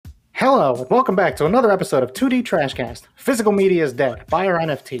Hello, and welcome back to another episode of 2D Trashcast. Physical media is dead. Buy our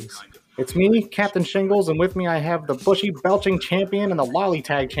NFTs. It's me, Captain Shingles, and with me I have the bushy belching champion and the lolly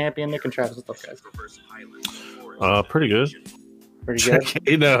tag champion, Nick and Travis. What's up, guys? Pretty good. Pretty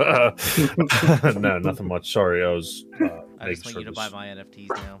good. No, nothing much. Sorry, I was. I just want you to buy my NFTs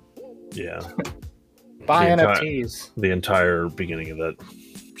now. Yeah. Buy The NFTs. The entire beginning of that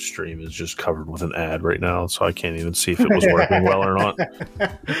stream is just covered with an ad right now, so I can't even see if it was working well or not.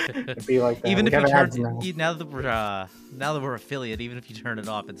 It'd be like that. Even We if you have turn ads now. now that we're affiliate, even if you turn it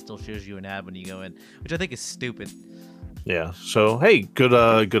off, it still shows you an ad when you go in, which I think is stupid. Yeah. So hey, good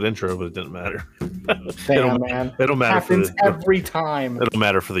intro, but it didn't matter. Damn, man. It'll matter for Happens the, every time. It'll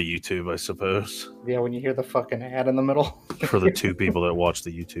matter for the YouTube, I suppose. Yeah, when you hear the fucking ad in the middle. For the two people that watch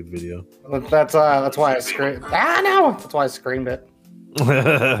the YouTube video. That's why I screamed. Ah, no! That's why I screamed it. So,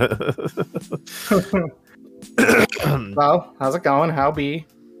 how's it going? How be?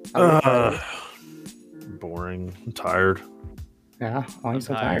 Boring. I'm tired. Yeah, why are you I'm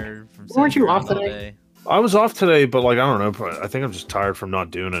so tired? from Weren't you sitting off around all today? day. I was off today, but I don't know. I think I'm just tired from not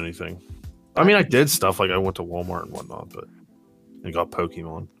doing anything. I mean, I did stuff I went to Walmart and whatnot, but I got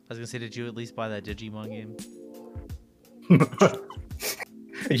Pokemon. I was gonna say, did you at least buy that Digimon game?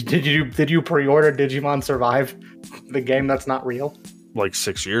 Did you pre-order Digimon Survive, the game that's not real?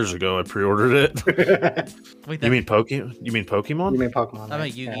 6 years ago, I pre-ordered it. Wait, You mean Pokemon? You mean Pokemon? You mean Pokemon? I'm a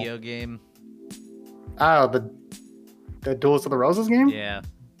right? Yu-Gi-Oh game. Oh, the Duels of the Roses game? Yeah.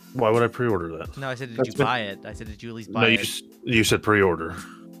 Why would I pre-order that? No, I said, did That's you been- buy it? I said, did you at least No, buy you, it? you said pre-order.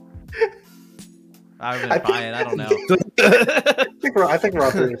 I was gonna buy it. I don't know. I think we're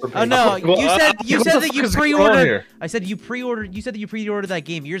all three for Oh no, Well, you said what the that you fuck is going on pre-ordered. here? I said you pre-ordered. You said that you pre-ordered that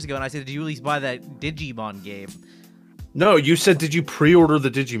game years ago, and I said, did you at least buy that Digimon game? No, you said, did you pre-order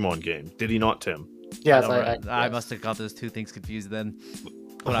the Digimon game? Did he not, Tim? Yes, I yes. must have got those two things confused then.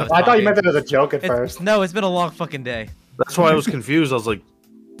 when was I thought you talking. meant that as a joke at first. No, it's been a long fucking day. That's why I was confused. I was like,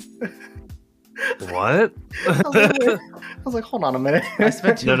 what? I was like, hold on a minute. I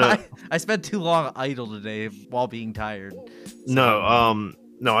spent too No. I spent too long idle today while being tired. No,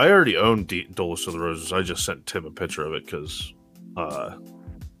 no, I already own Duelist of the Roses. I just sent Tim a picture of it because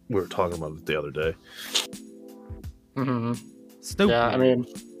we were talking about it the other day. Mhm. Stupid. Yeah, I mean,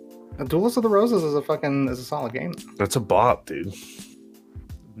 Duelist of the Roses is a solid game. That's a bot, dude.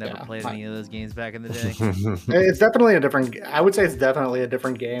 Never yeah, played I- any of those games back in the day. It's definitely a different. I would say it's definitely a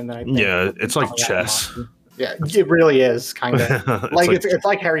different game than I think. Yeah, it's like probably chess. had in mind. Yeah, it really is kind of it's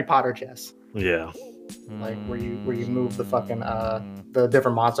like Harry Potter chess, yeah. like where you move the fucking the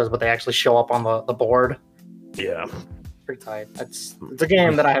different monsters, but they actually show up on the board. Yeah. Pretty tight. It's a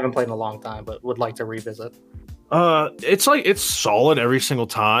game that I haven't played in a long time, but would like to revisit. It's solid every single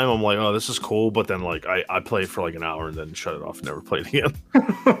time. I'm like, oh, this is cool, but then I play it for an hour and then shut it off and never play it again.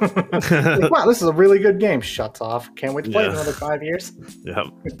 Like, wow, this is a really good game. Shuts off. Can't wait to play it Yeah. another 5 years. Yeah.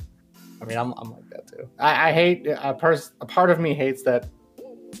 I mean, I'm like that too. I hate a part of me hates that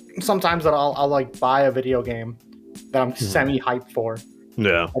sometimes that I'll buy a video game that I'm semi hyped for,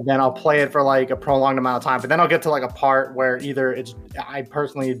 Yeah. and then I'll play it for a prolonged amount of time. But then I'll get to a part where either I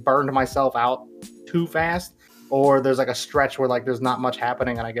personally burned myself out too fast, or there's a stretch where there's not much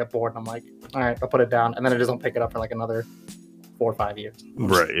happening and I get bored and I'm like, all right, I'll put it down, and then I just don't pick it up for another 4 or 5 years.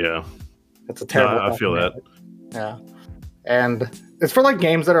 Right. Yeah. It's a terrible. I feel that. Yeah. And it's for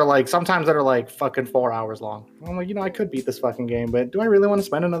games that are sometimes that are fucking 4 hours long. I'm like, I could beat this fucking game, but do I really want to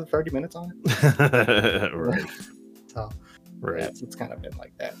spend another 30 minutes on it? Right. So Right. yeah, it's kind of been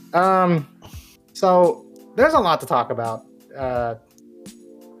like that. So there's a lot to talk about,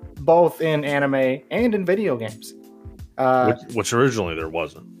 both in anime and in video games. Which originally there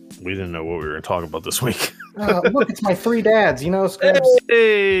wasn't. We didn't know what we were going to talk about this week. Look, it's my 3 dads, Scribs.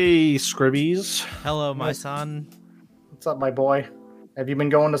 Hey, Scribbies. Hello, my Yes. son. What's up, my boy? Have you been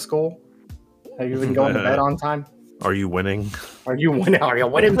going to school? Have you been going to bed on time? Are you winning? Are you winning? Are you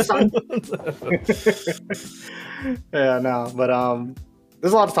winning, son? Yeah, no, but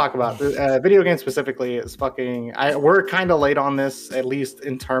there's a lot to talk about. Video games specifically is fucking. We're kind of late on this, at least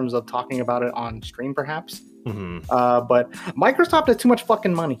in terms of talking about it on stream, perhaps. Hmm. But Microsoft has too much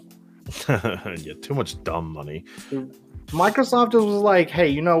fucking money. Yeah, too much dumb money. Microsoft just was like,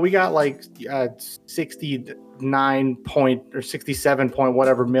 hey, we got 69 point or 67 point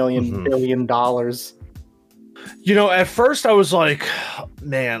whatever million billion dollars. At first I was like,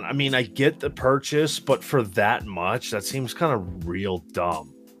 man, I mean, I get the purchase, but for that much, that seems kind of real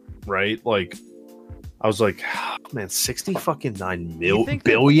dumb, right? I was like, man, 60 fucking You think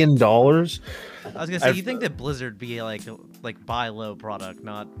that- billion dollars. I was gonna say, you think that Blizzard be like buy low product,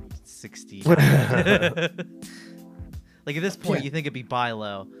 not 60. At this point, Yeah. you think it'd be buy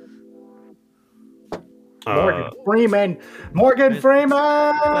low. Morgan Freeman. Morgan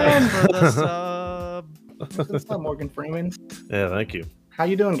Freeman. Thanks for the sub. What's up, Morgan Freeman? Yeah, thank you. How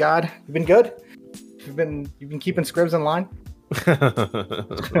you doing, God? You been good? You've been keeping scribs in line?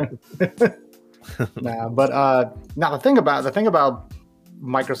 Nah, but now the thing about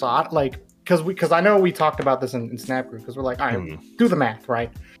Microsoft, like, because I know we talked about this in Snap Group, because we're like, all right, do the math,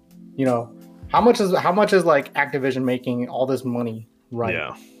 right? You know, how much is like Activision making all this money, right?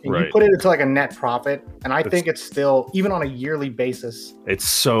 Yeah, and you put it into like a net profit, and I think it's still, even on a yearly basis, it's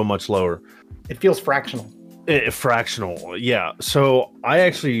so much lower. It feels fractional. Fractional, yeah. So I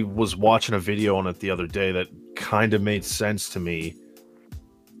actually was watching a video on it the other day that kind of made sense to me.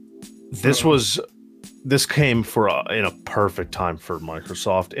 This came in a perfect time for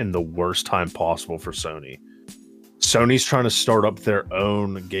Microsoft and the worst time possible for Sony. Sony's trying to start up their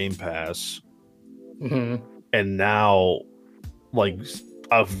own Game Pass, and now, like,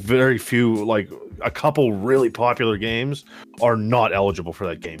 a very few, like a couple really popular games are not eligible for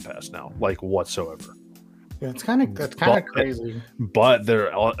that Game Pass now, like, whatsoever. Yeah, that's kind of crazy. But they're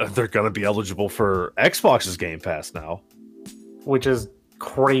going to be eligible for Xbox's Game Pass now, which is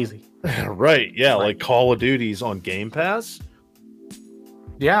crazy. Right? Yeah, like Call of Duty's on Game Pass.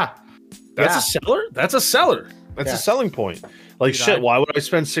 Yeah, that's a seller. That's a seller. That's a selling point. Like, dude, shit. Why would I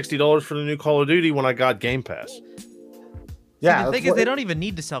spend $60 for the new Call of Duty when I got Game Pass? Yeah, the thing is, they don't even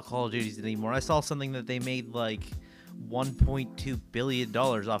need to sell Call of Duties anymore. I saw something that they made like $1.2 billion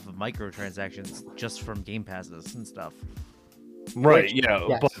off of microtransactions just from Game Passes and stuff. Right, yeah,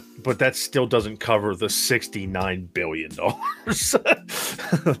 yes. but that still doesn't cover the $69 billion.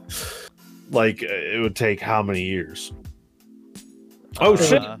 Like, it would take how many years? Oh,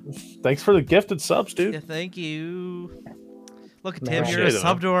 shit. Thanks for the gifted subs, dude. Yeah, thank you. Look at Tim, you're a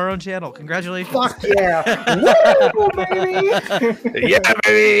sub to our own channel. Congratulations. Fuck yeah. Woo, baby. Yeah,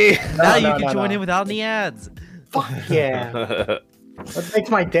 baby. Now you can join in without any ads. Fuck yeah. That makes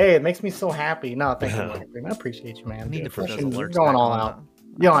my day. It makes me so happy. No, thank you. I appreciate you, man. Need to put those alerts You're going all out.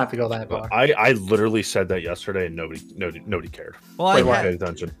 You don't have to go that far. I literally said that yesterday and nobody cared. Well, I paid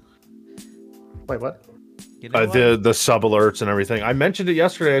attention. Wait, what? The sub alerts and everything. I mentioned it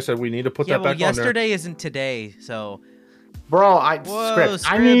yesterday. I said we need to put that back on there. Yesterday isn't today, so. Bro, Scripps,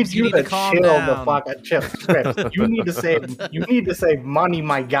 I need you to chill the fuck out. Chill, Scripps. You need to save money,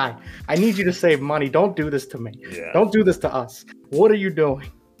 my guy. I need you to save money. Don't do this to me. Yeah. Don't do this to us. What are you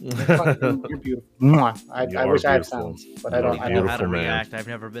doing? You're beautiful. I wish I had sounds, but I don't know how to react. I've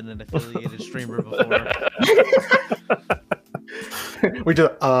never been an affiliated streamer before. We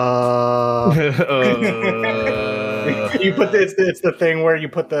just you put it's the thing where you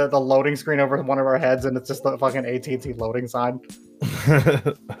put the loading screen over one of our heads and it's just the fucking AT&T loading sign.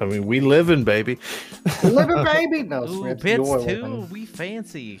 I mean, we living, baby. Living, baby. No, ooh, bits too. We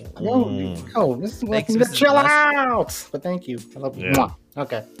fancy. Oh, this is what to chill out. But thank you. I love you.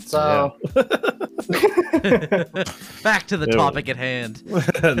 Okay, so back to the topic at hand.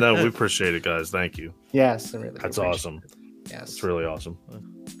 No, we appreciate it, guys. Thank you. Yes, really. That's awesome. Yes, it's really awesome.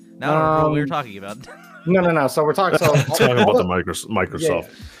 Now I don't know what we were talking about. No. So we're talking. So talking about the Microsoft. Yeah.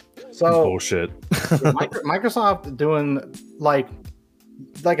 So bullshit. Microsoft doing like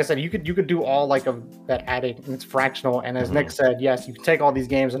I said, you could do all like of that adding, and it's fractional. And as Nick said, yes, you can take all these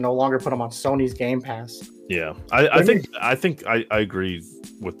games and no longer put them on Sony's Game Pass. Yeah, I think I agree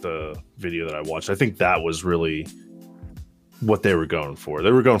with the video that I watched. I think that was really what they were going for.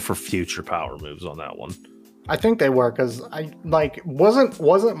 They were going for future power moves on that one. I think they were, because wasn't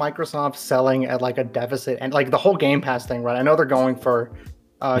Microsoft selling at like a deficit, and like the whole Game Pass thing, right? I know they're going for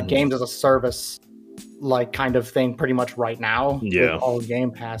games as a service, like kind of thing, pretty much right now. Yeah, with all Game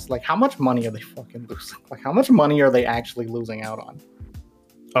Pass. Like, how much money are they fucking losing? Like, how much money are they actually losing out on?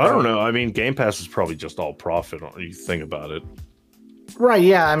 I don't know. I mean, Game Pass is probably just all profit. You think about it, right?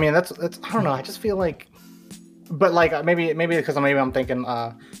 Yeah. I mean, that's. I don't know. I just feel like, but like maybe because I'm thinking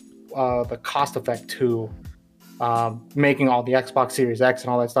the cost effect too. Making all the Xbox Series X and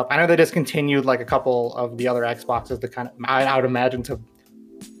all that stuff. I know they discontinued like a couple of the other Xboxes to kind of, I would imagine to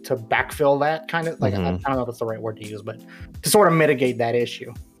backfill that kind of like, I don't know if that's the right word to use, but to sort of mitigate that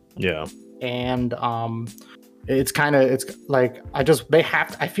issue. Yeah. And it's like,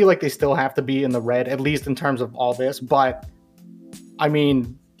 I feel like they still have to be in the red, at least in terms of all this. But I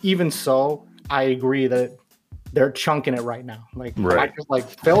mean, even so, I agree that they're chunking it right now. Like, like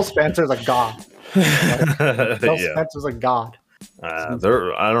Phil Spencer's a god. Phil Spencer's a god. I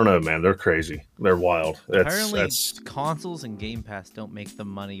don't know, man. They're crazy. They're wild. Apparently, consoles and Game Pass don't make them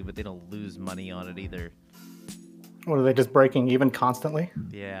money, but they don't lose money on it either. What, are they just breaking even constantly?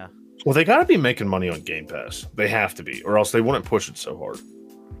 Yeah. Well, they got to be making money on Game Pass. They have to be, or else they wouldn't push it so hard.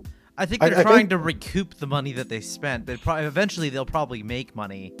 I think they're trying to recoup the money that they spent. Eventually they'll probably make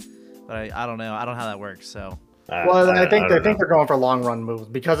money, but I don't know. I don't know how that works. So. Well, I think they're going for long run moves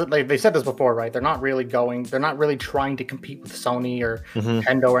because they said this before, right? They're not really trying to compete with Sony or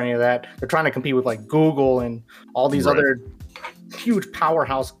Nintendo or any of that. They're trying to compete with like Google and all these other huge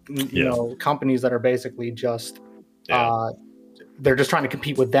powerhouse, you know, companies that are basically just they're just trying to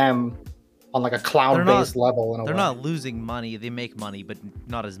compete with them on like a cloud-based level. They're not losing money; they make money, but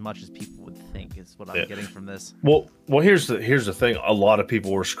not as much as people would think. Is what I'm getting from this. Well, here's the thing. A lot of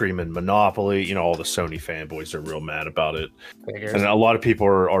people were screaming Monopoly. You know, all the Sony fanboys are real mad about it, and a lot of people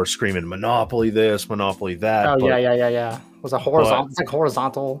are screaming Monopoly this, Monopoly that. Oh yeah. It was a horizontal. It's like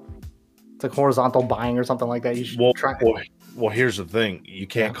horizontal. It's like horizontal buying or something like that. You should try. Well, here's the thing. You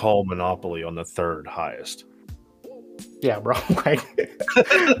can't call Monopoly on the third highest. Yeah, bro. Like,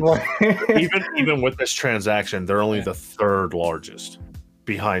 even with this transaction, they're only the third largest,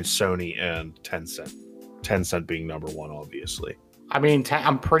 behind Sony and Tencent. Tencent being number one, obviously. I mean,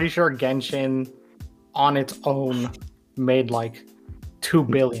 I'm pretty sure Genshin, on its own, made like $2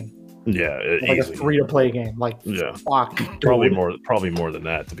 billion. Yeah, like easily. A free-to-play game. Like, fuck, probably more than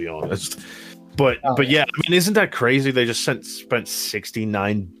that, to be honest. But yeah, I mean, isn't that crazy? They just spent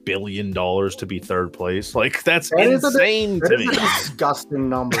 $69 billion to be third place. Like that's insane to me. That is a disgusting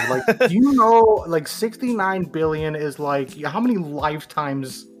number. Like, you know, like $69 billion is like how many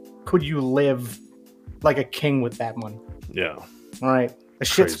lifetimes could you live like a king with that money? Yeah. All right. The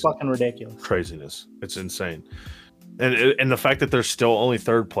shit's fucking ridiculous. Craziness. It's insane. And the fact that they're still only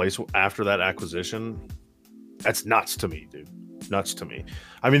third place after that acquisition, that's nuts to me, dude. Nuts to me.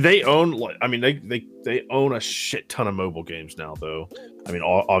 I mean, they own they own a shit ton of mobile games now, though. I mean,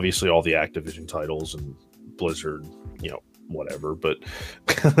 obviously all the Activision titles and Blizzard, you know, whatever. But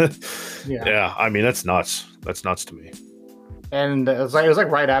yeah, I mean, that's nuts. That's nuts to me. And it was like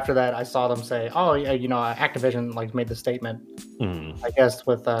right after that, I saw them say, "Oh yeah, you know, Activision like made the statement." I guess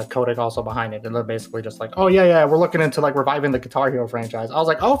with Kotick also behind it, and they're basically just like, "Oh yeah, we're looking into like reviving the Guitar Hero franchise." I was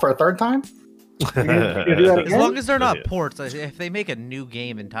like, "Oh, for a third time." You do that as long as they're not ports. If they make a new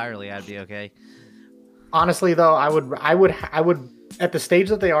game entirely, I'd be okay. Honestly, though, I would at the stage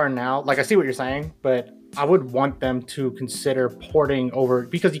that they are now. Like, I see what you're saying, but I would want them to consider porting over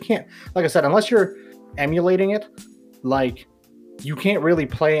because you can't. Like I said, unless you're emulating it, like you can't really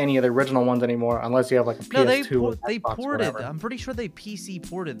play any of the original ones anymore unless you have like a PS2. They ported. I'm pretty sure they PC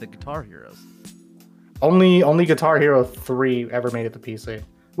ported the Guitar Heroes. Only Guitar Hero 3 ever made it to PC.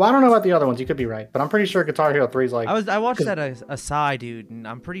 Well, I don't know about the other ones. You could be right, but I'm pretty sure Guitar Hero 3 is like. I watched that aside, dude, and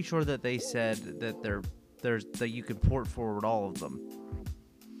I'm pretty sure that they said that that you could port forward all of them,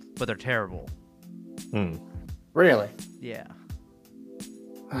 but they're terrible. Really? Yeah.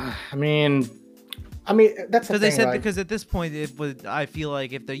 I mean, that's the thing. They said like, because at this point, I feel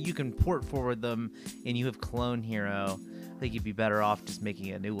like if you can port forward them and you have Clone Hero, I think you'd be better off just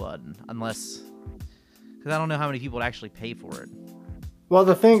making a new one, unless because I don't know how many people would actually pay for it. Well,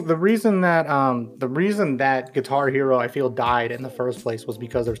 the reason that Guitar Hero I feel died in the first place was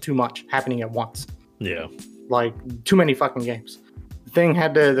because there's too much happening at once. Yeah, like too many fucking games. The thing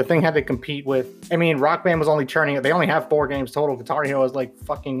had to compete with. I mean, Rock Band was only churning it. They only have 4 games total. Guitar Hero is like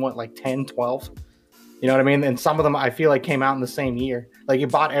fucking like 10, 12. You know what I mean? And some of them I feel like came out in the same year. Like you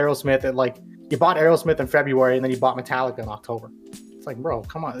bought Aerosmith in February and then you bought Metallica in October. It's like, bro,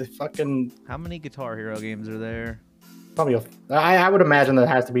 come on, fucking. How many Guitar Hero games are there? Probably, I would imagine there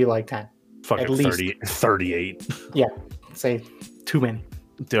has to be like 10. Fucking at least 38. Yeah, say too many.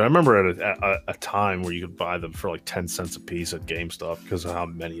 Dude, I remember at a time where you could buy them for like 10 cents a piece at GameStop because of how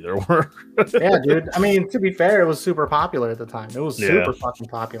many there were. Yeah, dude. I mean, to be fair, it was super popular at the time. It was super fucking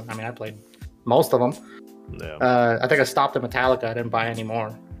popular. I mean, I played most of them. Yeah. I think I stopped at Metallica. I didn't buy any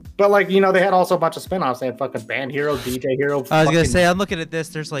more. But like, you know, they had also a bunch of spin-offs. They had fucking Band Hero, DJ Hero. I was gonna say, I'm looking at this.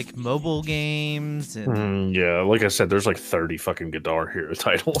 There's like mobile games. And... yeah, like I said, there's like 30 fucking Guitar Hero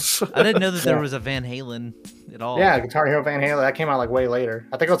titles. I didn't know that there was a Van Halen at all. Yeah, Guitar Hero Van Halen. That came out like way later.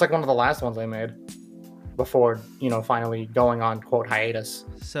 I think it was like one of the last ones they made before, you know, finally going on quote hiatus.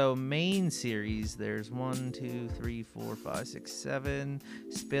 So main series, there's 1, 2, 3, 4, 5, 6, 7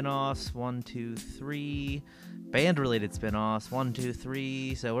 spin-offs. 1, 2, 3. Band-related spin-offs, 1, 2,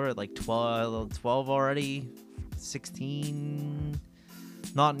 3. So we're at like 12 already. 16.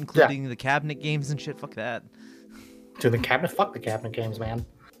 Not including the cabinet games and shit. Fuck that. Dude, fuck the cabinet games, man.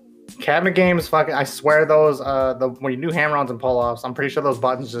 Cabinet games, fucking. I swear those. When you do hammer-ons and pull-offs, I'm pretty sure those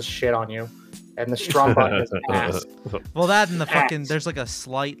buttons just shit on you. And the strum button is ass. Well, that and the fucking. There's like a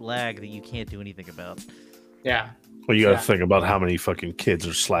slight lag that you can't do anything about. Yeah. Well, you got to Yeah. think about how many fucking kids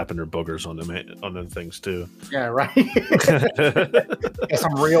are slapping their boogers on them things too. Yeah, right. Got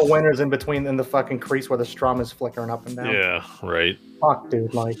some real winners in between in the fucking crease where the strum is flickering up and down. Yeah, right. Fuck,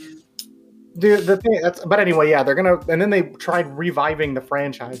 dude. Like, dude, the thing. But anyway, yeah, they're gonna. And then they tried reviving the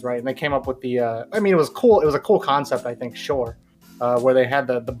franchise, right? And they came up with the. I mean, it was cool. It was a cool concept, I think. Sure, where they had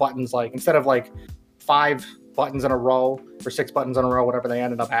the buttons like instead of like 5 buttons in a row or 6 buttons in a row, whatever they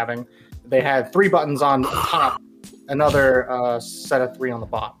ended up having, they had 3 buttons on top, another set of 3 on the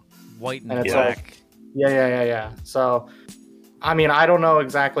bottom. White and And it's black. Yeah. So, I mean, I don't know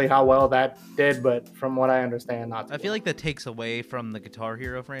exactly how well that did, but from what I understand, not. I feel like that takes away from the Guitar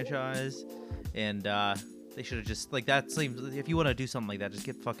Hero franchise, and they should have just like that. Seems if you want to do something like that, just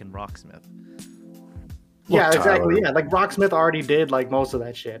get fucking Rocksmith. Yeah, Look, exactly. Tyler. Yeah, like Rocksmith already did like most of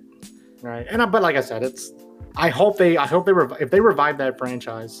that shit, right? And but like I said, it's. I hope they if they revive that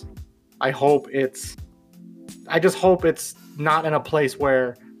franchise, I just hope it's not in a place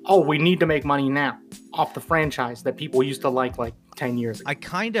where we need to make money now off the franchise that people used to like 10 years ago. I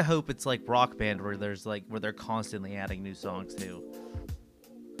kind of hope it's like Rock Band, where they're constantly adding new songs too.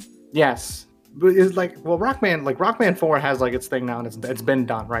 Yes. But it's Rock Band 4 has its thing now and it's been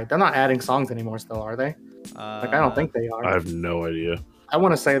done, right? They're not adding songs anymore still, are they? I don't think they are. I have no idea. I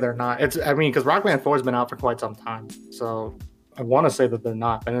want to say they're not. Because Rock Band 4 has been out for quite some time. So I want to say that they're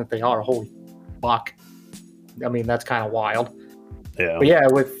not. And if they are, holy fuck. I mean, that's kind of wild. Yeah. But yeah,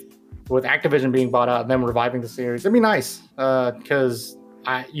 with Activision being bought out and them reviving the series, it'd be nice. Because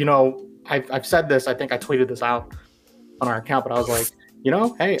I've said this, I think I tweeted this out on our account, but I was like,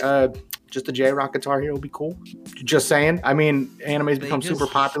 hey, just a J-Rock Guitar Hero would be cool. Just saying. I mean, anime's become super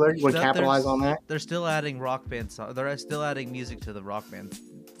popular. You would capitalize on that. They're still adding Rock Band songs. They're still adding music to the Rock Band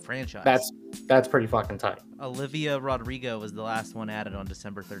franchise. That's pretty fucking tight. Olivia Rodrigo was the last one added on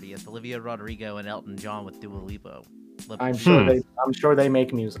December 30th. Olivia Rodrigo and Elton John with Dua Lipa. I'm sure they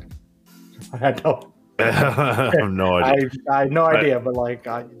make music. I don't. I have no idea. I have no idea, but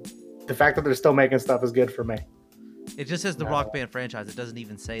the fact that they're still making stuff is good for me. It just says the Rock Band franchise. It doesn't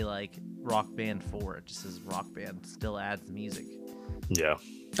even say Rock Band 4. It just says Rock Band. Still adds music. Yeah.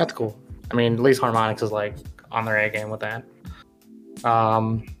 That's cool. I mean, at least Harmonix is on their A game with that.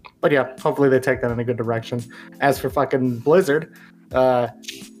 But yeah, hopefully they take that in a good direction. As for fucking Blizzard, hopefully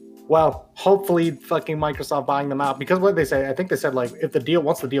fucking Microsoft buying them out, because what they say, I think they said if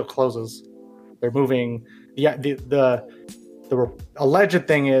once the deal closes, they're moving. Yeah, the alleged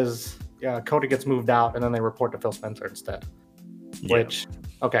thing is Coda gets moved out and then they report to Phil Spencer instead. Yeah. Which,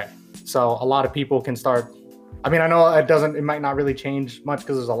 okay, so a lot of people can start. I mean, I know it might not really change much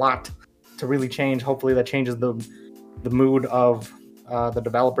because there's a lot to really change. Hopefully that changes the mood of the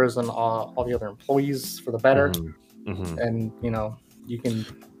developers and all the other employees for the better. Mm-hmm. And you can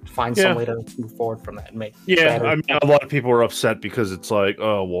find some way to move forward from that and make better. I mean, a lot of people are upset because it's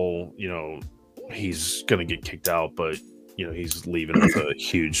he's gonna get kicked out, but he's leaving with a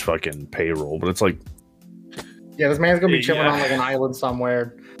huge fucking payroll. But it's this man's gonna be chilling on an island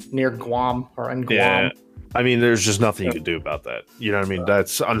somewhere near Guam or in Guam. Yeah, I mean, there's just nothing you can do about that. You know what I mean?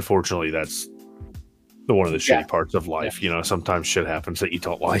 That's unfortunately that's one of the shitty parts of life. Sometimes shit happens that you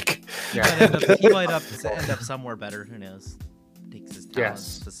don't like. Yeah. He might end up somewhere better. Who knows? Takes his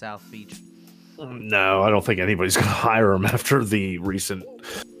talents to South Beach. No, I don't think anybody's gonna hire him after the recent,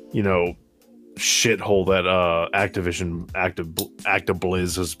 shithole that Activision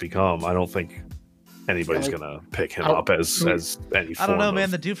Actiblizz has become. I don't think anybody's gonna pick him up as any. I don't know, man.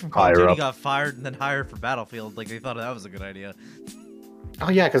 The dude from Call of Duty got fired and then hired for Battlefield. They thought that was a good idea. Oh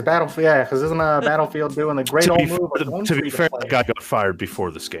yeah, because because isn't Battlefield doing the great old move? To be fair, that guy got fired before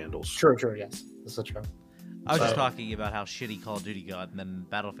the scandals. True, yes, this is true. I was just talking about how shitty Call of Duty got, and then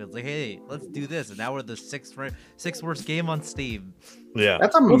Battlefield's like, hey, let's do this, and now we're the sixth worst game on Steam. Yeah,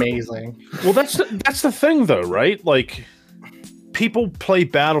 that's amazing. Well, that's the thing, though, right? People play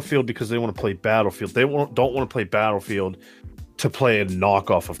Battlefield because they want to play Battlefield. They don't want to play Battlefield to play a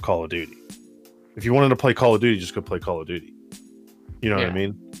knockoff of Call of Duty. If you wanted to play Call of Duty, just go play Call of Duty. You know what I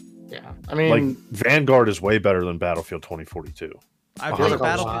mean? Yeah, I mean, Vanguard is way better than Battlefield 2042. I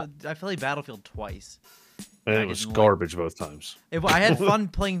played Battlefield twice. And it was garbage both times. I had fun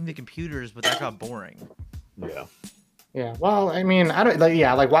playing the computers, but that got boring. Yeah. Yeah. Well, I mean, I don't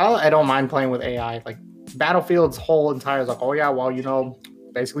while I don't mind playing with AI, Battlefield's whole entire is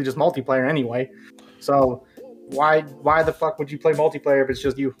basically just multiplayer anyway. So why the fuck would you play multiplayer if it's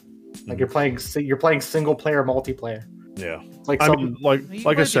just you? You're playing single player multiplayer. Yeah.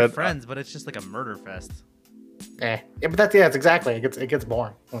 I said, friends, but it's just like a murder fest. Yeah, but that's exactly. It gets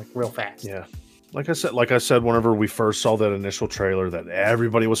boring real fast. Yeah. Like I said, whenever we first saw that initial trailer that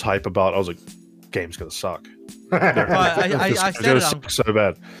everybody was hype about, I was like, game's gonna suck. I said it. Suck so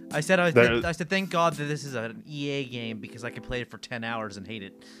bad. I said, thank God that this is an EA game because I could play it for 10 hours and hate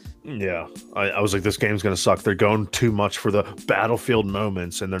it. Yeah, I was like, this game's gonna suck. They're going too much for the Battlefield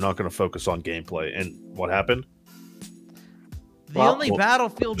moments, and they're not gonna focus on gameplay. And what happened? The only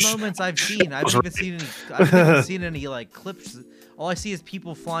Battlefield moments I've seen, I haven't even seen any like clips. All I see is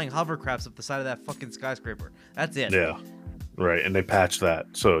people flying hovercrafts up the side of that fucking skyscraper. That's it. Yeah, right. And they patched that,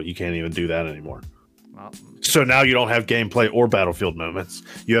 so you can't even do that anymore. Well, So now you don't have gameplay or Battlefield moments.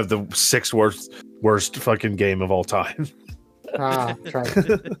 You have the sixth worst fucking game of all time.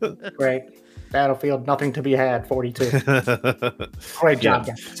 Great. Battlefield, nothing to be had. 42. Great job,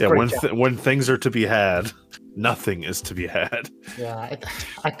 guys. Yeah, Great when things are to be had, nothing is to be had. Yeah,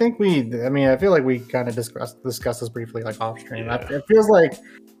 I think I feel like we kind of discussed this briefly, like off stream. Yeah. It feels like,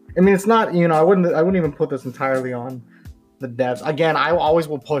 it's not, I wouldn't even put this entirely on the devs. Again, I always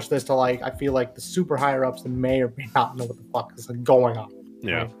will push this to like, I feel like the super higher ups may or may not know what the fuck is going on.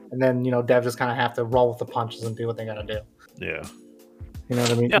 Yeah. Right? And then, devs just kind of have to roll with the punches and do what they gotta do. Yeah. You know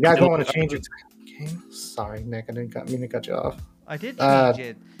what I mean? Yeah, you guys don't want to change it. Sorry, Nick, I didn't mean to cut you off. I did change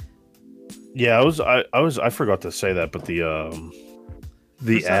it. Yeah, I forgot to say that, but the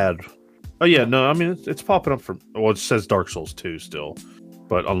ad. Oh yeah, no, I mean it's popping up it says Dark Souls 2 still,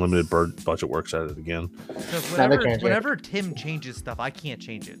 but unlimited budget works at it again. Because whenever Tim changes stuff, I can't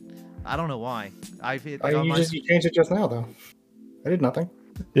change it. I don't know why. You changed it just now though. I did nothing.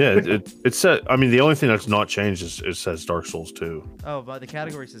 Yeah, it said. I mean, the only thing that's not changed is it says Dark Souls 2. Oh, but the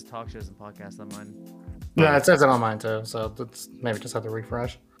category says talk shows and podcasts on mine. Yeah, it says it on mine too. So let's maybe just have to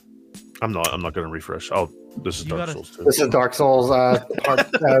refresh. I'm not going to refresh. Oh, this is Dark Souls 2. This is Dark Souls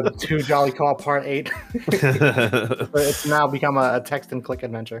part 2 Jolly Call part 8. But it's now become a text and click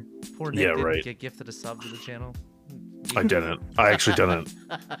adventure. Poor Nick didn't get gifted a sub to the channel. I didn't. I actually didn't.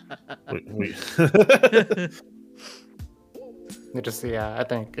 It just, I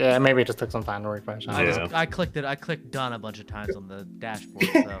think, maybe it just took some time to refresh. I clicked done a bunch of times on the dashboard.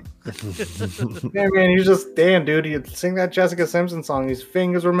 So. Yeah, man, damn, dude, you sing that Jessica Simpson song. These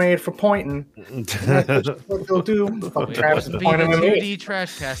fingers were made for pointing. That's what they'll do. Fucking Travis is pointing at me. 2D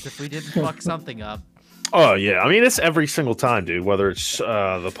trash cast if we didn't fuck something up. Oh yeah, I mean it's every single time, dude. Whether it's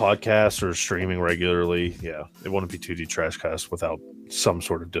the podcast or streaming regularly, yeah, it wouldn't be 2D trash cast without some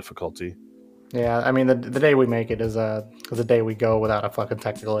sort of difficulty. Yeah, I mean the day we make it is the day we go without a fucking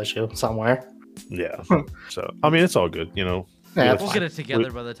technical issue somewhere. Yeah. So I mean it's all good, Yeah, we'll get it together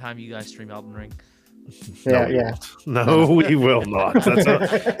by the time you guys stream Elden Ring. Yeah. No, we will not.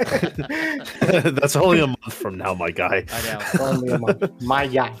 That's only a month from now, my guy. I know. Only a month. My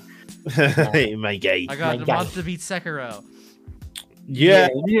guy. Hey, my guy. I got a month to beat Sekiro. Yeah,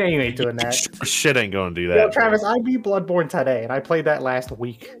 you ain't doing that. Shit ain't gonna do that. Yo, Travis, I beat Bloodborne today, and I played that last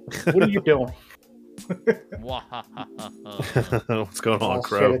week. What are you doing? What's going on,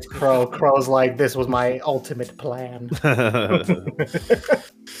 Crow? Shit, it's Crow. Crow's like, this was my ultimate plan.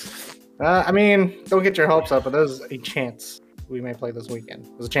 I mean, don't get your hopes up, but there's a chance we may play this weekend.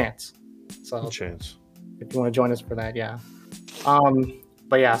 There's a chance. So, if you want to join us for that, yeah.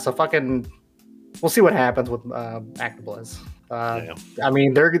 But yeah, so we'll see what happens with ActiBliz. I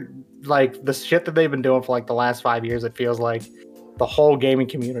mean, they're like the shit that they've been doing for like the last 5 years. It feels like the whole gaming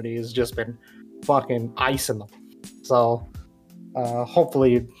community has just been fucking icing them. So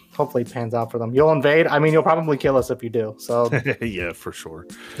hopefully it pans out for them. You'll invade. I mean, you'll probably kill us if you do. So yeah, for sure.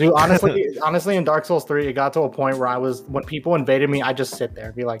 Dude, honestly, in Dark Souls 3, it got to a point where when people invaded me, I just sit there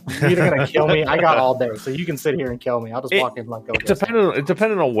and be like, "You're either gonna kill me. I got all day, so you can sit here and kill me. I'll just walk in like go." It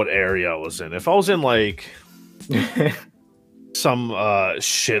depended on what area I was in. If I was in like some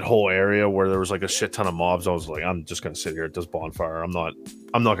shithole area where there was like a shit ton of mobs, I was like, I'm just gonna sit here at this bonfire. I'm not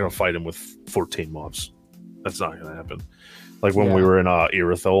gonna fight him with 14 mobs. That's not gonna happen. Like when we were in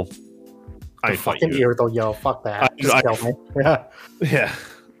Irithyll. I fucking Irithyll, yo, fuck that. Kill me. Yeah.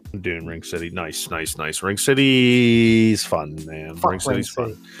 I'm doing Ring City. Nice. Ring City's fun, man. Fuck Ring City's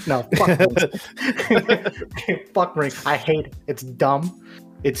fun. No, fuck Ring. Fuck Ring. I hate it. It's dumb.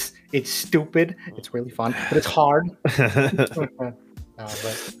 It's stupid. It's really fun, but it's hard.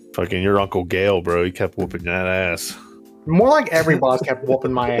 Fucking your Uncle Gale, bro. He kept whooping that ass. More like every boss kept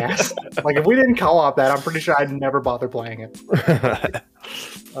whooping my ass. Like if we didn't co-op that, I'm pretty sure I'd never bother playing it.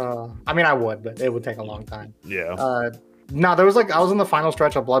 I mean, I would, but it would take a long time. Yeah. No, I was in the final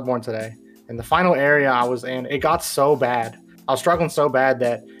stretch of Bloodborne today. In the final area I was in, it got so bad. I was struggling so bad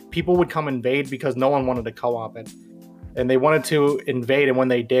that people would come invade because no one wanted to co-op it. And they wanted to invade, and when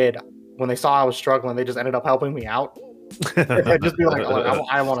they did, when they saw I was struggling, they just ended up helping me out. They'd just be like, "Oh,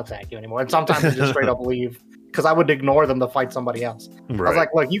 I don't want to attack you anymore." And sometimes they just straight up leave. because I would ignore them to fight somebody else. I was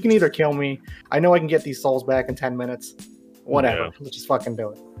like, look, you can either kill me. I know I can get these souls back in 10 minutes. Whatever. Let's just fucking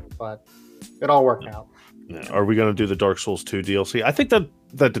do it. But it all worked out. Yeah. Are we going to do the Dark Souls 2 DLC? I think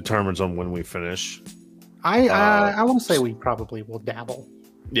that determines on when we finish. I want to say we probably will dabble.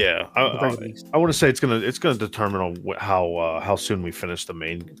 Yeah, I want to say it's gonna determine on how soon we finish the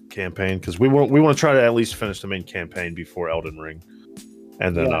main campaign, because we want to try to at least finish the main campaign before Elden Ring,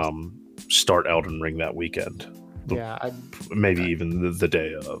 and then start Elden Ring that weekend. Yeah, maybe even the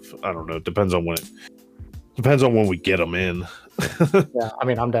day of. I don't know. Depends on when we get them in. Yeah, I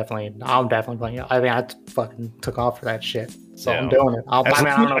mean, I'm definitely playing it. I mean, I fucking took off for that shit, so I'm doing it.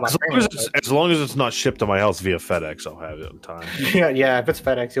 As long as it's not shipped to my house via FedEx, I'll have it in time. Yeah. If it's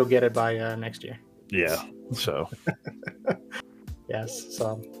FedEx, you'll get it by next year. Yeah. So. Yes.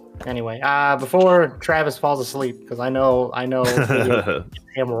 So, anyway, before Travis falls asleep, because I know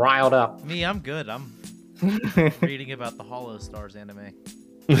him riled up. Me, I'm good. I'm reading about the Hollow Stars anime.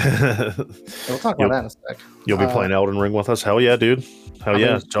 We'll talk about that in a sec. You'll be playing Elden Ring with us? Hell yeah, dude. Hell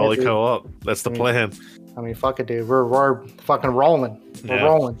yeah. Jolly co-op. That's the plan. I mean, fuck it, dude. We're fucking rolling. We're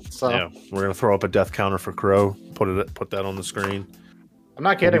rolling. So yeah, we're gonna throw up a death counter for Crow. Put that on the screen. I'm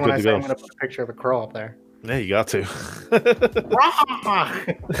not kidding when I say I'm gonna put a picture of a crow up there. Yeah, you got to.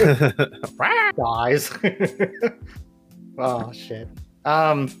 Guys. Oh shit.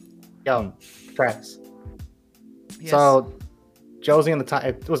 Yo, Travis. Yes. So Josie and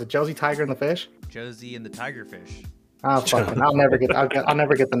was it Josie Tiger and the Fish? Josie and the Tigerfish. Oh fucking! I'll never get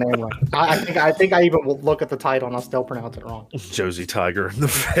the name right. I think I even will look at the title and I'll still pronounce it wrong. Josie Tiger and the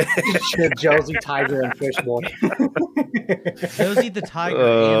Fish. Josie Tiger and Fish Boy. Josie the Tiger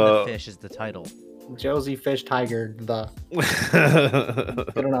and the Fish is the title. Josie Fish Tiger the.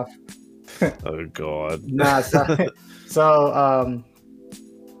 Good enough. Oh God. Nah. So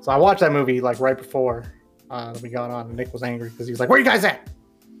I watched that movie like right before we got on, and Nick was angry because he was like, "Where you guys at?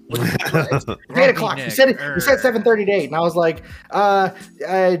 It's 8 o'clock. You said 7:30 to 8," and I was like,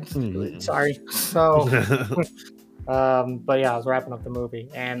 sorry. So, but yeah, I was wrapping up the movie,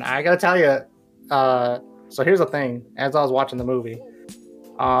 and I gotta tell you, so here's the thing: as I was watching the movie,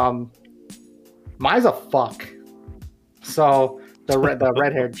 Mai's a fuck. So the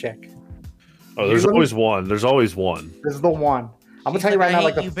red-haired chick. Oh, there's always one. There's always one. This is the one. I'm gonna tell you right now,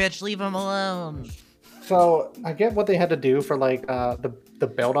 like you bitch, leave him alone. So I get what they had to do for like the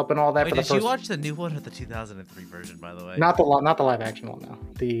build up and all that. Wait, for did the first... you watch the new one or the 2003 version? By the way, not the live action one, no.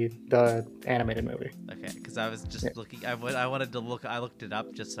 The animated movie. Okay, because I was just looking. I wanted to look. I looked it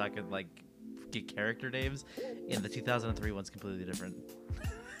up just so I could like get character names. And the 2003 one's completely different.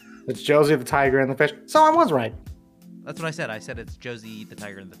 It's Josie the Tiger and the Fish. So I was right. That's what I said. I said it's Josie the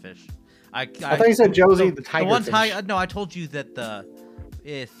Tiger and the Fish. I thought you said Josie the Tiger. No, I told you that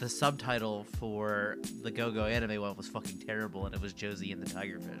the subtitle for the Go-Go anime one was fucking terrible, and it was Josie and the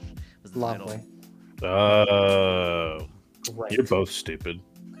Tigerfish. Was the Lovely. title. Oh, you're both stupid.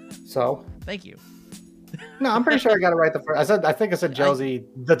 So thank you. No, I'm pretty sure I got it right the first. I think I said Josie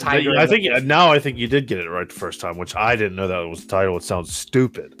the Tiger. I think you did get it right the first time, which I didn't know that was the title. It sounds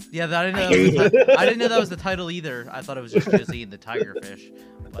stupid. Yeah, I didn't know that was the title either. I thought it was just Josie and the Tigerfish.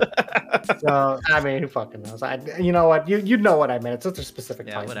 But... So I mean, who fucking knows? You know what? You know what I meant. It's such a specific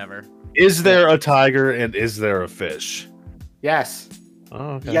title. Whatever. Is there a tiger and is there a fish? Yes.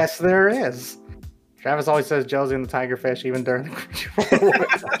 Oh, okay. Yes, there is. Travis always says Josie and the Tigerfish, even during the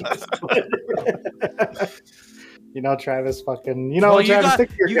You know, Travis fucking. You know, well, Travis,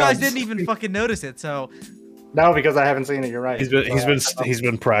 you guys didn't even fucking notice it, so. No, because I haven't seen it. You're right. He's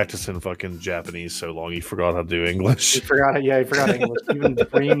been practicing fucking Japanese so long he forgot how to do English. He forgot English. Even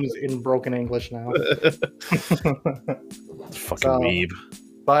dreams in broken English now. Fucking weeb.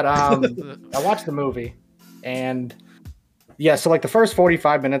 But I watched the movie, and yeah, so like the first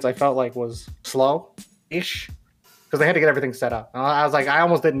 45 minutes I felt like was slow-ish because they had to get everything set up. I was like, I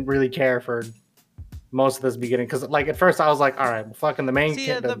almost didn't really care for most of this beginning because like at first I was like, all right, well, fucking the main.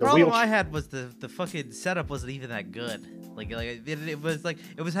 See, the problem I had was the fucking setup wasn't even that good. Like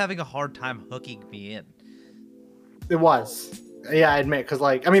it was having a hard time hooking me in. It was, yeah, I admit, because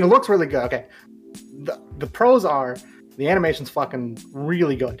like I mean, it looks really good. Okay, the pros are the animation's fucking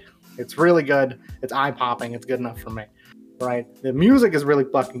really good. It's really good. It's eye popping. It's good enough for me. Right, the music is really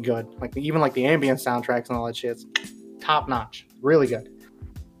fucking good. Like even like the ambient soundtracks and all that shit's top notch. Really good.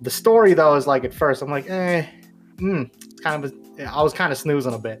 The story though is like at first I'm like, it's kind of. I was kind of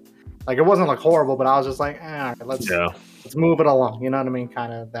snoozing a bit. Like it wasn't like horrible, but I was just like, all right, let's move it along. You know what I mean?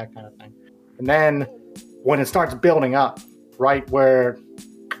 Kind of that kind of thing. And then when it starts building up, right where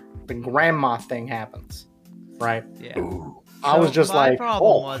the grandma thing happens, right? Yeah. I was just my like,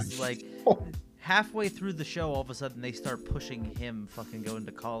 problem was like. halfway through the show, all of a sudden they start pushing him fucking going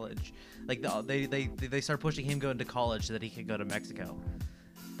to college. Like they start pushing him going to college so that he can go to Mexico.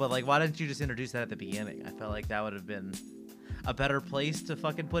 But like, why didn't you just introduce that at the beginning? I felt like that would have been a better place to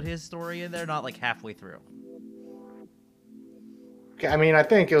fucking put his story in there, not like halfway through. I mean, I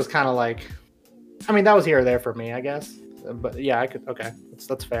think it was kind of like, I mean, that was here or there for me, I guess. But yeah, I could. Okay,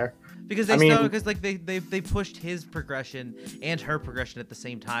 that's fair. Because they pushed his progression and her progression at the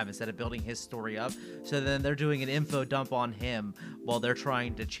same time instead of building his story up. So then they're doing an info dump on him while they're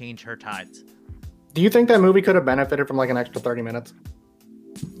trying to change her tides. Do you think that movie could have benefited from like an extra 30 minutes?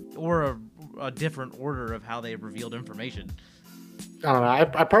 Or a different order of how they revealed information. I don't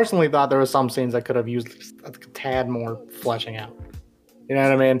know. I personally thought there were some scenes that could have used a tad more fleshing out. You know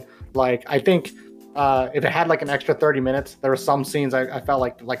what I mean? Like, I think if it had like an extra 30 minutes, there were some scenes I felt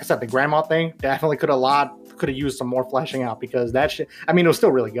like I said, the grandma thing definitely could have used some more fleshing out, because that shit, I mean, it was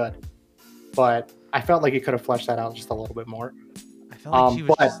still really good, but I felt like it could have fleshed that out just a little bit more. I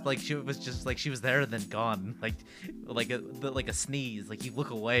felt like she was there and then gone, like a sneeze. Like you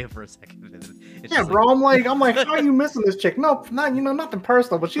look away for a second. It's yeah, bro. Like, I'm like, how are you missing this chick? No, not nothing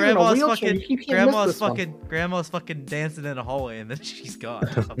personal, but she's in a wheelchair. You can't miss this one. Grandma's fucking dancing in a hallway and then she's gone.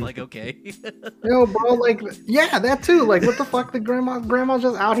 I'm like, okay. Yo, bro. Like, yeah, that too. Like, what the fuck? The grandma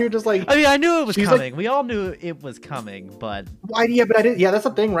just out here, just like. I mean, I knew it was coming. Like, we all knew it was coming, but. Yeah, but I didn't. Yeah, that's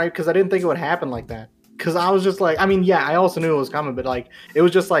the thing, right? Because I didn't think it would happen like that. Because I was just like, I mean, yeah, I also knew it was coming, but like, it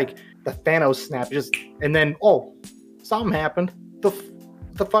was just like the Thanos snap, and then something happened. The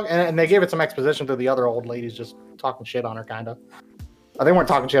fuck, and they gave it some exposition to the other old ladies just talking shit on her, kind of. They weren't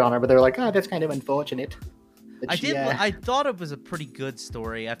talking shit on her, but they were like, oh, that's kind of unfortunate. I thought it was a pretty good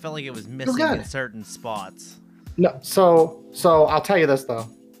story. I felt like it was missing in certain spots. No, so I'll tell you this though,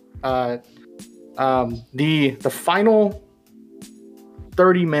 the final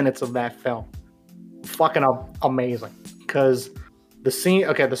 30 minutes of that film. Fucking amazing, because the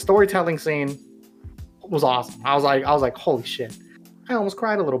storytelling scene was awesome. I was like, holy shit! I almost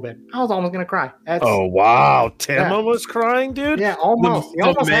cried a little bit. I was almost gonna cry. Oh wow, Tim almost crying, dude. Yeah, almost.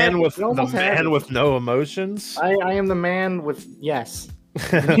 The man with no emotions. I am the man with yes.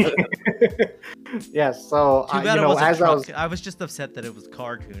 Yes, so I was just upset that it was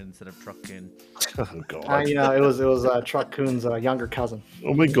Car-Coon instead of Truck-Coon. Oh god. It was Truck-Coon's younger cousin.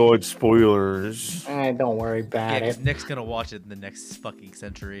 Oh my god, spoilers. Don't worry about it. Nick's gonna watch it in the next fucking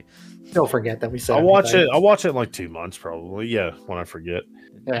century. He'll forget that we said. I'll watch it in like 2 months probably. Yeah, when I forget.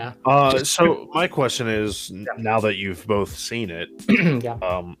 Yeah. So my question is, now that you've both seen it,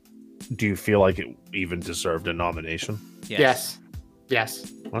 yeah. Do you feel like it even deserved a nomination? Yes.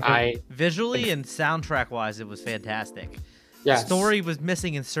 Okay. Visually and soundtrack wise, it was fantastic. Yeah. Story was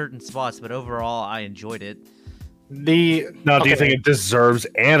missing in certain spots, but overall, I enjoyed it. Do you think it deserves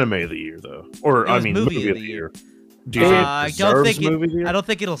Anime of the Year though, or I mean Movie of the Year? Do you think it deserves Movie of the Year? I don't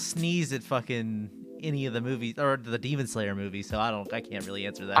think it'll sneeze at fucking any of the movies or the Demon Slayer movie, so I can't really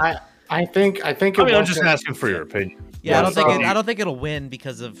answer that. I think. I'm just asking for your opinion. Yeah, I don't think it'll win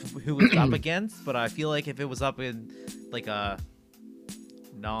because of who it's up against, but I feel like if it was up in like a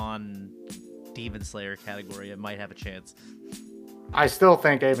non-Demon Slayer category, it might have a chance. I still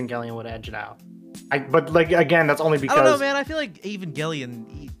think Evangelion would edge it out. But like again, that's only because I don't know, man. I feel like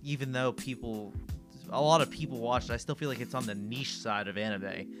Evangelion, even though a lot of people watch it, I still feel like it's on the niche side of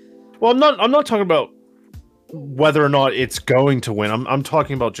anime. Well, I'm not talking about whether or not it's going to win. I'm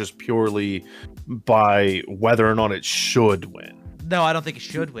talking about just purely by whether or not it should win. No, I don't think it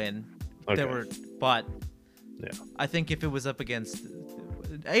should win. Okay. But yeah, I think if it was up against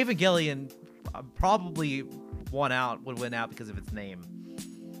Evangelion, probably would win out because of its name.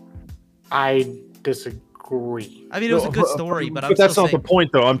 I disagree. I mean, it was a good story, but that's not the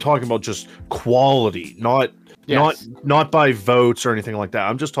point, though. I'm talking about just quality, not by votes or anything like that.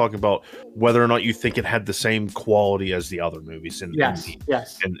 I'm just talking about whether or not you think it had the same quality as the other movies in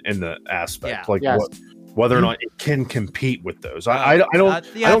the aspect, whether or not it can compete with those. I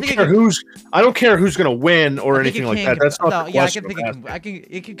don't care who's going to win or anything like that. That's not the question.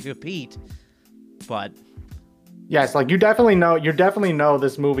 It can compete, but. Yes, like you definitely know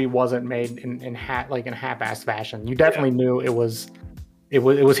this movie wasn't made in half-assed fashion. You definitely knew it was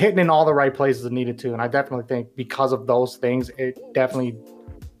hitting in all the right places it needed to, and I definitely think because of those things, it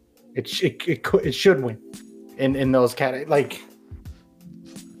should win in those categories. Like,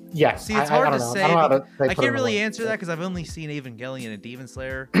 yes. See, it's hard to say. I can't really answer that because I've only seen Evangelion and Demon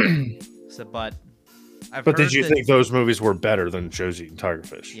Slayer. But did you think those movies were better than Josie and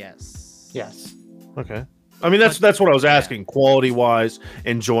Tigerfish? Yes. Yes. Okay. I mean, that's what I was asking, quality wise,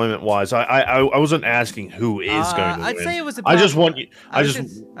 enjoyment wise. I wasn't asking who is going to I'd win. say it was. I just want you.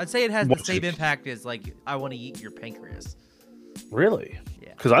 I'd say it has the want same you- impact as like I want to eat your pancreas. Really. Yeah.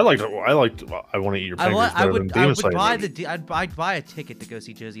 Because I want to eat your pancreas better than Demon Slayer buy movie. I'd buy a ticket to go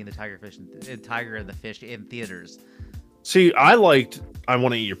see Josie and the Tiger and the Fish in theaters. See, I want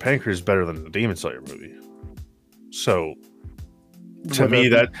to eat your pancreas better than the Demon Slayer movie. So to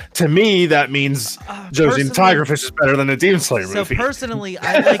me that means Josie and the Personally- Tigerfish is better than the Demon Slayer So movie. personally,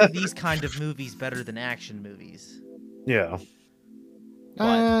 I like these kind of movies better than action movies. Yeah.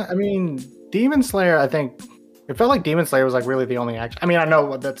 I mean, Demon Slayer. I think it felt like Demon Slayer was like really the only action. I mean, I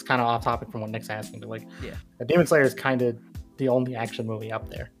know that's kind of off topic from what Nick's asking, but like, Yeah. Demon Slayer is kind of the only action movie up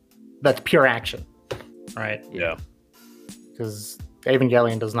there that's pure action, right? Yeah. Because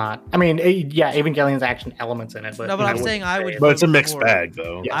Evangelion does not. I mean, yeah, Evangelion's action elements in it, but No, but I I'm wouldn't saying I say would it- But it's a vote mixed for- bag,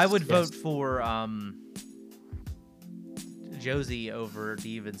 though. Yeah. I would yes. vote for Josie over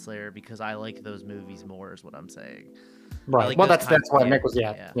Demon Slayer because I like those movies more. Is what I'm saying. Right. like Well, those that's what yeah, Nick was.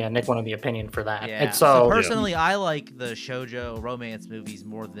 yeah. Yeah, Nick wanted the opinion for that. Yeah. And so, personally, I like the shoujo romance movies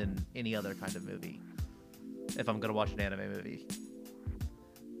more than any other kind of movie. If I'm gonna watch an anime movie,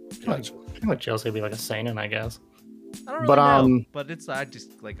 I feel like Josie would be like a seinen, I guess. I don't really But, know. But it's I'm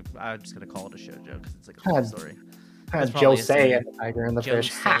just gonna call it a shoujo because it's like a love God. story. Has That's probably a Josei seinen. and the Tiger and the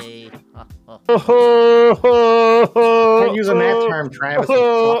Fish. Ha! Josei. Can't using that term, Travis.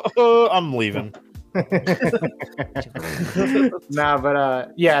 I'm leaving. Nah,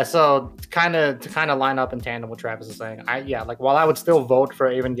 but yeah. So to kind of line up in tandem with Travis is saying, like while I would still vote for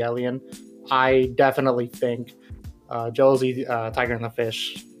Evangelion, I definitely think Josie, Tiger and the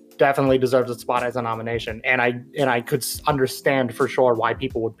Fish definitely deserves a spot as a nomination, and I could understand for sure why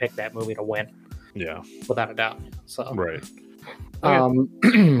people would pick that movie to win, Yeah. without a doubt. So, Right.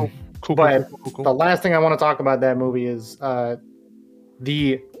 Cool. But the last thing I want to talk about that movie is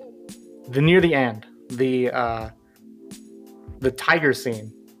the near the end, the tiger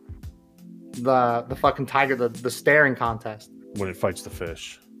scene, the fucking tiger, the staring contest. When it fights the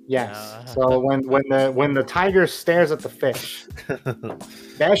fish. Yes. So when the tiger stares at the fish,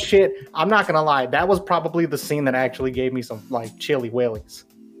 that shit, I'm not gonna lie, that was probably the scene that actually gave me some like chilly willies.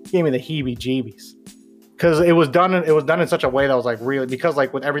 Gave me the heebie-jeebies. Because it was done in such a way that was like really, because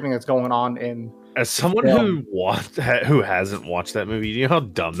like with everything that's going on in As someone who hasn't watched that movie, do you know how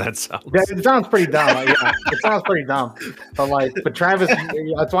dumb that sounds? it sounds pretty dumb. Like, yeah, it sounds pretty dumb. But Travis,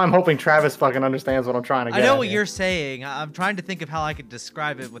 that's why I'm hoping Travis fucking understands what I'm trying to get I know at what here. you're saying. I'm trying to think of how I could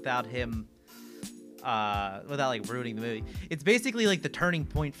describe it without him, without like ruining the movie. It's basically like the turning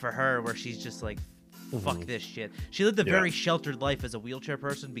point for her, where she's just like, "Fuck this shit." She lived a Yeah. very sheltered life as a wheelchair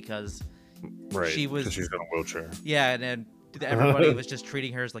person because, Right. She was- 'cause she's in a wheelchair. yeah, and then everybody was just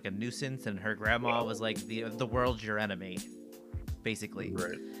treating her as like a nuisance, and her grandma was like the world's your enemy, basically.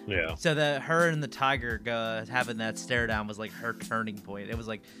 Right. Yeah. So her and the tiger having that stare down was like her turning point. It was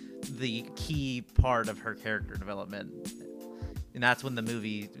like the key part of her character development, and that's when the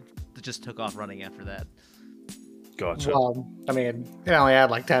movie just took off running after that. Gotcha. Well, I mean, it only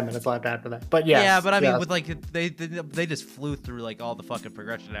had like 10 minutes left after that. But yes, yeah, but I mean, yes. with like they just flew through like all the fucking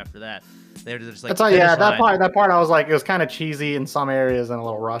progression after that. They were just like, That's all, yeah, finish line. that part I was like, it was kind of cheesy in some areas and a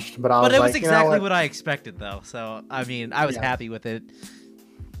little rushed, but I was But it was like, exactly you know what I expected, though. So I mean, I was Yeah. happy with it.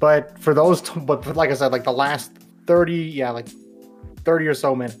 But for those, but like I said, like the last 30 or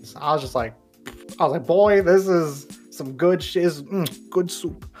so minutes, I was like, boy, this is some good shit, good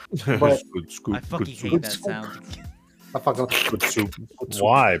soup. But good scoop. I fucking good hate soup. that sound. I fucking Good soup.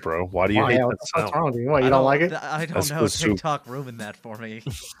 Why, bro? Why do you hate that what's sound? wrong with you? What, you don't like it? I don't That's know. good soup. TikTok ruined that for me.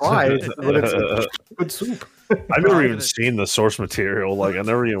 Why? It's good soup. I've never even gonna- seen the source material. Like, I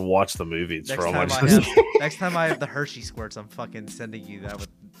never even watched the movie. It's Next from time I have the Hershey squirts, I'm fucking sending you that with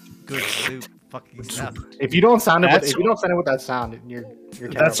good soup. Fucking sound. If you don't sound it, That's- if you don't sound it with that sound, you're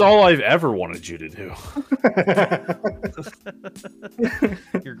That's terrible. all I've ever wanted you to do.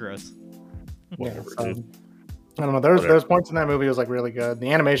 You're gross. Whatever, so, dude. I don't know. There's Whatever. points in that movie was like really good.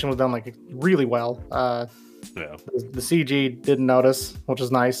 The animation was done like really well. Yeah. The CG didn't notice, which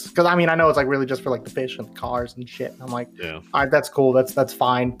is nice. Because I mean, I know it's like really just for like the fish and the cars and shit. I'm like, Yeah. all right, that's cool. That's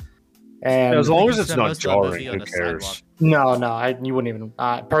fine. And As long as you it's spent not most of the movie jarring, on who a cares? sidewalk. no, you wouldn't even.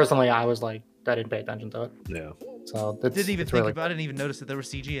 Personally, I was like, I didn't pay attention to it. Yeah. So Didn't even it's think really. about it. Didn't even notice that there was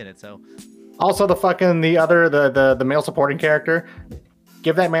CG in it. So Also, the male supporting character,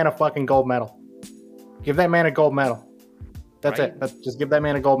 give that man a fucking gold medal. Give that man a gold medal. That's Right. it. Just give that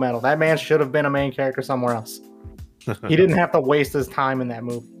man a gold medal. That man should have been a main character somewhere else. He didn't have to waste his time in that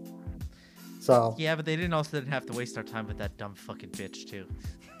movie. So yeah, but they didn't have to waste our time with that dumb fucking bitch too.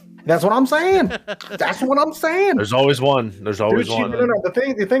 That's what I'm saying. That's what I'm saying. There's always one. There's always Dude, one. no.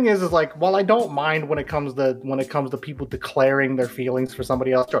 The thing is like, while I don't mind when it comes to people declaring their feelings for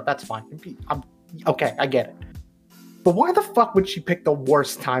somebody else, sure, that's fine. Okay, I get it. But why the fuck would she pick the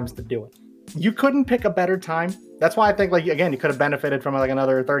worst times to do it? You couldn't pick a better time. That's why I think, like, again, you could have benefited from like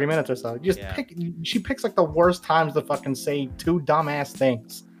another 30 minutes or so. She picks like the worst times to fucking say two dumbass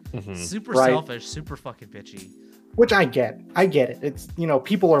things. Mhm. Super selfish, super fucking bitchy. Which I get it. It's,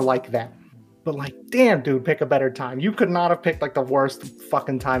 people are like that. But like, damn, dude, pick a better time. You could not have picked like the worst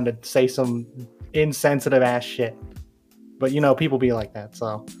fucking time to say some insensitive ass shit. But people be like that,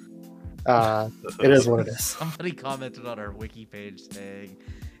 so it is what it is. Somebody commented on our wiki page saying,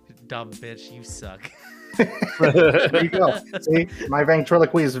 "Dumb bitch, you suck." There you go. See, my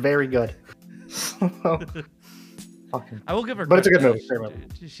ventriloquy is very good. Fucking. I will give her. But it's a good credit,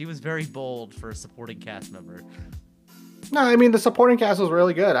 movie. She was very bold for a supporting cast member. No, I mean the supporting cast was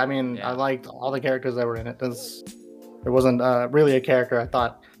really good. I mean, Yeah. I liked all the characters that were in it. There wasn't really a character I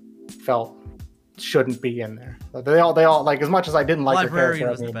thought felt shouldn't be in there. They all like, as much as I didn't like her Librarian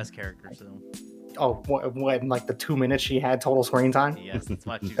character. was the best character, so What, like the 2 minutes she had total screen time, yes, that's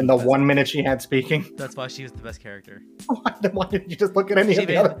why she. and the 1 minute she had speaking. That's why she was the best character. Why didn't you just look at any of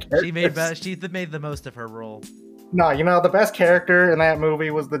the other characters? She made the most of her role. No, the best character in that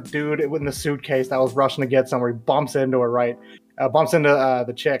movie was the dude in the suitcase that was rushing to get somewhere. He bumps into her, right? Bumps into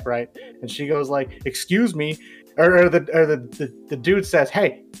the chick, right? And she goes like, "Excuse me," or the dude says,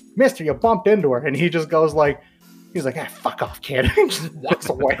 "Hey, mister, you bumped into her," and he just goes like, he's like, "Ah, fuck off, kid," and just walks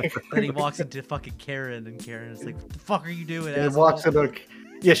away. Then he walks into fucking Karen, and Karen is like, "What the fuck are you doing?" And walks into.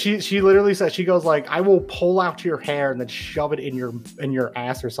 Yeah, she literally said, she goes like, "I will pull out your hair and then shove it in your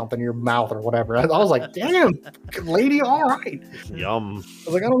ass or something, your mouth or whatever." I was like, "Damn, lady, all right." Yum. I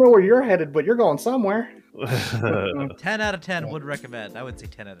was like, "I don't know where you're headed, but you're going somewhere." 10 out of 10 would recommend. I would say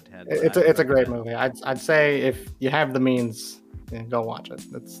 10 out of 10. It's a great movie. I'd say if you have the means, go watch it.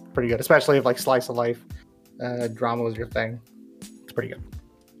 It's pretty good, especially if like slice of life drama was your thing. It's pretty good.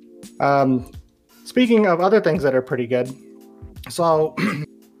 Speaking of other things that are pretty good, so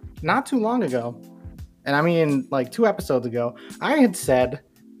not too long ago, and I mean like 2 episodes ago, I had said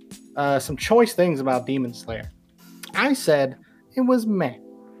some choice things about Demon Slayer. I said it was meh.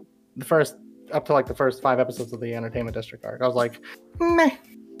 Up to like the first 5 episodes of the Entertainment District arc, I was like, meh.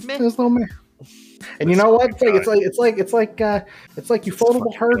 It was a little meh. And you know what? It's like you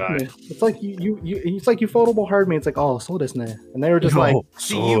foldable heard me. It's like you foldable heard me. It's like, oh, so this ne. And they were just like,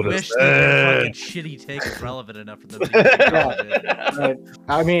 see, you wish that their fucking shitty take was relevant enough for them to right.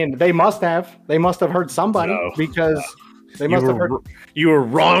 I mean, they must have heard somebody because they must have heard. You were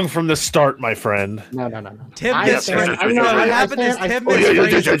wrong from the start, my friend. No. Tim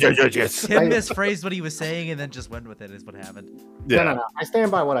misphrased what he was saying and then just went with it. Is what happened. Yeah. No. I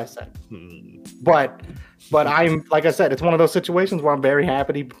stand by what I said. But I'm, like I said, it's one of those situations where I'm very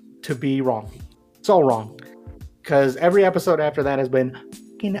happy to be wrong. So wrong. Because every episode after that has been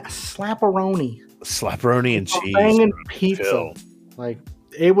fucking slapperoni and cheese. Banging pizza. Like,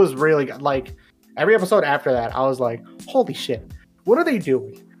 it was really good. Like, every episode after that, I was like, holy shit. What are they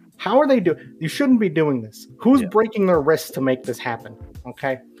doing? How are they doing? You shouldn't be doing this. Who's breaking their wrists to make this happen?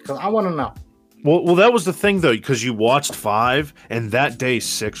 Okay? Because I want to know. Well, that was the thing, though, because you watched 5, and that day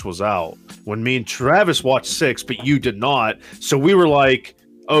 6 was out. When me and Travis watched 6, but you did not. So we were like,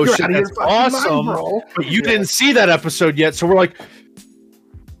 oh, shit, that's awesome. Mind, but you didn't see that episode yet. So we're like,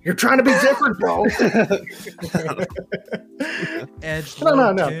 you're trying to be different, bro.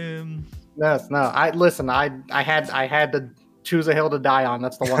 No. Yes, no. I had to choose a hill to die on.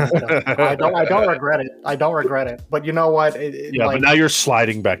 That's the one. I don't regret it. I don't regret it. But you know what? But now you're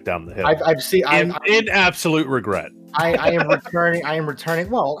sliding back down the hill. I'm in absolute regret. I am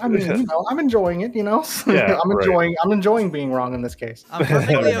returning. Well, I mean, I'm enjoying it. Yeah, I'm enjoying being wrong in this case. I'm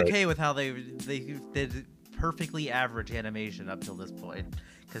perfectly okay with how they did perfectly average animation up till this point,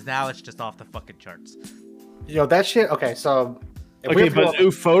 because now it's just off the fucking charts. That shit. Okay, so. But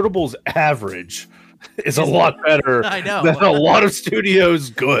Ufotable's average is a lot better I know. than a lot of studios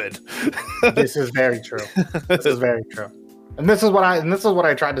good. This is very true. And this is what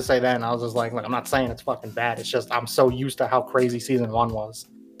I tried to say then. I was just like, look, I'm not saying it's fucking bad. It's just I'm so used to how crazy season 1 was.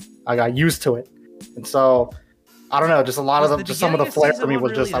 I got used to it. And so I don't know, just a lot of some of the flair for me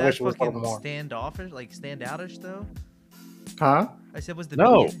was just I wish it was a little more. Standoffish, like standoutish though? Huh? I said was the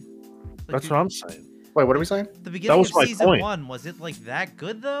that's what I'm saying. Wait, what are we saying? The beginning of season 1, was it like that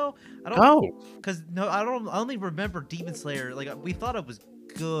good though? I only remember Demon Slayer. Like, we thought it was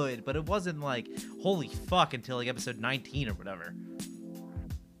good, but it wasn't like holy fuck until like episode 19 or whatever.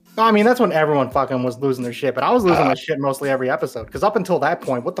 No, I mean, that's when everyone fucking was losing their shit, but I was losing my shit mostly every episode. Because up until that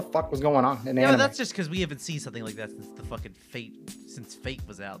point, what the fuck was going on in Yeah, anime? but that's just because we haven't seen something like that since Fate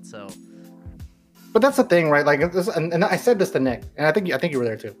was out. So But that's the thing, right? Like, and I said this to Nick, and I think you were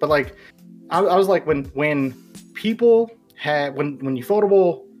there too. But like, I was like, when people had when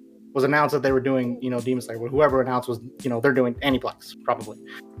Ufotable was announced that they were doing, Demon Slayer, whoever announced was, they're doing Aniplex probably,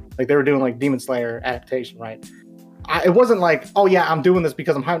 like they were doing like Demon Slayer adaptation, right? It wasn't like, oh yeah, I'm doing this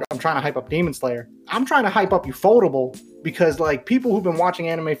because I'm trying to hype up Demon Slayer. I'm trying to hype up Ufotable because like people who've been watching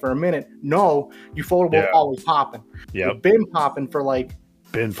anime for a minute know Ufotable always popping. Yeah, been popping for like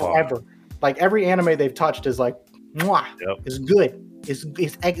forever. Like every anime they've touched is like, mwah, is good. Is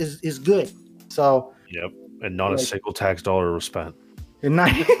good. So yep, and not a single tax dollar was spent. The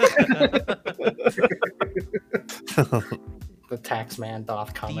taxman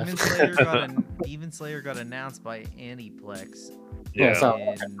doth come. Demon Slayer got announced by Aniplex in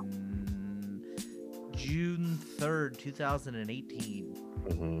June 3rd, 2018.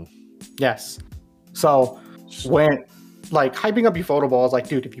 Mm-hmm. Yes. So when like hyping up Ufotable, I was like,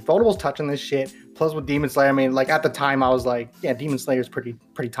 dude, if Ufotable's touching this shit, plus with Demon Slayer, I mean, like at the time I was like, yeah, Demon Slayer's pretty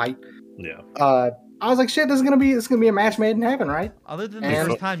tight. Yeah. I was like, shit, this is gonna be a match made in heaven, right? Other than the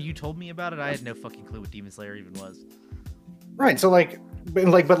first time you told me about it, I had no fucking clue what Demon Slayer even was. Right. So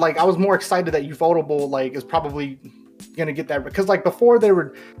but I was more excited that Ufotable like is probably gonna get that because like before they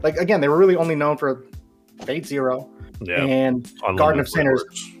were like again they were really only known for Fate Zero and Unlimited Garden of Sinners.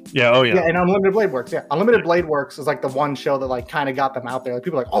 Yeah. Oh yeah. Yeah, and Unlimited Blade Works. Yeah, Unlimited Blade Works is like the one show that like kind of got them out there. Like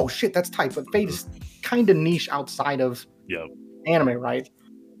people are like, oh shit, that's tight. But Fate is kind of niche outside of anime, right?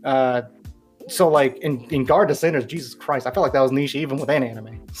 So like in Garden of Sinners, Jesus Christ, I felt like that was niche even within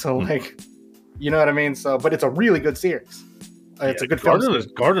anime. So like, you know what I mean? So, but it's a really good series. It's a good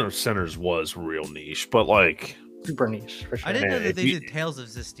Garden of Sinners was real niche, but like super niche for sure. I didn't know that they did Tales of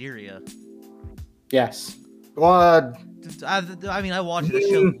Zestiria. Yes. Well, I mean, I watched the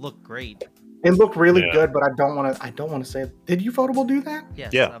show. It looked great. It looked really good, but I don't want to say. Did Ufotable do that?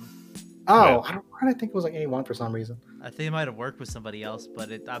 Yes. Yeah. I don't think it was like A1 for some reason. I think it might have worked with somebody else, but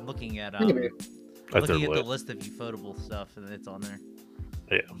I'm looking at Maybe. looking at the list of Ufotable stuff, and it's on there.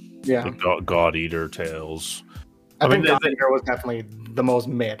 Yeah. The God Eater Tales. I think God Eater was definitely the most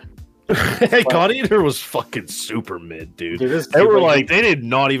mid. God Eater was fucking super mid, dude. They were like, they did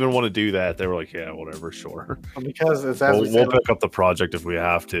not even want to do that. They were like, yeah, whatever, sure. Because it's we'll pick up the project if we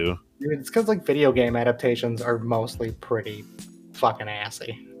have to. Dude, it's because like video game adaptations are mostly pretty fucking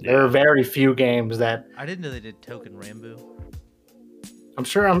assy. Yeah. There are very few games that. I didn't know they did Token Rambu. I'm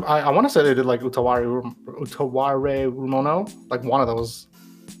sure. I want to say they did like Utaware Rumono, like one of those.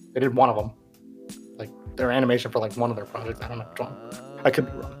 They did one of them, like their animation for like one of their projects. I don't know. I could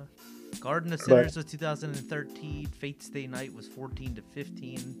be wrong. Garden of Sinners was 2013. Fate Stay Night was 14 to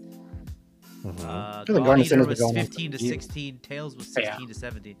 15. God Eater was 15 to 16. Tales was 16 to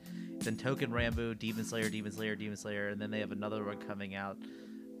 17. Then Token Rambu, Demon Slayer, and then they have another one coming out.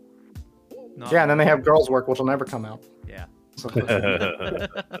 And then they have Girls Work, which will never come out. Yeah. So, they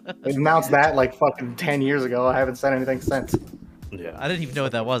announced that like fucking 10 years ago. I haven't said anything since. Yeah. I didn't even know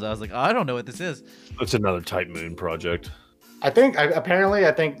what that was. I was like, I don't know what this is. It's another Type Moon project. I think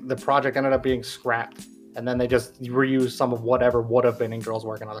the project ended up being scrapped, and then they just reused some of whatever would have been in Girls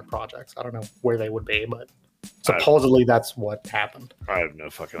Work and other projects. I don't know where they would be, but supposedly that's what happened. I have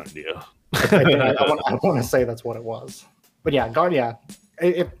no fucking idea. I want to say that's what it was. But yeah,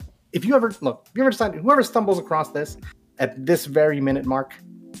 if you ever decide, whoever stumbles across this at this very minute mark,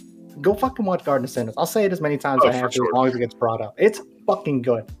 go fucking watch Garden of Sinners. I'll say it as many times as I have to, as long as it gets brought up. It's fucking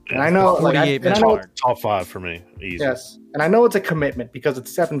good. And I know, top 5 for me. Easy. Yes, and I know it's a commitment because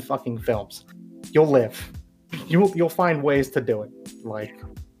it's 7 fucking films. You'll live. You'll find ways to do it.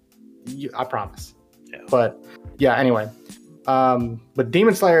 I promise. Yeah. But yeah, anyway. But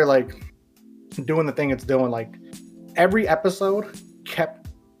Demon Slayer, like, doing the thing it's doing, like, every episode kept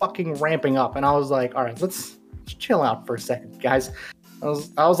fucking ramping up, and I was like, all right, let's chill out for a second, guys. I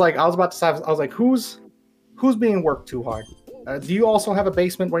was about to say, I was like, who's being worked too hard? Do you also have a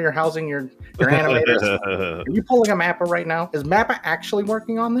basement where you're housing your animators? Are you pulling a Mappa right now? Is Mappa actually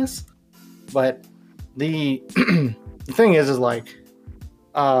working on this? But the the thing is like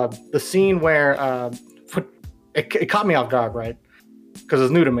the scene where it caught me off guard, right? Because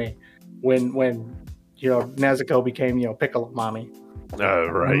it's new to me. When Nezuko became Piccolo Mommy. Oh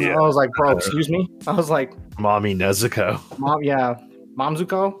right, yeah. I was like, bro, excuse me. I was like, Mommy Nezuko.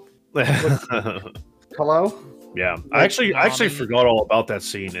 Momzuko. Hello. Yeah, I actually forgot all about that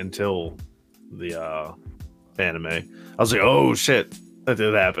scene until the anime. I was like, oh shit, That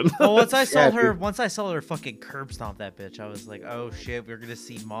did happen. Well, once I saw Yeah, her fucking curb stomp that bitch, I was like, oh shit, we're gonna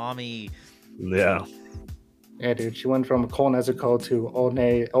see mommy. Yeah. Yeah, dude. She went from Cole Nezuko to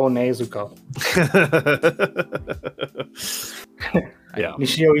Onezuko. Yeah.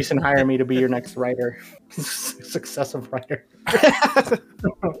 Nishio Isin hire me to be your next writer, successive writer.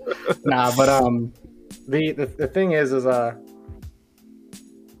 Nah, but the thing is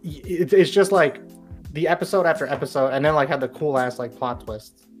it's just like the episode after episode, and then like had the cool ass like plot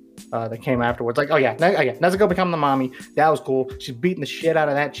twists that came afterwards. Like, oh yeah, Nezuko become the mommy. That was cool. She's beating the shit out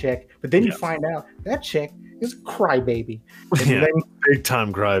of that chick, but then you find out that chick is a crybaby. Yeah, big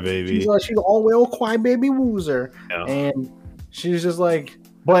time crybaby. She's all will crybaby woozer, and she's just like.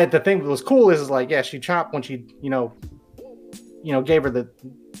 But the thing that was cool is like, yeah, she chopped when she gave her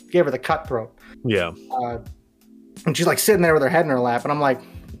the cutthroat. Yeah. And she's like sitting there with her head in her lap, and I'm like,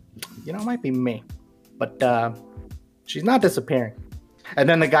 it might be me, but she's not disappearing. And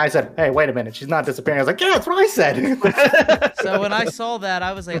then the guy said, "Hey, wait a minute, she's not disappearing." I was like, "Yeah, that's what I said." So when I saw that,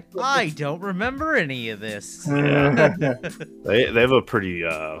 I was like, I don't remember any of this. They have a pretty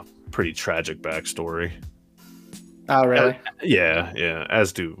tragic backstory. Oh, really? Yeah.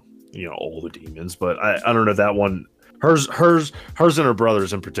 As do all the demons, but I don't know that one. Hers and her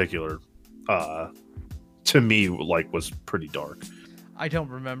brothers in particular. To me, like, was pretty dark. I don't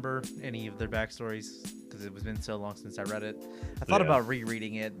remember any of their backstories because it was been so long since I read it. I thought about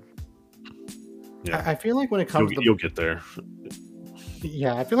rereading it. Yeah, I feel like when it comes you'll get there.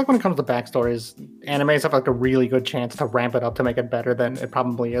 Yeah, I feel like when it comes to backstories, animes have like a really good chance to ramp it up to make it better than it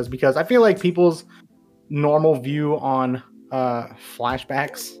probably is, because I feel like people's normal view on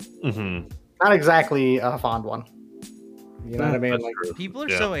flashbacks, not exactly a fond one. You know what I mean? Like, people are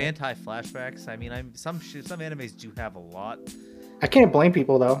so anti-flashbacks. I mean, some animes do have a lot. I can't blame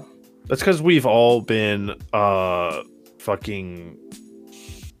people though. That's because we've all been fucking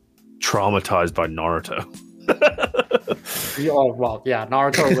traumatized by Naruto. Oh, well, yeah,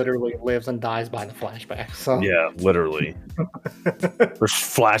 Naruto literally lives and dies by the flashbacks. So yeah, literally. There's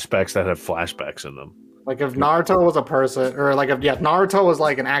flashbacks that have flashbacks in them. Like if Naruto was a person, or like if Naruto was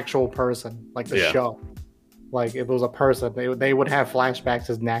like an actual person, like the show. Like if it was a person, they would have flashbacks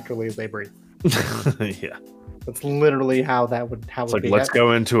as naturally as they breathe. Yeah. That's literally how that would It's like, let's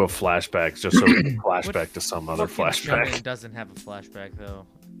go into a flashback just so we can flashback to some other flashback. It doesn't have a flashback though.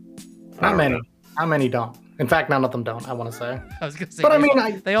 Not many. How many don't? In fact, none of them don't. I want to say. I was gonna say, but I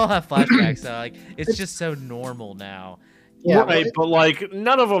mean, they all have flashbacks. So like, it's just so normal now. Yeah, right. But like,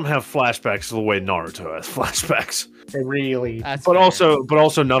 none of them have flashbacks the way Naruto has flashbacks. They really. But also,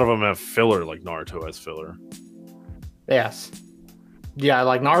 none of them have filler like Naruto has filler. Yes. Yeah,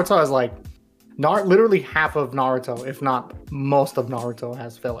 like Naruto has like, literally half of Naruto, if not most of Naruto,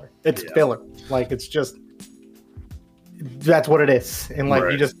 has filler. It's filler. Like it's just. That's what it is, and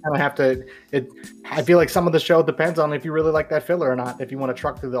like you just kind of have to. I feel like some of the show depends on if you really like that filler or not. If you want to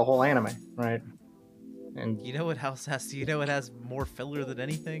truck through the whole anime, right? And you know what else has? You know what has more filler than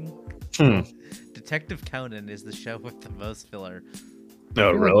anything? Detective Conan is the show with the most filler.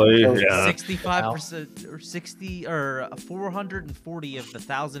 Oh, really? Yeah. 65% or 60 or 440 of the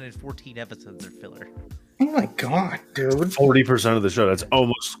 1,014 episodes are filler. Oh my god, dude! 40% of the show. That's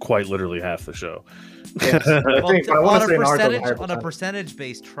almost quite literally half the show. Yes. On a percentage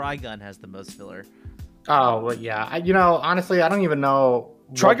base, Trigun has the most filler. Oh well, yeah. Honestly, I don't even know.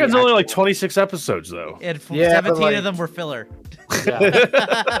 Trigun's only like 26 episodes though, and 17 of them were filler. Yeah.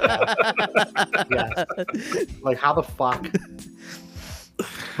 Like how the fuck?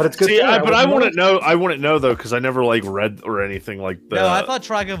 But it's good. See, I wouldn't know. I wouldn't know though because I never like read or anything like that. No, I thought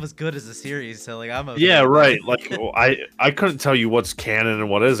Trigun was good as a series, so like I'm okay. Yeah, right. Like I couldn't tell you what's canon and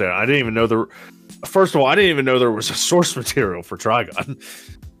what isn't. I didn't even know there. First of all, I didn't even know there was a source material for Trigun.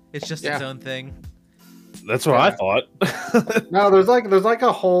 It's just its own thing. That's what I thought. No, there's like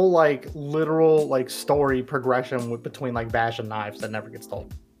a whole like literal like story progression between like Bash and Knives that never gets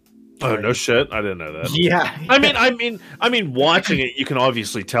told. Oh no shit! I didn't know that. Yeah. I mean, watching it, you can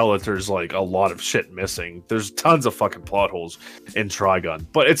obviously tell that there's like a lot of shit missing. There's tons of fucking plot holes in Trigun,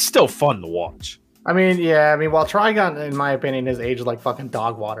 but it's still fun to watch. While Trigun, in my opinion, has aged like fucking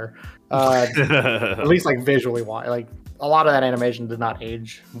dog water. At least like visually, like a lot of that animation did not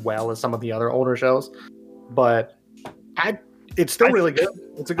age well as some of the other older shows, but it's still really good.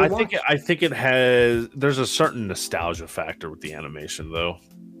 It's a good watch. I think it has. There's a certain nostalgia factor with the animation though.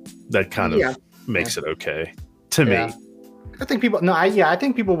 That kind of makes it okay to me. I think people. No, I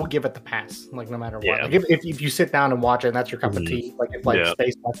think people will give it the pass, like no matter what. Yeah. Like if you sit down and watch it, and that's your cup of tea. Like if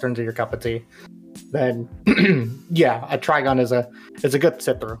space westerns are your cup of tea, then a Trigun is a good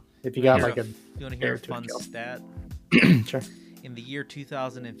sit through. If you got like a. You want to hear a fun stat? Sure. In the year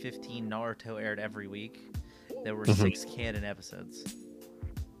 2015, Naruto aired every week. There were Mhm. 6 canon episodes.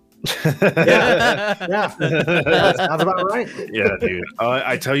 Yeah, that sounds about right. Yeah, dude.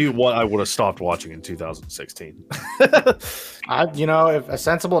 I tell you what, I would have stopped watching in 2016. If a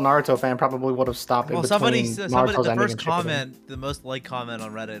sensible Naruto fan probably would have stopped Well, in somebody, between somebody, Naruto's the ending first and Shippuden. comment, the most liked comment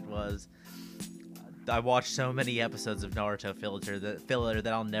on Reddit was, "I watched so many episodes of Naruto filler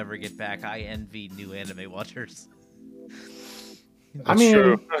that I'll never get back. I envy new anime watchers." I mean,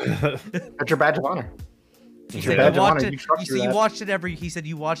 true. that's your badge of honor. He Your said badge you of watched honor. it. You trust You that. watched it every. He said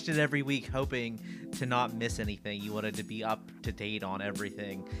you watched it every week, hoping to not miss anything. You wanted to be up to date on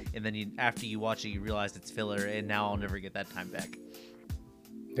everything, and then after you watch it, you realized it's filler, and now I'll never get that time back.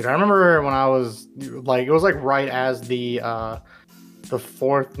 Dude, I remember when I was like, it was like right as the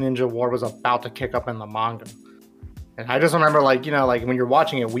fourth Ninja War was about to kick up in the manga, and I just remember like when you're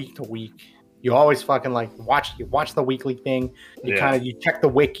watching it week to week, you always fucking like watch the weekly thing. You you check the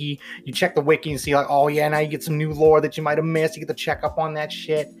wiki, and see like, oh yeah, now you get some new lore that you might have missed. You get to check up on that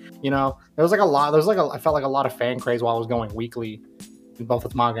shit. There was like a lot. I felt like a lot of fan craze while I was going weekly, in both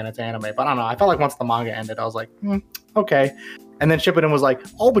its manga and its anime. But I don't know. I felt like once the manga ended, I was like, okay. And then Shippuden was like,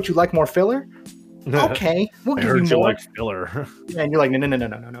 oh, but you like more filler? Okay, we'll I give heard you more. like filler. Yeah, and you're like,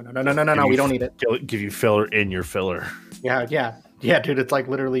 no, we don't need it. Give you filler in your filler. Yeah, dude, it's like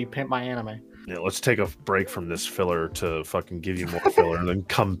literally pimp my anime. Yeah, let's take a break from this filler to fucking give you more filler, and then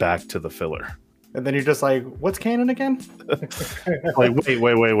come back to the filler. And then you're just like, what's canon again? Like, wait.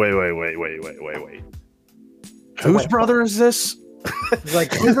 Whose wait, brother is this? He's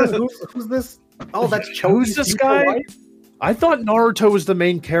like, who's this? Oh, that's Choji's Who's this future guy? wife? I thought Naruto was the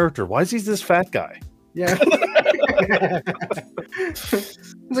main character. Why is he this fat guy? Yeah.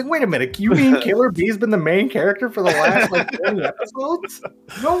 He's like, wait a minute, you mean Killer Bee's been the main character for the last like 20 episodes?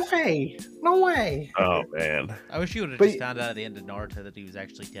 No way. Oh man, I wish you would have But- just found out at the end of Naruto that he was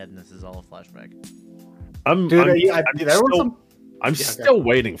actually dead, and this is all a flashback. I'm still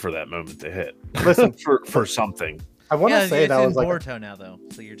waiting for that moment to hit. Listen, for something. I want to say it's that in was like Boruto now, though,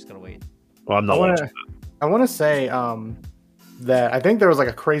 so you're just gonna wait. Well, I'm not watching. I want to say that I think there was like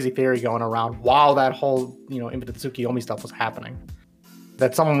a crazy theory going around while that whole Infinite Tsukiyomi stuff was happening.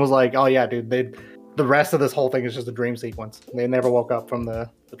 That someone was like, "Oh yeah, dude, the rest of this whole thing is just a dream sequence. They never woke up from the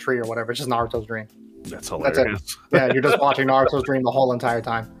tree or whatever. It's just Naruto's dream." That's hilarious. Yeah, you're just watching Naruto's dream the whole entire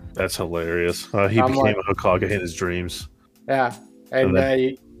time. That's hilarious. He I'm became like- a Hokage in his dreams. Yeah, and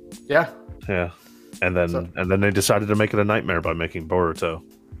yeah. Yeah, and then So- and then they decided to make it a nightmare by making Boruto.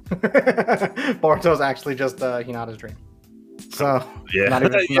 Boruto's actually just Hinata's dream. So Yeah, not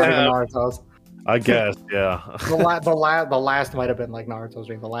even yeah. Naruto's. I guess. Yeah, The last might have been like Naruto's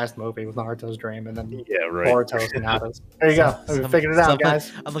dream. The last movie was Naruto's dream, and then yeah, right. Boruto's Hinata's. There you go. We figured it out,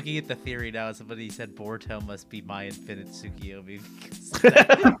 guys. I'm looking at the theory now. Somebody said Boruto must be my Infinite Tsukiyomi.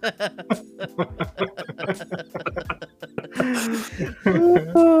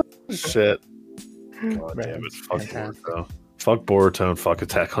 Shit. God Man, damn it! Fuck fantastic. Boruto. Fuck Boruto and fuck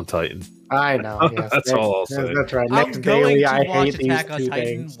Attack on Titan. I know. Yes, That's all I'll say. That's right. I'm Next going daily, to I watch hate these Attack on two Titan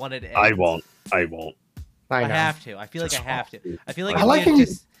things. when it ends. I won't. I I know. have to. I feel like I Just have to. I feel like I like it.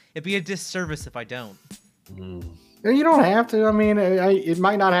 it'd be a disservice if I don't. Mm. You don't have to. I mean, it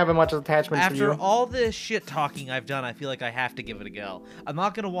might not have much attachment for After you. all the shit talking I've done, I feel like I have to give it a go. I'm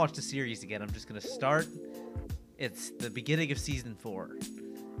not gonna watch the series again. I'm just gonna start. It's the beginning of season 4,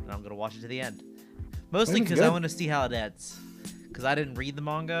 and I'm gonna watch it to the end. Mostly That's because I good. want to see how it ends. Because I didn't read the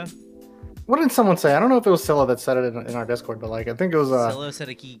manga. What did someone say? I don't know if it was Scylla that said it in our Discord, but like I think it was Silo said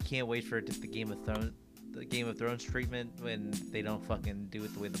he can't wait for the Game of Thrones treatment when they don't fucking do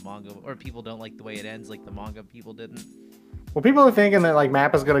it the way the manga, or people don't like the way it ends, like the manga people didn't. Well, people are thinking that like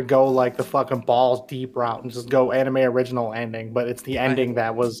Mappa's gonna go like the fucking balls deep route and just go anime original ending, but it's the ending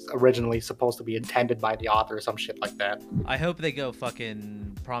that was originally supposed to be intended by the author or some shit like that. I hope they go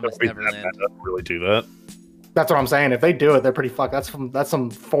fucking Promise Don't be that Neverland. bad to really do that. That's what I'm saying. If they do it, they're pretty fucked. That's some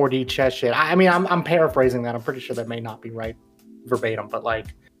 4D chess shit. I mean, I'm paraphrasing that. I'm pretty sure that may not be right verbatim, but like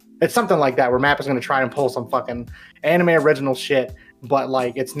it's something like that where Mappa's gonna try and pull some fucking anime original shit, but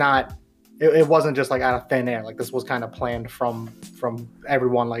like it's not. It wasn't just like out of thin air. Like this was kind of planned from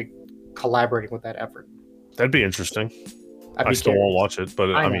everyone like collaborating with that effort. That'd be interesting. I'd I be still curious. won't watch it, but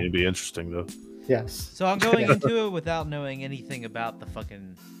I I mean, know. it'd be interesting though. Yes. So I'm going into it without knowing anything about the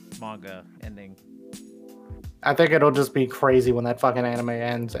fucking manga ending. I think it'll just be crazy when that fucking anime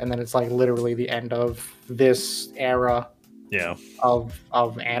ends, and then it's like literally the end of this era Yeah, of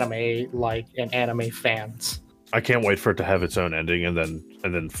anime, like and anime fans. I can't wait for it to have its own ending, and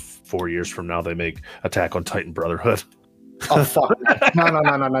then 4 years from now they make Attack on Titan Brotherhood. Oh fuck!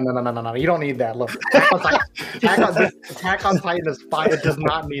 No! You don't need that. Look, Attack on Titan is fine. It does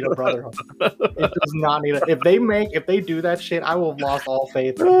not need a brotherhood. It does not need it. If they do that shit, I will have lost all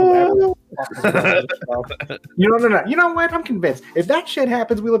faith in whoever. No. You know what? I'm convinced. If that shit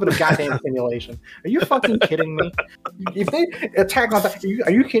happens, we live in a goddamn simulation. Are you fucking kidding me? If they Attack on Titan,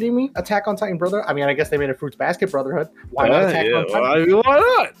 are you kidding me? Attack on Titan brother? I mean, I guess they made a Fruits Basket Brotherhood. Why not Attack on Titan? Why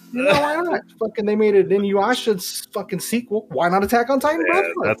not? Why not? Fucking, they made it Inuyasha's fucking sequel. Why not Attack on Titan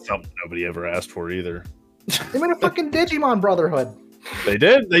Brotherhood? That's something nobody ever asked for either. They made a fucking Digimon Brotherhood. They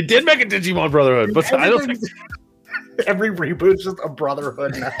did make a Digimon Brotherhood, but I don't think every reboot's just a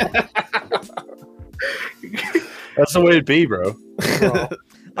brotherhood now. that's the way it be, bro. Let's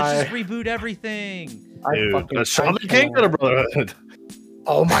just reboot everything. Dude, Shaman King got a brotherhood.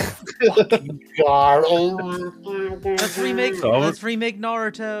 Oh my fucking god! Let's remake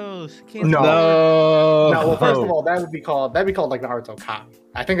Naruto. No. Well, first of all, that'd be called like Naruto Kai.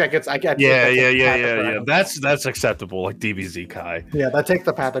 I think that gets. Yeah. That's acceptable, like DBZ Kai. Yeah, that takes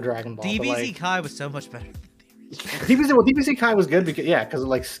the path of Dragon Ball. DBZ Kai was so much better. DBZ Kai was good because it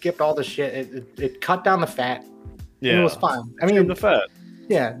like skipped all the shit. It cut down the fat. Yeah, it was fine. I mean, the fat.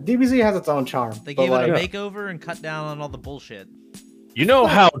 Yeah, DBZ has its own charm. They gave it a makeover and cut down on all the bullshit. You know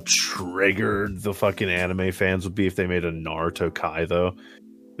how triggered the fucking anime fans would be if they made a Naruto Kai, though?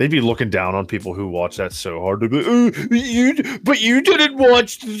 They'd be looking down on people who watch that so hard. They'd be, but you didn't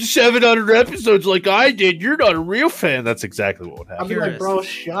watch 700 episodes like I did. You're not a real fan. That's exactly what would happen. I'll be like, bro,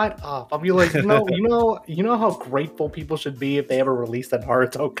 shut up. I'll be like, you know how grateful people should be if they ever released a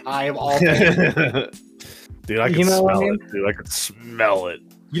Naruto Kai of all things. Dude, I can smell it. Dude, I can smell it.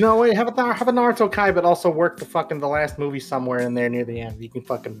 You know what? Have a Naruto Kai, but also work the last movie somewhere in there near the end. You can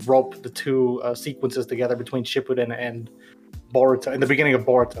fucking rope the two sequences together between Shippuden and Boruto, in the beginning of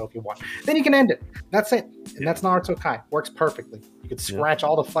Boruto, if you want. Then you can end it. That's it. And that's Naruto Kai. Works perfectly. You could scratch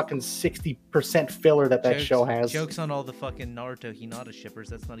all the fucking 60% filler that show has. Jokes on all the fucking Naruto Hinata shippers.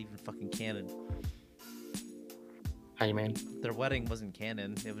 That's not even fucking canon. How you mean? Their wedding wasn't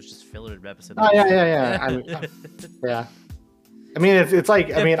canon. It was just filler episode. Oh, yeah. Yeah. I mean, it's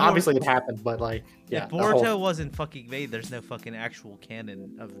like, I mean, obviously it happened, but like, yeah. If Boruto wasn't fucking made, there's no fucking actual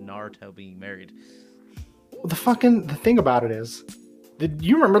canon of Naruto being married. The thing about it is, did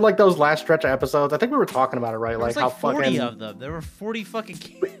you remember like those last stretch of episodes? I think we were talking about it, right? Like how 40 of them. There were 40 fucking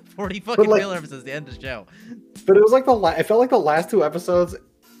filler episodes at the end of the show. But it was like it felt like the last two episodes.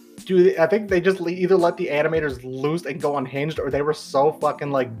 Dude, I think they just either let the animators loose and go unhinged, or they were so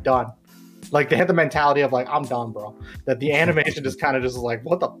fucking like done. Like they had the mentality of like, I'm done, bro. That the animation just kind of just like,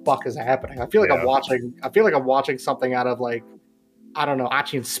 what the fuck is happening? I feel like I'm watching something out of like, I don't know,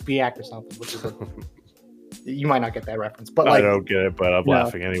 Achi and Spiak or something, which is you might not get that reference, but like, I don't get it, but I'm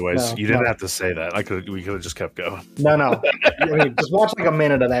laughing anyways. You didn't have to say that. We could have just kept going. No. I mean, just watch like a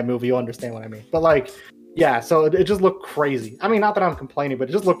minute of that movie, you'll understand what I mean. But like, yeah, so it just looked crazy. I mean, not that I'm complaining, but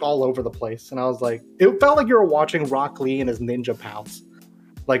it just looked all over the place, and I was like, it felt like you were watching Rock Lee and his ninja pals.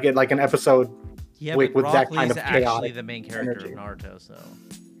 Like an episode with Rock that kind Lee's of chaotic actually the main character energy. of Naruto, so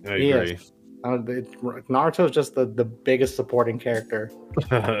I agree. Naruto's just the biggest supporting character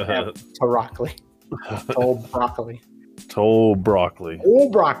to Rock Lee. Old broccoli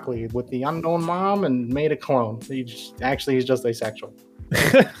with the unknown mom and made a clone. He's just asexual.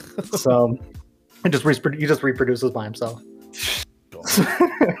 So he just reproduces by himself.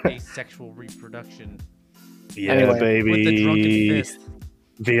 Asexual reproduction. Yeah, anyway, baby. With the drunken fist.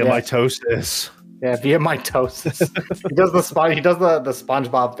 Via mitosis. Yeah, via mitosis. He does the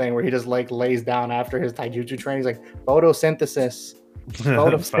SpongeBob thing where he just like lays down after his taijutsu training. He's like, photosynthesis.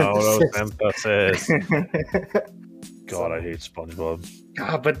 Photosynthesis. God, I hate SpongeBob.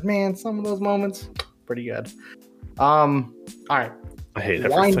 God, but man, some of those moments, pretty good. All right. I hate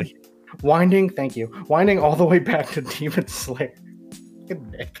everything. Winding all the way back to Demon Slayer. Good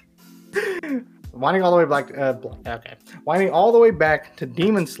Nick. Winding all the way back. Winding all the way back to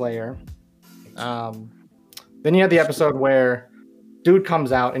Demon Slayer. Then you have the episode where dude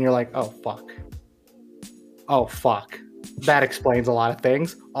comes out and you're like, oh fuck. That explains a lot of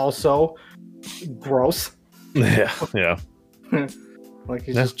things. Also, gross. Yeah. Like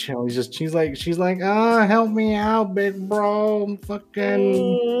he's just chilling. She's like, help me out, big bro. I'm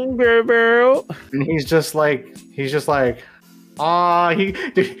fucking bro. And he's just like, he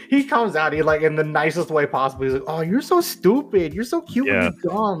comes out, he like in the nicest way possible. He's like, oh, you're so stupid. You're so cute and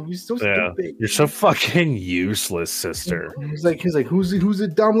dumb. You're so stupid. You're so fucking useless, sister. He's like, who's a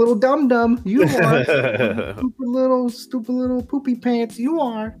dumb little dum-dum? You are. stupid little poopy pants. You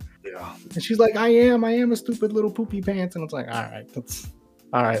are. Yeah. And she's like, I am a stupid little poopy pants. And it's like, all right, that's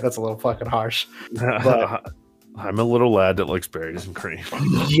a little fucking harsh. But I'm a little lad that likes berries and cream.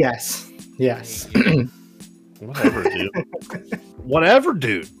 Yes. Yes. Whatever, dude. Whatever,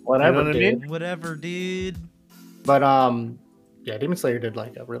 dude. Whatever, You know what I dude. mean? Whatever, dude. But yeah, Demon Slayer did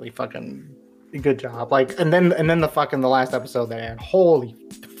like a really fucking good job. Like, and then the last episode there. Holy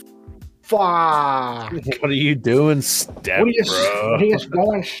fuck! What are you doing, step What are you bro?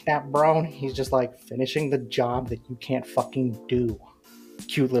 going, step bro? He's just like finishing the job that you can't fucking do.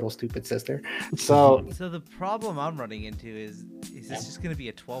 Cute little stupid sister. So So the problem I'm running into is this just gonna be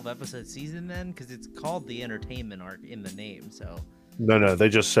a 12-episode season then? Because it's called the entertainment arc in the name. So. No, they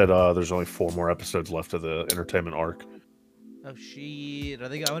just said there's only 4 more episodes left of the entertainment arc. Oh shit! I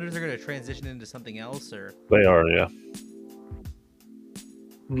wonder if they're gonna transition into something else or. They are, yeah.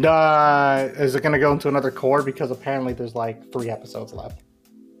 is it gonna go into another core? Because apparently there's like 3 episodes left.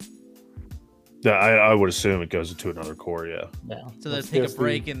 Yeah, I would assume it goes into another core, yeah. Yeah. So they'll It's take a just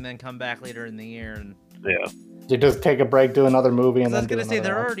break and then come back later in the year and. Yeah. You just take a break, do another movie, and I then was gonna do say another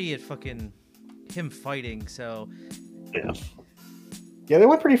they're arc. already at fucking him fighting, so. Yeah. Yeah, they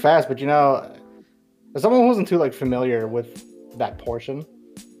went pretty fast, but as someone who wasn't too like familiar with that portion,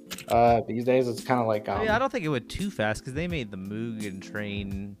 these days it's kind of like I mean, I don't think it went too fast because they made the Mugen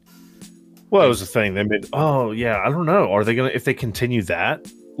Train. Well, that was the thing. They made I don't know. Are they gonna if they continue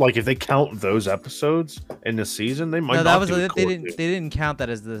that? Like if they count those episodes in the season, they might No, not that was do a they core didn't two. they didn't count that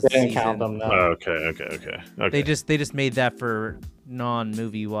as the they didn't season. count them. No. Oh, okay. They just made that for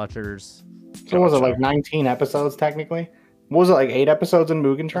non-movie watchers. So was it Gotcha. like 19 episodes technically? What was it, like 8 episodes in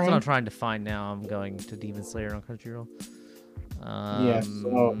Mugen That's Train? what I'm trying to find now. I'm going to Demon Slayer on Crunchyroll. Yeah,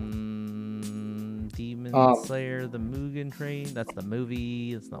 so- Demon Slayer, the Mugen Train. That's the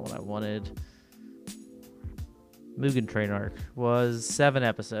movie. That's not what I wanted. Mugen Train arc was 7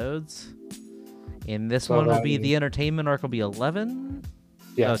 episodes. And this So one will that be means- the entertainment arc will be 11.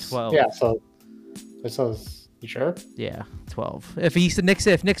 Yes. 12. Yeah, so it says, you sure? Yeah, 12. If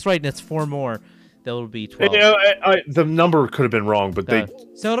Nick's right and it's 4 more, there will be 12. The number could have been wrong, but they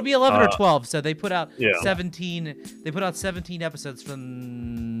So it'll be 11 or 12. So they put out Yeah. 17. They put out 17 episodes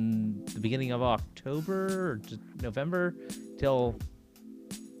from the beginning of October or just November till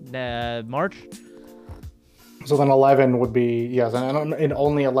March. So then 11 would be, yes, and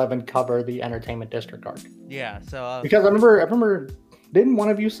only 11 cover the Entertainment District arc. Yeah. So Because I remember, didn't one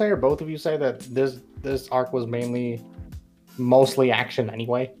of you say, or both of you say that this arc was mostly action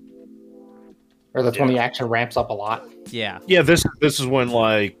anyway? Or that's when the action ramps up a lot? yeah. this is when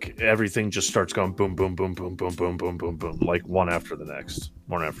like everything just starts going boom, boom, boom, boom, boom, boom, boom, boom, boom, like one after the next.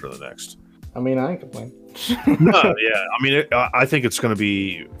 I mean, I ain't complain. No, yeah. I mean, I think it's going to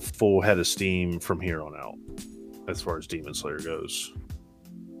be full head of steam from here on out, as far as Demon Slayer goes.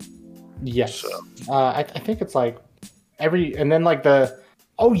 Yes. So. I think it's like and then like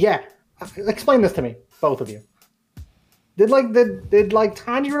oh yeah, explain this to me, both of you. Did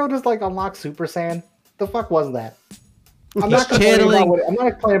Tanjiro just like unlock Super Saiyan? The fuck was that? I'm not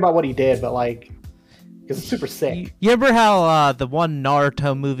complaining about what he did, but like, because it's super sick. You remember how the one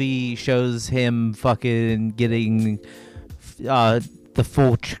Naruto movie shows him fucking getting the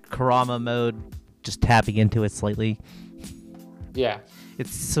full Kurama mode, just tapping into it slightly? Yeah.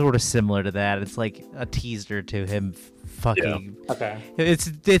 It's sort of similar to that. It's like a teaser to him fucking. Okay.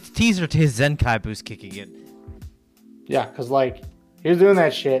 It's teaser to his Zenkai boost kicking it. Yeah, because like he was doing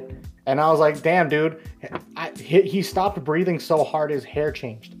that shit, and I was like, "Damn, dude!" He stopped breathing so hard his hair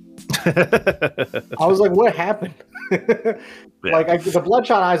changed. I was like, "What happened?" Like the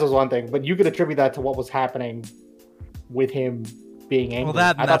bloodshot eyes was one thing, but you could attribute that to what was happening with him being angry.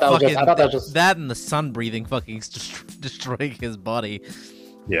 Well, I thought that was just that and the sun breathing fucking destroying his body.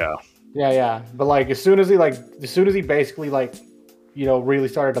 Yeah. Yeah. But like as soon as he basically like, really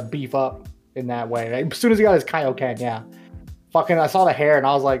started to beef up in that way. Like, as soon as he got his Kaioken, yeah. Fucking, I saw the hair and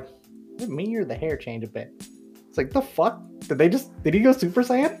I was like, did me or the hair change a bit? It's like, the fuck? Did he go Super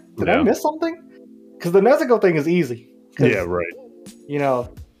Saiyan? Did I miss something? Because the Nezuko thing is easy. Yeah, right.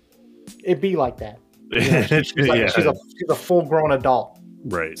 It'd be like that. She's a full-grown adult.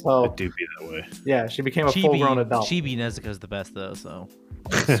 Right. So, it do be that way. Yeah, she became a full-grown adult. Chibi Nezuko's the best though, so.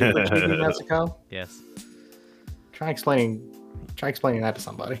 Super Chibi Nezuko? Yes. Try explaining that to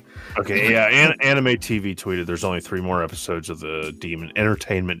somebody. Okay, yeah. Anime TV tweeted there's only 3 more episodes of the Demon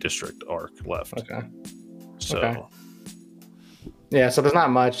Entertainment District arc left. Okay. So. Okay. Yeah, so there's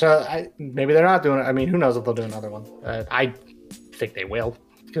not much. Maybe they're not doing it. I mean, who knows if they'll do another one? I think they will,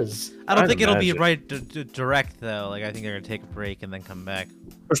 because I don't think it'll be imagine. right direct though. Like I think they're gonna take a break and then come back.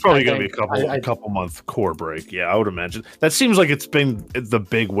 There's probably I going to be think- a couple month core break. Yeah, I would imagine. That seems like it's been the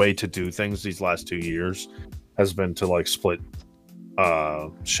big way to do things these last 2 years, has been to like split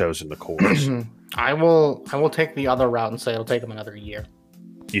shows into cores. I will take the other route and say it'll take them another year.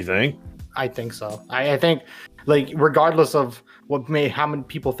 You think? I think so. I think, like, regardless of how many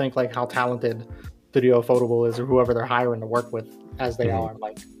people think like how talented Studio Ufotable is or whoever they're hiring to work with, as they are,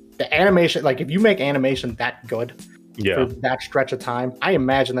 like the animation, like if you make animation that good for that stretch of time, I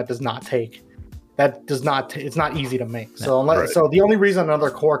imagine it's not easy to make. So so the only reason another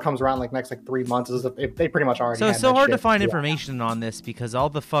core comes around like next 3 months is if they pretty much already. So it's so hard to find information on this because all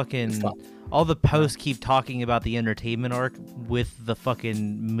the posts keep talking about the entertainment arc with the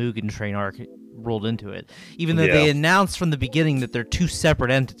fucking Mugen Train arc rolled into it, even though they announced from the beginning that they're two separate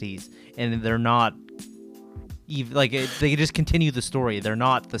entities and they're not. Like they just continue the story. They're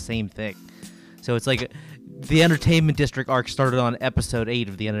not the same thing. So it's like the Entertainment District arc started on episode 8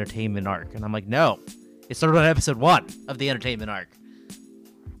 of the Entertainment arc, and I'm like, no, it started on episode 1 of the Entertainment arc.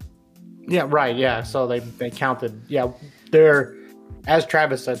 Yeah, right. Yeah, so they counted. Yeah, they're, as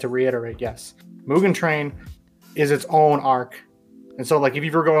Travis said, to reiterate, yes, Mugen Train is its own arc, and so like if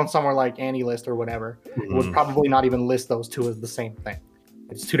you were going somewhere like AniList or whatever, it would probably not even list those two as the same thing.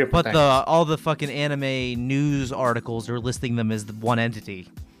 It's two different things. But all the fucking anime news articles are listing them as the one entity.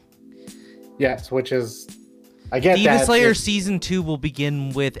 Yes, which is, I get Demon that. Slayer Season 2 will begin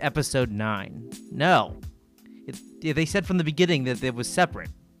with episode 9. No. They said from the beginning that it was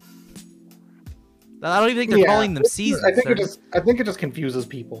separate. I don't even think they're calling them seasons. I think it just confuses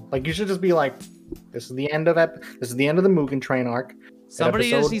people. Like you should just be like, this is the end of the Mugen Train arc. Somebody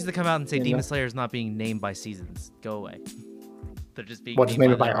just needs to come out and say Demon Slayer is not being named by seasons. Go away. They're just being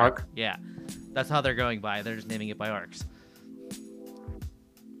named by arc. Yeah, that's how they're going by. They're just naming it by arcs.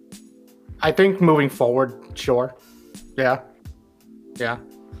 I think moving forward, sure, yeah,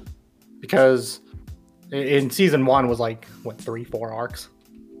 because in season 1 was like what 3-4 arcs,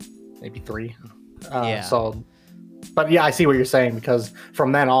 maybe 3. So, but yeah, I see what you're saying because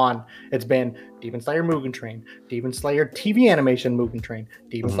from then on, it's been Demon Slayer Mugen Train, Demon Slayer TV animation Mugen Train,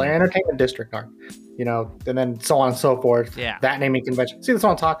 Demon Slayer Entertainment District arc, and then so on and so forth. Yeah. That naming convention. See, that's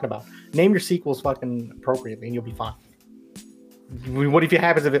what I'm talking about. Name your sequels fucking appropriately and you'll be fine. What if it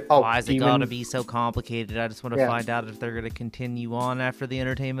happens if it... Why is it gotta be so complicated? I just want to find out if they're going to continue on after the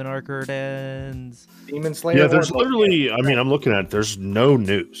entertainment arc or it ends. Demon Slayer... Yeah, there's literally... I mean, I'm looking at it. There's no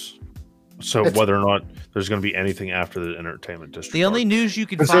news. So whether or not there's going to be anything after the Entertainment District The only arc. news you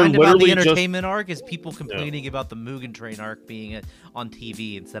can find about the Entertainment arc is people complaining about the Mugen Train arc being on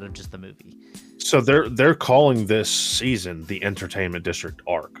TV instead of just the movie. So they're calling this season the Entertainment District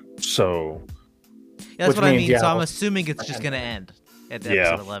arc. So... Yeah, that's what I mean. So I'm assuming it's just going to end at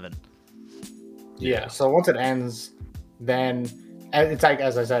episode 11. Yeah. So once it ends, then it's like,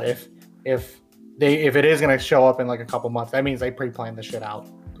 as I said, if it is going to show up in like a couple months, that means they pre-planned the shit out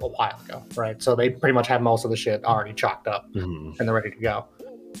a while ago, right? So they pretty much have most of the shit already chalked up and they're ready to go.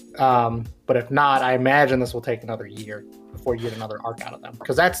 But if not, I imagine this will take another year before you get another arc out of them,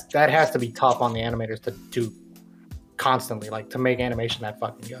 because that has to be tough on the animators to do constantly, like to make animation that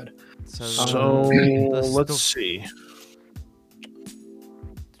fucking good. So let's see.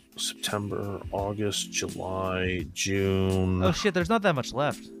 September, August, July, June. Oh shit, there's not that much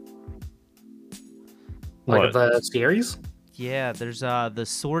left. Like the series? Yeah, there's the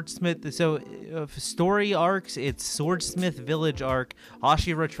Swordsmith. So story arcs, it's Swordsmith Village arc,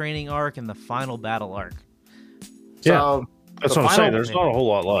 Hashira training arc, and the final battle arc. Yeah, that's what I'm saying. There's not a whole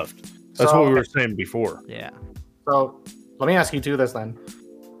lot left. That's what we were saying before. Yeah. So let me ask you this then.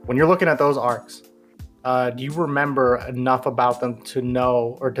 When you're looking at those arcs, do you remember enough about them to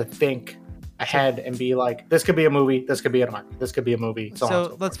know or to think ahead and be like, this could be a movie, this could be an arc, this could be a movie,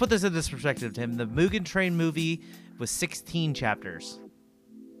 so let's put this in this perspective, Tim. The Mugen Train movie was 16 chapters.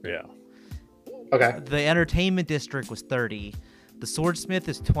 Yeah. Okay. The Entertainment District was 30. The Swordsmith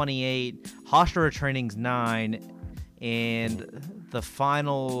is 28. Hashira Training's 9. And the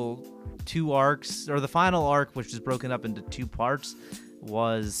final two arcs, or the final arc, which is broken up into 2 parts,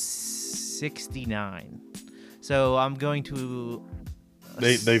 was 69. So I'm going to...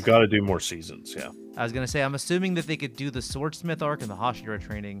 They've got to do more seasons, yeah. I was going to say, I'm assuming that they could do the Swordsmith arc and the Hashira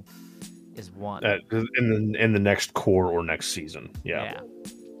Training is 1. In the next core or next season, yeah.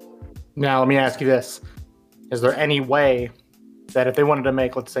 Now, let me ask you this. Is there any way that if they wanted to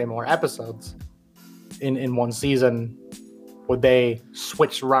make, let's say, more episodes in one season, would they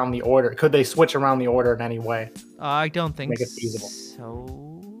switch around the order? Could they switch around the order in any way? I don't think make it feasible.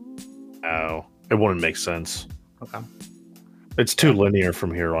 So. No, it wouldn't make sense. Okay. It's too linear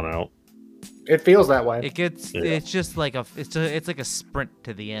from here on out. It feels that way. It gets. Yeah. It's just like it's like a sprint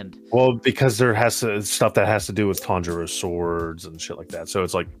to the end. Well, because there has to stuff that has to do with Tanjiro's swords and shit like that. So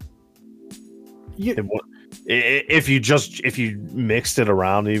it's like if you mixed it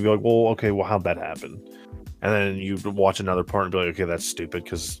around, and you'd be like, well, okay, well, how'd that happen? And then you watch another part and be like, okay, that's stupid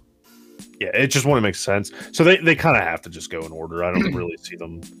because it just wouldn't make sense. So they kind of have to just go in order. I don't really see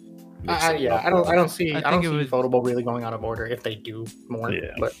them. I don't see would... Ufotable really going out of order if they do more.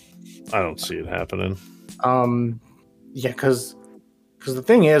 Yeah, but I don't see it happening. Because the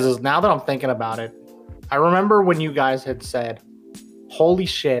thing is now that I'm thinking about it, I remember when you guys had said, "Holy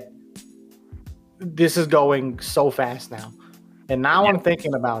shit, this is going so fast now," and now I'm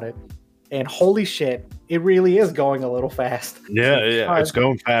thinking about it, and holy shit, it really is going a little fast. Yeah, it's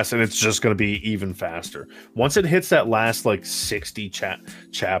going fast, and it's just going to be even faster once it hits that last like 60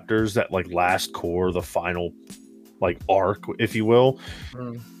 chapters, that like last core, the final like arc, if you will.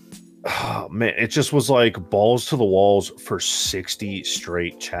 Oh, man, it just was like balls to the walls for 60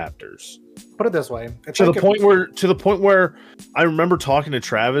 straight chapters. Put it this way, to the point where I remember talking to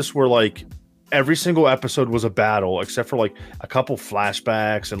Travis, where like every single episode was a battle, except for like a couple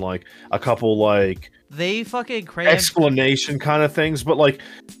flashbacks and like a couple like they fucking crammed explanation kind of things, but like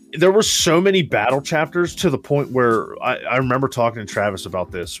there were so many battle chapters to the point where I remember talking to Travis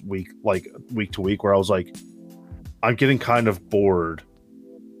about this week to week, where I was like, I'm getting kind of bored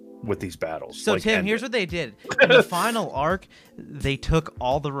with these battles. So like, Tim, here's what they did. In the final arc, they took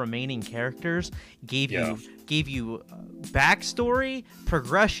all the remaining characters, gave you backstory,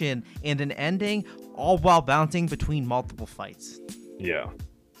 progression, and an ending, all while bouncing between multiple fights. Yeah.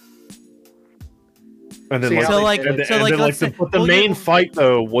 And then the main fight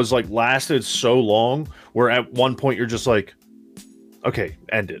though was like lasted so long where at one point you're just like, okay,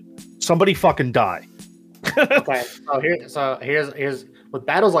 end it. Somebody fucking die. Okay. So here's with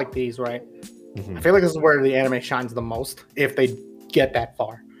battles like these, right? Mm-hmm. I feel like this is where the anime shines the most if they get that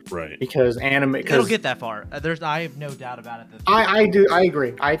far. Right. Because it'll get that far. I have no doubt about it. I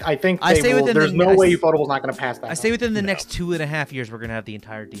agree. I think there's no way Ufotable's not going to pass that. I say within the next 2.5 years, we're going to have the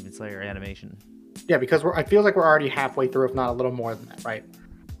entire Demon Slayer animation. Yeah, because I feel like we're already halfway through, if not a little more than that, right?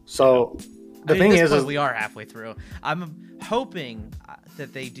 So the thing is we are halfway through. I'm hoping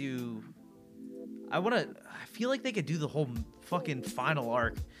that they do. I feel like they could do the whole fucking final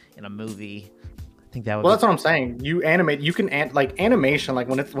arc in a movie. I think that would. Well, that's what I'm saying. You can like animation. Like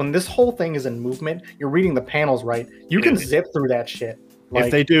when this whole thing is in movement, you're reading the panels, right? You can zip through that shit. Like,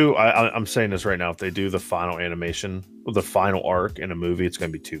 if they do, I'm saying this right now. If they do the final animation, the final arc in a movie, it's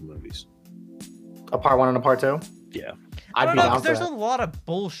going to be 2 movies. A part 1 and a part 2. Yeah. I don't know, because there's a lot of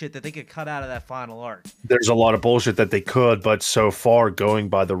bullshit that they could cut out of that final arc. There's a lot of bullshit that they could, but so far, going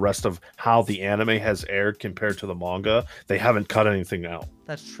by the rest of how the anime has aired compared to the manga, they haven't cut anything out.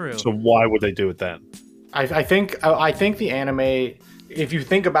 That's true. So why would they do it then? I think the anime, if you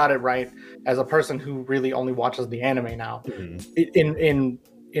think about it right, as a person who really only watches the anime now, in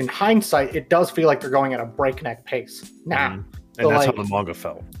hindsight, it does feel like they're going at a breakneck pace now. And so that's how the manga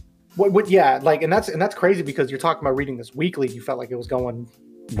felt. And that's crazy because you're talking about reading this weekly. You felt like it was going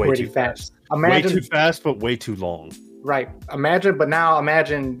way too fast. Way too fast, but way too long. Right.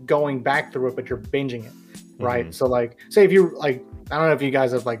 Imagine going back through it, but you're binging it. Right. Mm-hmm. So like, say if you like, I don't know if you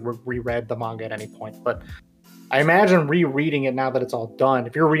guys have like reread the manga at any point, but I imagine rereading it now that it's all done.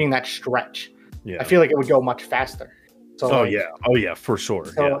 If you're reading that stretch, I feel like it would go much faster. So for sure.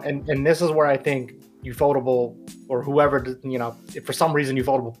 So and this is where I think Ufotable or whoever, if for some reason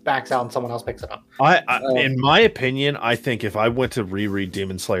Ufotable backs out and someone else picks it up. In my opinion, I think if I went to reread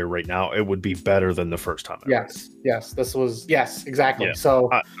Demon Slayer right now, it would be better than the first time. Yes, exactly. Yeah.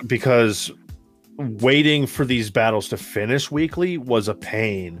 So because waiting for these battles to finish weekly was a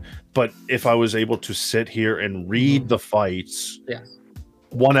pain, but if I was able to sit here and read the fights,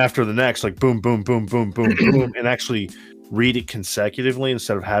 one after the next, like boom, boom, boom, boom, boom, boom, and actually read it consecutively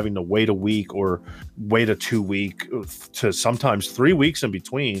instead of having to wait a week or wait a 2 week to sometimes 3 weeks in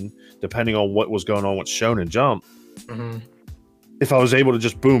between, depending on what was going on with Shonen Jump. Mm-hmm. If I was able to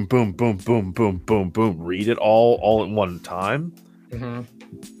just boom, boom, boom, boom, boom, boom, boom, read it all at one time,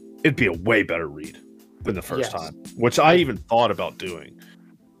 it'd be a way better read than the first time, which I even thought about doing.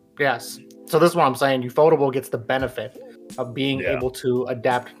 Yes. So this is what I'm saying. Ufotable gets the benefit of being able to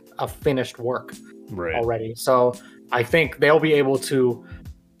adapt a finished work already. So I think they'll be able to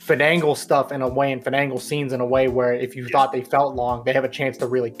finagle stuff in a way and finagle scenes in a way where if you thought they felt long, they have a chance to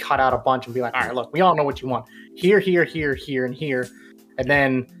really cut out a bunch and be like, all right, look, we all know what you want. Here, here, here, here, and here. And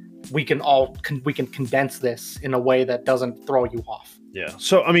then we can condense this in a way that doesn't throw you off. Yeah.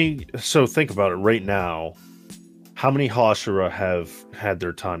 So think about it right now. How many Hashira have had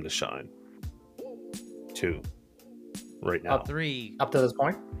their time to shine? 2. Right now. 3. Up to this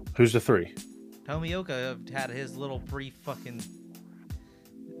point? Who's the 3? Tomioka had his little brief fucking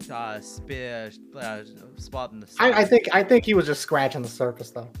spot in the side. I think he was just scratching the surface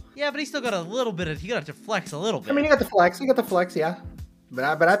though. Yeah, but he still got a little bit of. He got to flex a little bit. I mean, he got the flex, yeah.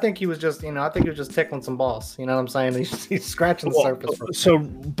 But I think he was just, I think he was just tickling some balls. You know what I'm saying? He's scratching the surface.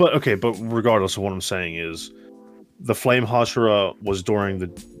 But regardless of what I'm saying is, the Flame Hashira was during the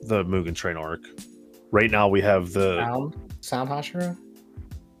Mugen Train arc. Right now we have the sound Hashira.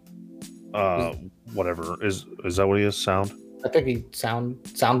 Whatever is that what he is? Sound. I think he sound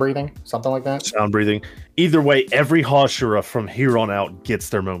breathing, something like that. Sound breathing. Either way, every Hashira from here on out gets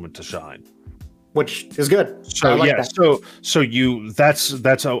their moment to shine, which is good. So that.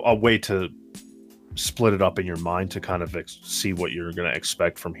 That's a way to split it up in your mind to kind of see what you're going to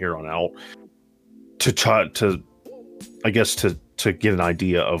expect from here on out. To try to, I guess, to get an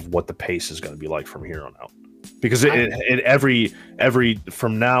idea of what the pace is going to be like from here on out. Because every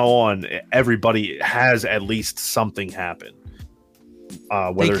from now on, everybody has at least something happen.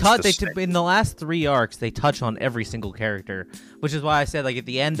 In the last 3 arcs, they touch on every single character, which is why I said, like, at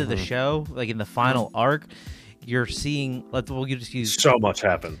the end of the show, like in the final arc, you're seeing. You just use so much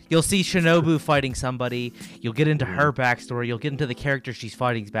happen. You'll see Shinobu fighting somebody. You'll get into her backstory. You'll get into the character she's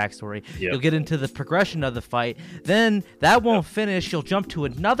fighting's backstory. Yep. You'll get into the progression of the fight. Then that won't finish. You'll jump to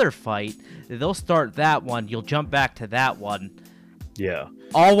another fight. They'll start that one. You'll jump back to that one. Yeah.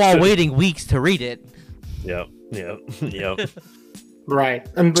 All while waiting weeks to read it. Yep. Right.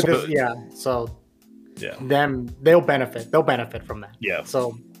 And because they'll benefit from that. Yeah.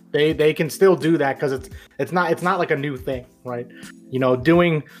 So they can still do that because it's not like a new thing, right?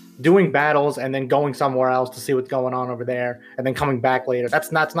 Doing battles and then going somewhere else to see what's going on over there and then coming back later.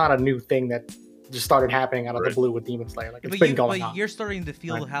 That's not a new thing that just started happening out of the blue with Demon Slayer. Like, it's been going on. You're starting to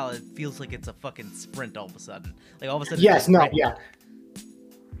feel how it feels like it's a fucking sprint all of a sudden. Like, all of a sudden. Yes. No. Yeah.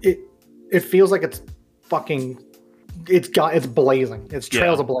 It feels like it's fucking. It's blazing. It's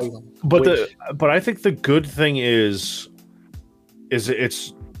trails of blazing. But I think the good thing is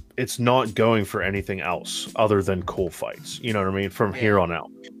it's not going for anything else other than cool fights. You know what I mean? From here on out,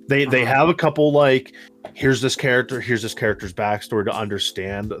 they have a couple, like, here's this character's backstory to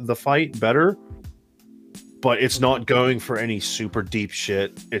understand the fight better. But it's not going for any super deep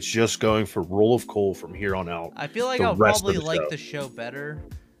shit. It's just going for rule of cool from here on out. I feel like I'll probably like the show better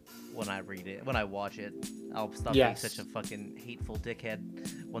when I read it, when I watch it. I'll stop being such a fucking hateful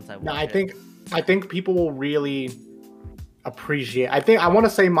dickhead once I watch it. I think people will really appreciate. I want to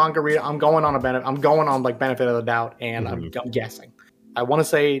say manga reader. I'm going on like benefit of the doubt, and I'm guessing. I want to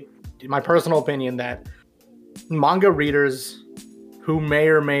say my personal opinion that manga readers who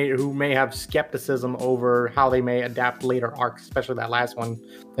may have skepticism over how they may adapt later arcs, especially that last one,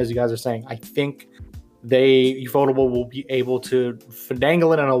 as you guys are saying, I think Ufotable will be able to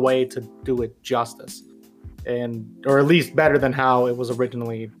finagle it in a way to do it justice, or at least better than how it was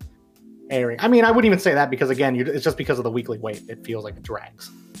originally airing. I mean, I wouldn't even say that because, again, it's just because of the weekly wait. It feels like it drags,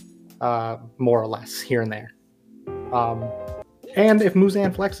 more or less, here and there. And if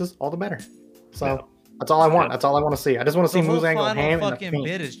Muzan flexes, all the better. So that's all I want. That's all I want to see. I just want to see Muzan go ham. The fucking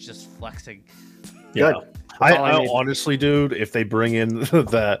bit is just flexing. Good. I honestly, dude, if they bring in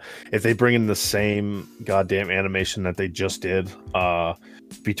the same goddamn animation that they just did,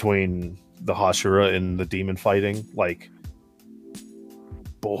 between the Hashira and the demon fighting, like,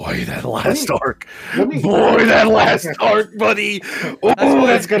 boy, that last arc, buddy. Oh,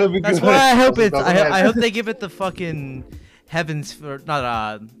 that's gonna be good. That's why I hope I hope they give it the fucking Heavens for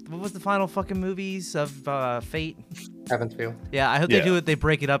not what was the final fucking movies of Fate? Heavensfield. Yeah, I hope they do it. They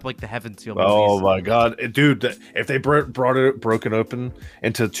break it up like the Heavensfield movies. Oh my god, dude! If they broken open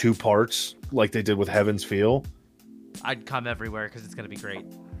into 2 parts like they did with Heavensfield, I'd come everywhere because it's gonna be great.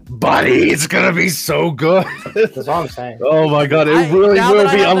 Buddy, it's gonna be so good. That's what I'm saying. Oh my god, it really will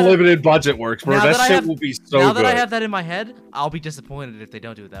be unlimited budget works, bro. That shit will be so good. Now that I have that in my head, I'll be disappointed if they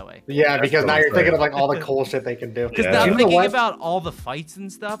don't do it that way. Yeah, because now you're thinking of like all the cool shit they can do. Because now I'm thinking about all the fights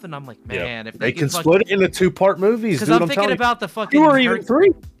and stuff, and I'm like, man, if they can split it into 2-part movies, because I'm thinking about the fucking 2 or even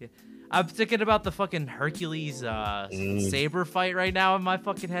 3. I'm thinking about the fucking Hercules Saber fight right now in my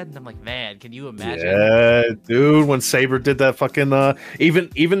fucking head, and I'm like, man, can you imagine? Yeah, dude, when Saber did that fucking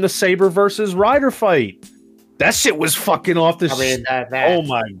even the Saber versus Ryder fight, that shit was fucking off the shit. Oh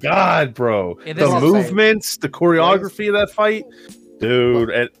my god, bro! The movements, the choreography of that fight, dude.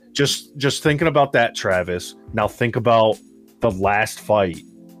 And just thinking about that, Travis. Now think about the last fight.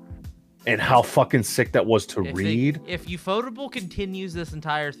 And how fucking sick that was to read. If Ufotable continues this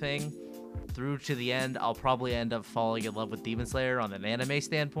entire thing through to the end, I'll probably end up falling in love with Demon Slayer on an anime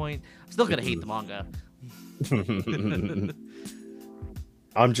standpoint. I'm still gonna hate the manga.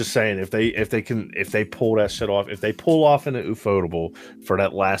 I'm just saying if they pull that shit off, if they pull off an Ufotable for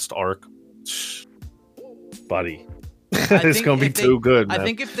that last arc, buddy, it's gonna be too good. Man. I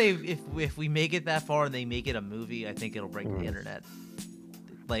think if we make it that far and they make it a movie, I think it'll break the internet.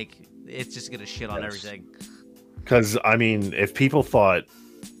 Like it's just gonna shit on everything. Because I mean, if people thought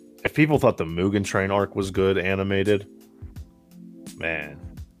the Mugen Train arc was good animated, man,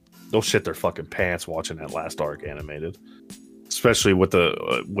 they'll shit their fucking pants watching that last arc animated. Especially with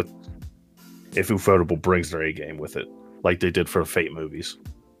if Ufotable brings their A game with it, like they did for Fate movies.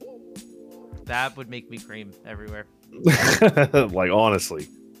 That would make me cream everywhere. Like honestly,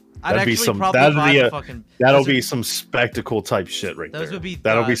 that'll be some spectacle type shit right there.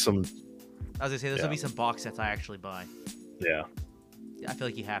 That'll be some. I was gonna say those would be some box sets I actually buy. Yeah. I feel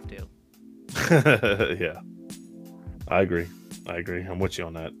like you have to. Yeah. I agree. I'm with you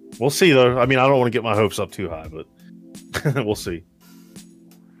on that. We'll see though. I mean, I don't want to get my hopes up too high, but we'll see.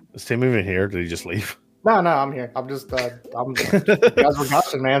 Is Tim even here? Did he just leave? No, I'm here. I'm just, you guys were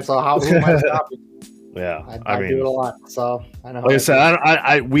gushing, man. So who am I stopping? Yeah, I mean, do it a lot. So I know. Like I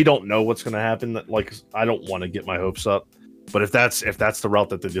said, we don't know what's going to happen. Like, I don't want to get my hopes up, but if that's the route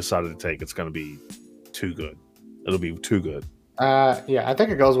that they decided to take, it's going to be too good. It'll be too good. Yeah, I think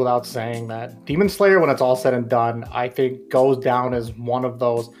it goes without saying that Demon Slayer, when it's all said and done, I think goes down as one of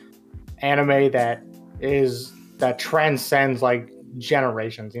those anime that transcends like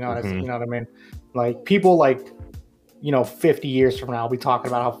generations. You know what you know what I mean? Like people like, 50 years from now, we'll be talking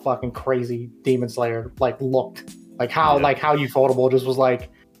about how fucking crazy Demon Slayer like looked, like how Ufotable just was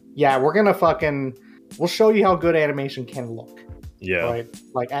like, yeah, we'll show you how good animation can look. Yeah. Right.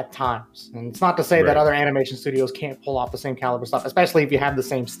 Like at times. And it's not to say that other animation studios can't pull off the same caliber stuff, especially if you have the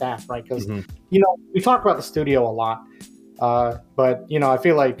same staff, right? Because, we talk about the studio a lot. But, I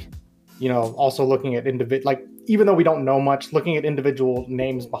feel like, also looking at even though we don't know much, looking at individual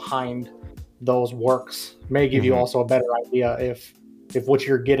names behind those works may give you also a better idea if what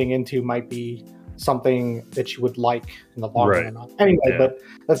you're getting into might be something that you would like in the long run or not. Anyway, but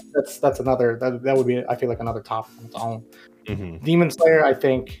that's another that would be, I feel like, another topic on its own. Demon Slayer, I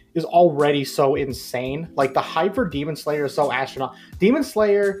think, is already so insane. Like the hype for Demon Slayer is so astronomical. Demon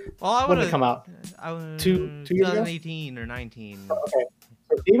Slayer, when did it come out? 2 years ago? 2018 or 19. Okay.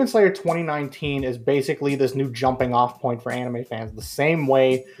 So Demon Slayer 2019 is basically this new jumping off point for anime fans, the same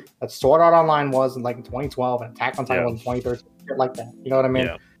way that Sword Art Online was in 2012 and Attack on Titan was in 2013, shit like that. You know what I mean?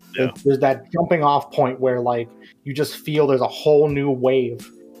 Yeah. There's that jumping off point where you just feel there's a whole new wave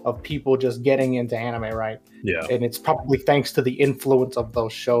of people just getting into anime, right? Yeah. And it's probably thanks to the influence of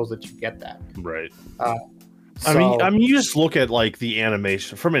those shows that you get that. Right. I mean, you just look at the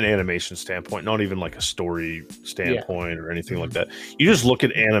animation from an animation standpoint, not even like a story standpoint or anything like that. You just look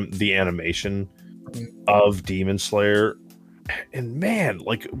at the animation of Demon Slayer, and man,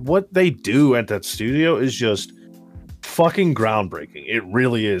 what they do at that studio is just fucking groundbreaking. It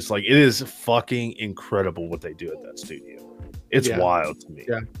really is. It is fucking incredible what they do at that studio. It's wild to me.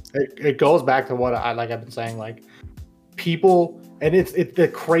 Yeah, it goes back to what I've been saying. People, and it's the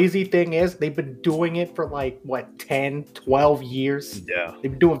crazy thing is they've been doing it for 10, 12 years. Yeah,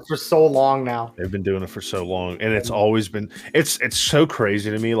 they've been doing it for so long now. They've been doing it for so long, and it's always been it's so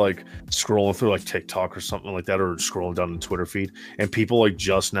crazy to me. Scrolling through TikTok or something like that, or scrolling down the Twitter feed, and people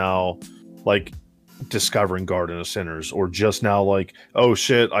just now discovering Garden of Sinners, or just now oh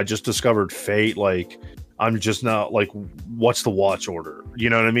shit, I just discovered Fate. I'm just now what's the watch order?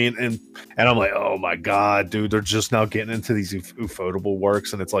 You know what I mean? And I'm like, oh my god, dude, they're just now getting into these Ufotable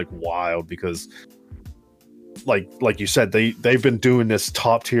works, and it's wild because like you said, they've been doing this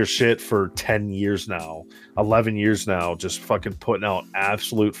top tier shit for 10 years now, 11 years now, just fucking putting out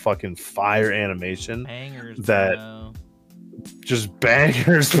absolute fucking fire animation. Bangers, bro. Just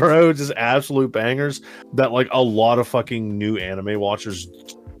bangers, bro. Just absolute bangers that a lot of fucking new anime watchers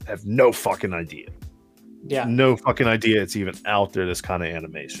have no fucking idea. Yeah, no fucking idea it's even out there, this kind of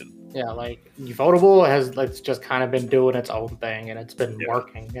animation. Yeah, Ufotable has just kind of been doing its own thing, and it's been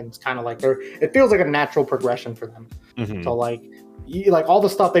working, and it's kind of it feels like a natural progression for them. So all the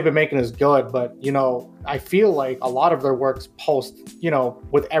stuff they've been making is good, but I feel like a lot of their works post,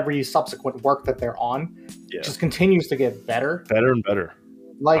 with every subsequent work that they're on, just continues to get better and better.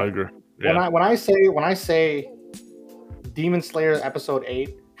 I agree. Yeah. When I say Demon Slayer episode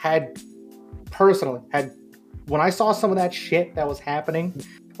 8 when I saw some of that shit that was happening,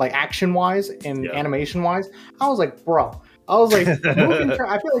 action wise and animation wise, I was like, bro. I was like, I feel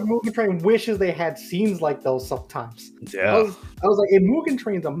like Mugen Train wishes they had scenes like those sometimes. Yeah. I was like, and Mugen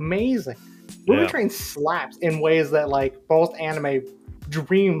Train's amazing. Mugen Train slaps in ways that most anime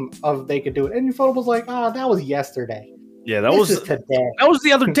dream of they could do it. And Ufotable was like, that was yesterday. Yeah, This is today. that was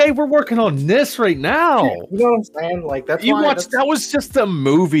the other day. We're working on this right now. You know what I'm saying? Like that's You why watched that was just a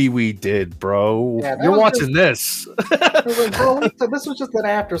movie we did, bro. Yeah, that You're was watching this. like, bro, this was just an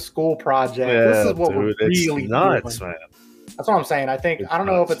after school project. This is what we're really nuts, doing. man. That's what I'm saying. I think It's I don't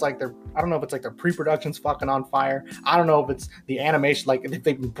know if nuts. it's like their pre-production's fucking on fire. I don't know if it's the animation, like if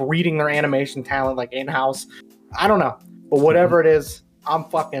they've been breeding their animation talent like in-house. I don't know. But whatever it is, I'm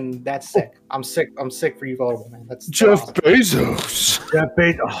fucking that's sick. I'm sick for you, Votable, man. That's Jeff awesome. Bezos. Jeff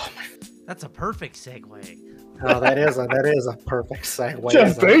Bezos. Oh, That's a perfect segue. oh, that is a perfect segue.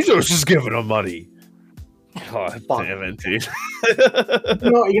 Jeff Bezos is giving him money. God Fuck. damn it, dude. You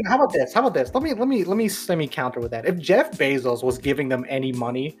know, how about this? Let me semi-counter with that. If Jeff Bezos was giving them any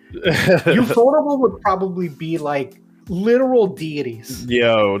money, Ufotable would probably be like literal deities.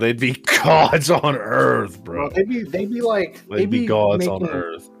 Yo, they'd be gods on Earth, bro. They'd be like They'd be gods on making,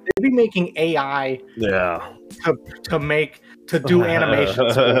 Earth. they'd be making AI Yeah. to do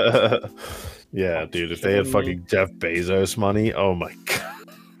animations. Yeah, dude. If they had fucking Jeff Bezos money, oh my god.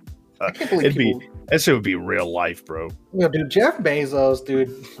 I can't believe That shit would be real life, bro. dude, Jeff Bezos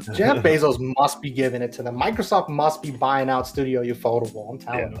must be giving it to them. Microsoft must be buying out Studio Ufotable. I'm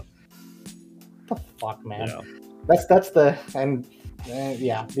telling you. What the fuck, man? Yeah. That's the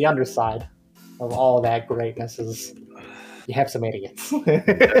the underside of all that greatness is you have some idiots.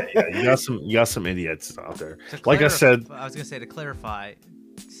 Yeah, you got some idiots out there. Like I said, I was gonna say, to clarify,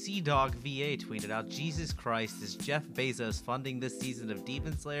 Dog VA tweeted out, "Jesus Christ, is Jeff Bezos funding this season of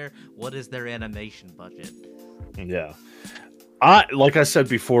Demon Slayer? What is their animation budget?" yeah. Like I said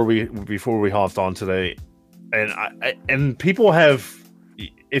before we hopped on today, and people have,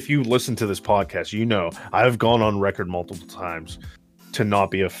 if you listen to this podcast, you know I have gone on record multiple times to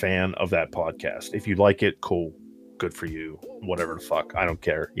not be a fan of that podcast. If you like it, cool, good for you. Whatever the fuck, I don't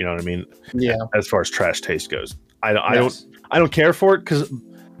care. You know what I mean? Yeah. As far as trash taste goes, I don't care for it because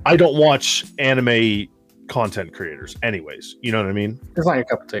I don't watch anime content creators anyways. You know what I mean? It's not your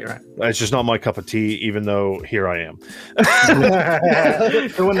cup of tea, right? It's just not my cup of tea, even though here I am.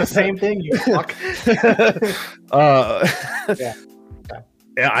 Doing the same thing, you fuck.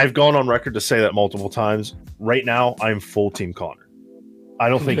 Yeah, I've gone on record to say that multiple times. Right now, I'm full Team Connor. I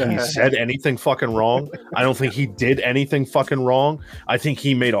don't think he said anything fucking wrong. I don't think he did anything fucking wrong. I think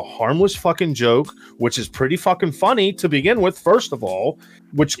he made a harmless fucking joke, which is pretty fucking funny to begin with, first of all,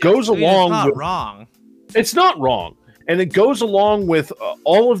 which goes along it's not with... wrong. It's not wrong. And it goes along with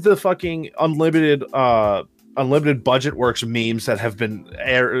all of the fucking unlimited budget works memes that have been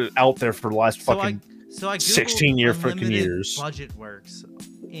out there for the last fucking 16 year freaking years. Budget works.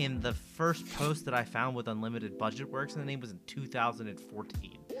 In the first post that I found with unlimited budget works, and the name was in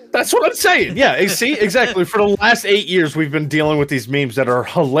 2014. That's what I'm saying. Yeah, see, exactly. For the last 8 years, we've been dealing with these memes that are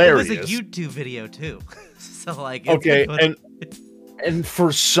hilarious. It was a YouTube video too, so like. Okay, and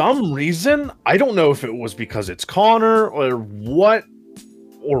for some reason, I don't know if it was because it's Connor or what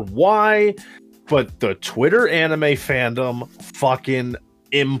or why, but the Twitter anime fandom fucking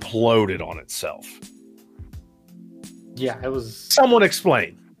imploded on itself. Yeah, it was. Someone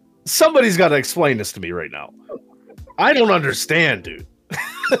explain. Somebody's got to explain this to me right now. I don't understand, dude.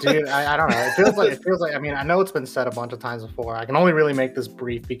 Dude, I don't know. It feels like. I mean, I know it's been said a bunch of times before. I can only really make this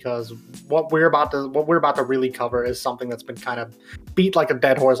brief because what we're about to really cover is something that's been kind of beat like a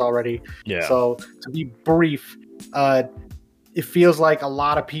dead horse already. Yeah. So to be brief, it feels like a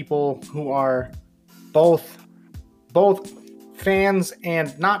lot of people who are both fans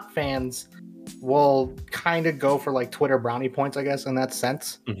and not fans will kind of go for like Twitter brownie points, I guess, in that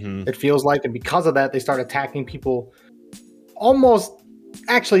sense. Mm-hmm. It feels like, and because of that, they start attacking people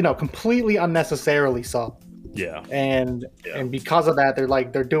completely unnecessarily so. Yeah. And because of that,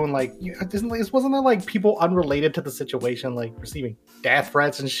 they're doing like, wasn't there like people unrelated to the situation, like receiving death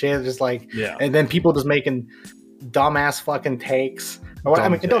threats and shit, just like, and then people just making dumbass fucking takes.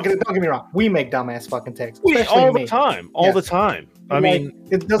 Don't get me wrong, we make dumbass fucking takes all the time. I mean,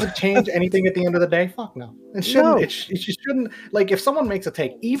 it doesn't change anything at the end of the day. Fuck no. It shouldn't. No. It shouldn't. Like, if someone makes a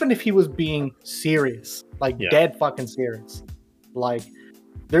take, even if he was being serious, like dead fucking serious, like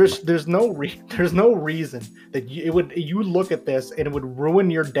there's no reason that you look at this and it would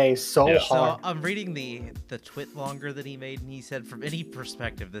ruin your day so hard. So I'm reading the twit longer that he made, and he said, "From any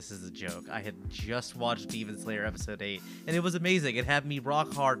perspective, this is a joke. I had just watched Demon Slayer episode 8, and it was amazing. It had me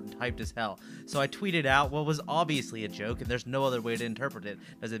rock hard and hyped as hell. So I tweeted out what was obviously a joke, and there's no other way to interpret it.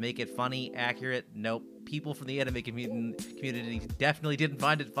 Does it make it funny, accurate? Nope. People from the anime community definitely didn't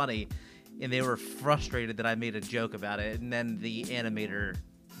find it funny, and they were frustrated that I made a joke about it. And then the animator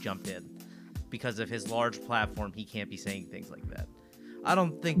jumped in. Because of his large platform, he can't be saying things like that. I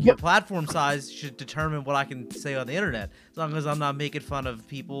don't think your platform size should determine what I can say on the internet. As long as I'm not making fun of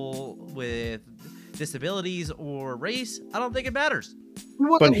people with disabilities or race, I don't think it matters.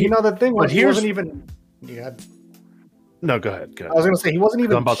 But you know the thing was, he wasn't even. Yeah. No, go ahead. Go ahead. I was going to say he wasn't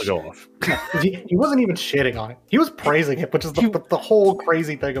even. I'm about to go off. He wasn't even shitting on it. He was praising it, which is the whole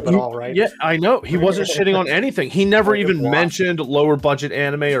crazy thing of it all, right? Yeah, I know. He wasn't shitting on anything. He never even mentioned lower budget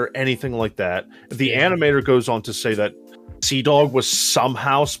anime or anything like that. The animator goes on to say that Sea-Dog was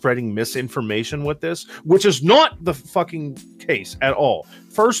somehow spreading misinformation with this, which is not the fucking case at all.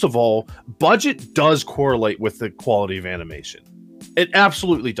 First of all, budget does correlate with the quality of animation. It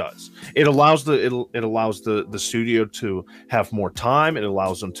absolutely does. It allows the studio to have more time. It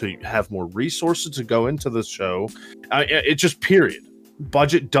allows them to have more resources to go into the show. It just period.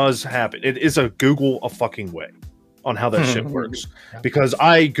 Budget does happen. It is a Google a fucking way on how that shit works. Because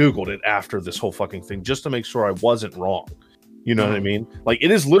I Googled it after this whole fucking thing just to make sure I wasn't wrong. You know what I mean? Like,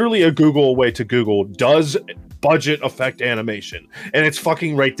 it is literally a Google way to Google, does budget affect animation? And it's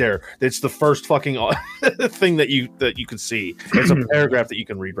fucking right there. It's the first fucking thing that you can see. It's a paragraph that you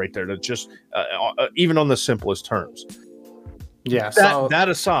can read right there. That just even on the simplest terms. Yeah. That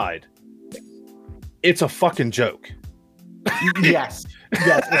aside, it's a fucking joke. Yes.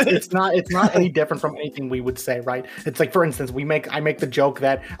 Yes, it's not any different from anything we would say, right? It's like, for instance, I make the joke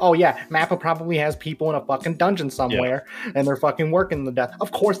that, oh yeah, Mappa probably has people in a fucking dungeon somewhere and they're fucking working to death.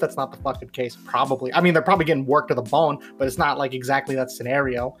 Of course that's not the fucking case, probably. I mean, they're probably getting worked to the bone, but it's not like exactly that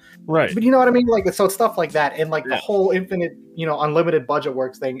scenario. Right. But you know what I mean? Like, so it's stuff like that. And like the whole infinite, unlimited budget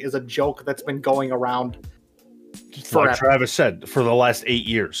works thing is a joke that's been going around forever. Like Travis said, for the last 8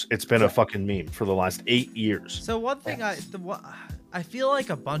 years. It's been a fucking meme for the last 8 years. So one thing I feel like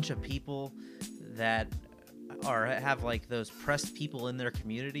a bunch of people that have like those pressed people in their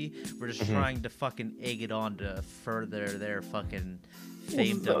community were just trying to fucking egg it on to further their fucking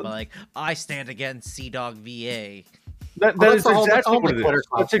fame to like, I stand against Sea-Dog VA. That's exactly what it is.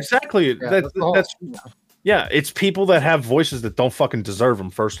 That's exactly it. That's yeah, it's people that have voices that don't fucking deserve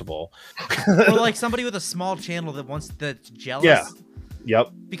them, first of all. Or like somebody with a small channel that's jealous. Yeah.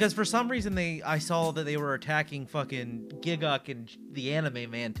 Yep. Because for some reason I saw that they were attacking fucking Giguk and the Anime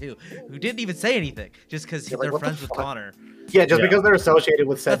Man too, who didn't even say anything just because they're friends with Connor. Yeah, just because they're associated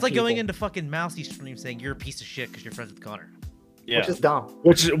with said That's like people. Going into fucking Mousy stream saying you're a piece of shit because you're friends with Connor. Yeah. Which is dumb.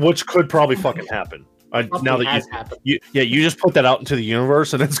 Which could probably fucking happen. Now that you just put that out into the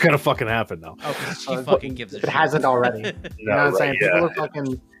universe and it's gonna fucking happen now. Oh, because she fucking gives a shit. It hasn't already. You know what I'm saying? People are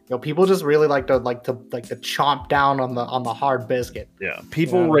fucking. People just really like to chomp down on the hard biscuit. Yeah,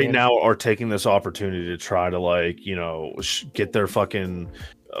 people now are taking this opportunity to try to get their fucking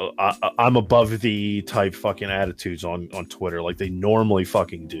I'm above the type fucking attitudes on Twitter like they normally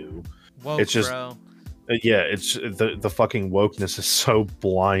fucking do. Woke, it's just, bro. It's the fucking wokeness is so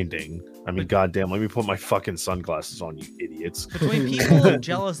blinding. I mean, goddamn, let me put my fucking sunglasses on, you idiots. Between people who are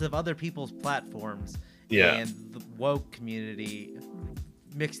jealous of other people's platforms and the woke community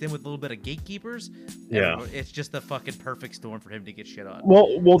mixed in with a little bit of gatekeepers, it's just the fucking perfect storm for him to get shit on.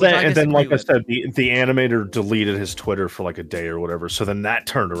 Well, then, like I said, the animator deleted his Twitter for like a day or whatever. So then that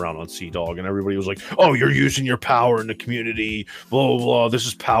turned around on Sea-Dog, and everybody was like, "Oh, you're using your power in the community. Blah blah blah. This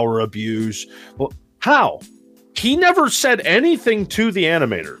is power abuse." Well, how? He never said anything to the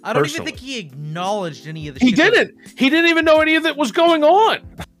animator. I don't personally. even think he acknowledged any of the. He didn't. He didn't even know any of it was going on.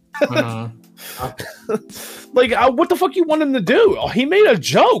 Like, what the fuck you want him to do? Oh, he made a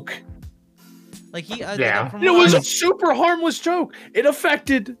joke. Like it was a super harmless joke. It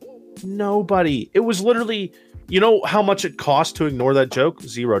affected nobody. It was literally, you know how much it cost to ignore that joke?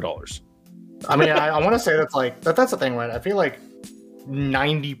 $0. I mean, I want to say that's the thing, right? I feel like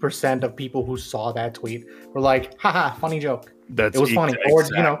 90% of people who saw that tweet were like, haha, funny joke. It was funny. Or,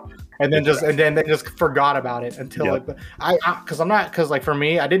 and then they just forgot about it until because for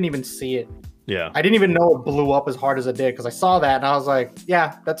me, I didn't even see it. Yeah. I didn't even know it blew up as hard as it did because I saw that and I was like,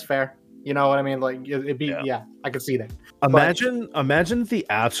 yeah, that's fair. You know what I mean? Like I could see that. Imagine the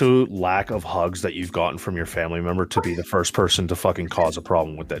absolute lack of hugs that you've gotten from your family member to be the first person to fucking cause a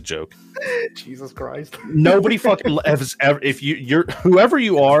problem with that joke. Jesus Christ. Nobody fucking has ever, if you're whoever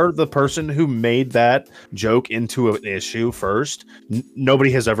you are, the person who made that joke into an issue first,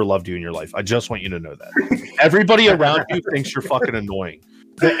 nobody has ever loved you in your life. I just want you to know that. Everybody around you thinks you're fucking annoying.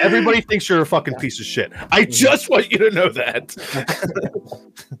 Everybody thinks you're a fucking piece of shit. I just want you to know that.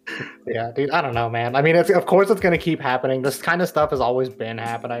 Yeah, dude, I don't know, man. I mean, of course it's going to keep happening. This kind of stuff has always been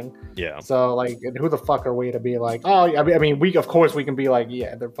happening. Yeah. So, like, who the fuck are we to be like, oh, I mean, we can be like,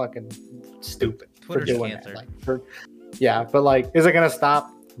 yeah, they're fucking stupid Twitter's for doing cancer. that. Like, but like, is it going to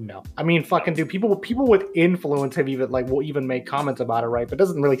stop? No, I mean, fucking dude, people with influence have even like will even make comments about it, right? But it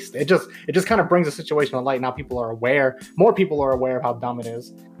doesn't really. It just kind of brings the situation to light. Now people are aware. More people are aware of how dumb it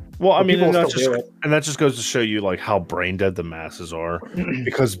is. Well, I But mean, people and will still do it. that just goes to show you like how brain dead the masses are,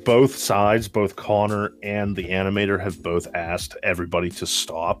 because both sides, both Connor and the animator, have both asked everybody to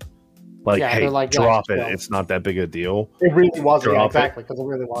stop. Like, Yeah, hey, they're like, yeah, drop it. chill. It's not that big a deal. It really wasn't, yeah, Drop it. exactly, because it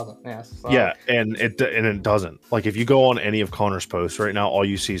really wasn't. Yes. So, Yeah, and it doesn't. Like, if you go on any of Connor's posts right now, all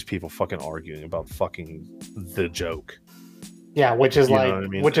you see is people fucking arguing about fucking the joke. yeah, which is You know like, what I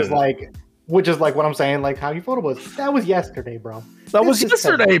mean? which is like what I'm saying. Like how you thought it was. That was yesterday, bro. That was This is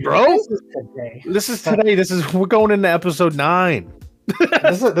yesterday, today. bro. This is today. This is today. We're going into episode 9.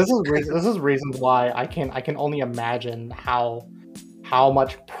 this is reasons why I can only imagine how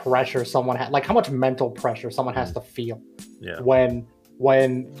much pressure someone has, like how much mental pressure someone has to feel Yeah. when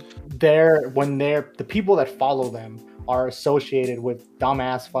the people that follow them are associated with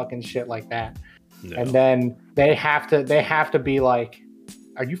dumbass fucking shit like that, Yeah. and then they have to be like,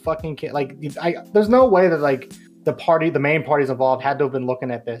 are you fucking kidding? Like, there's no way that like the main parties involved had to have been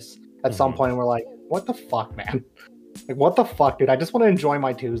looking at this at some Mhm. point and we're like, what the fuck, man? Like, what the fuck, dude? I just want to enjoy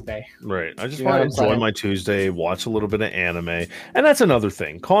my Tuesday. Right. I just You know want to what I'm enjoy saying? my Tuesday, watch a little bit of anime. And that's another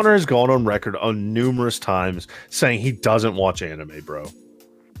thing. Connor has gone on record on numerous times saying he doesn't watch anime, bro.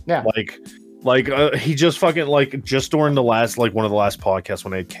 Yeah. He just fucking just during the last one of the last podcasts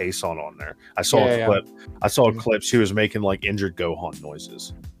when they had Kason on there. I saw a clip. I saw a clip. She was making like injured Gohan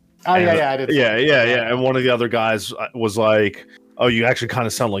noises. Oh, And, yeah, I did. Yeah. And one of the other guys was like, "Oh, you actually kind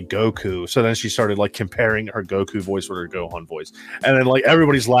of sound like Goku." So then she started like comparing her Goku voice with her Gohan voice, and then like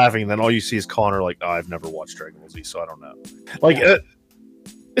everybody's laughing. And then all you see is Connor like, "Oh, I've never watched Dragon Ball Z, so I don't know." Like,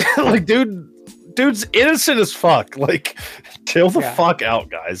 like, dude's innocent as fuck. Like, chill the Yeah. fuck out,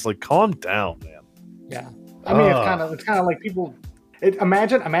 guys. Like, calm down, man. Yeah, I mean, it's kind of like people.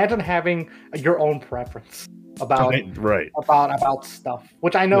 Imagine having your own preference about Right. about stuff,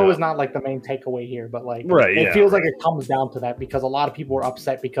 which I know Yeah. is not like the main takeaway here, but like, Right, it yeah, feels like it comes down to that because a lot of people are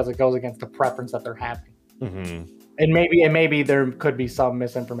upset because it goes against the preference that they're having, Mm-hmm. and maybe there could be some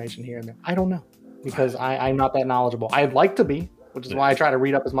misinformation here and there. I don't know because I'm not that knowledgeable. I'd like to be, which is why I try to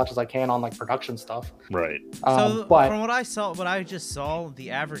read up as much as I can on like production stuff. Right. So But from what I just saw,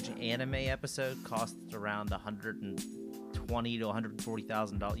 the average anime episode costs around $120,000 to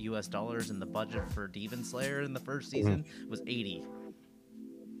 $140,000 US dollars, and the budget for Demon Slayer in the first season was 80.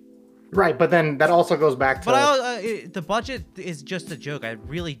 right, but then that also goes back to. But the budget is just a joke. I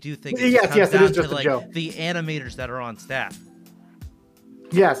really do think it Yes, comes yes, it down is just to a like joke. the animators that are on staff.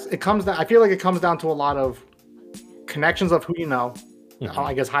 Yes, it comes down. I feel like it comes down to a lot of connections of who you know, Mhm.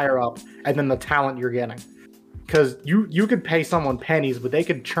 I guess higher up, and then the talent you're getting. Because you could pay someone pennies, but they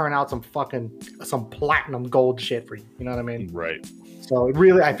could churn out some platinum gold shit for you. You know what I mean? Right. So it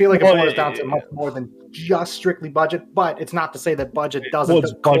really, I feel like it Well, boils down to much more than just strictly budget. But it's not to say that budget doesn't Well,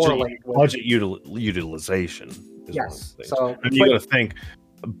 it's correlate with. budget utilization. is one of the Yes. things. So and you got to think.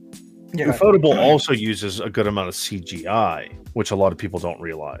 yeah, Ufotable also uses a good amount of CGI, which a lot of people don't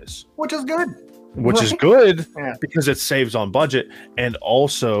realize. which is good. Which is Right. good Yeah. because it saves on budget, and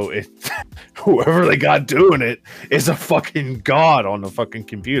also it whoever they got doing it is a fucking god on the fucking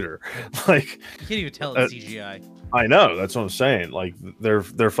computer. Like, You can't even tell it's CGI. I know, that's what I'm saying. Like, they're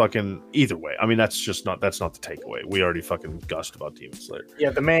fucking either way. I mean, that's not the takeaway. We already fucking gushed about Demon Slayer.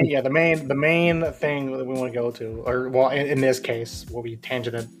 The main thing that we want to go to, or well, in this case, what we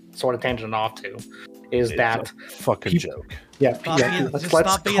sort of tangent off to, is It's that a fucking joke.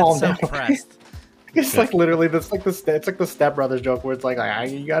 Stop being calm so down. pressed. It's like literally it's like the Step Brothers joke where it's like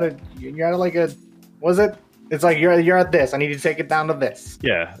you gotta like was it? It's like you're at this. I need you to take it down to this.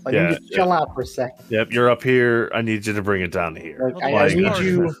 Yeah, Like yeah, you just chill out for a second. Yep, you're up here. I need you to bring it down to here. Like, Well, I the need worst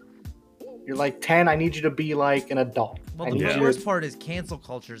you. You're like 10. I need you to be like an adult. Well, I the need Yeah. you worst part is cancel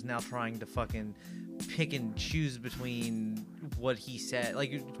culture is now trying to fucking pick and choose between what he said,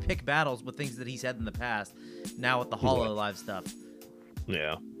 like pick battles with things that he said in the past. Now with the HoloLive stuff.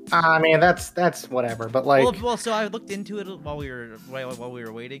 Yeah. I mean, that's whatever. But like, Well, so I looked into it while we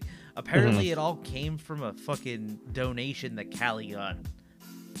were waiting. Apparently, it all came from a fucking donation that Callie got.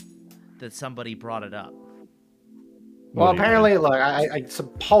 That somebody brought it up. well, What do you apparently, look, I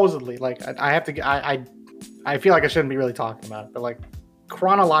supposedly like I have to. I feel like I shouldn't be really talking about it, but like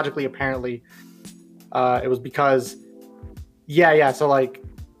chronologically, apparently, it was because, yeah. So like,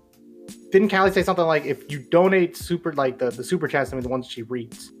 didn't Callie say something like if you donate super like the super chats, I mean the ones she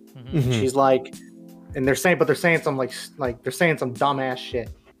reads, Mhm. she's like, and they're saying some like they're saying some dumbass shit,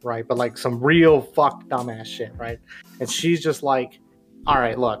 right? But like some real fucked dumbass shit, right? And she's just like, all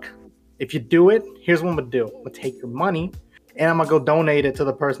right, look, if you do it, here's what I'm gonna do. I'm gonna take your money and I'm gonna go donate it to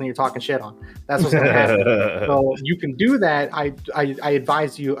the person you're talking shit on. That's what's gonna happen. So you can do that. I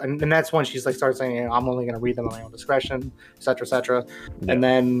advise you, and that's when she's like started saying, I'm only gonna read them at my own discretion, etc., etc. Yeah. And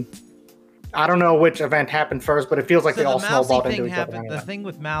then I don't know which event happened first, but it feels like So they all the Mousy snowballed thing into each other. happened. Anyway. The thing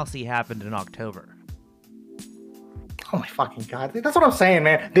with Mousy happened in October. Oh my fucking god! That's what I'm saying,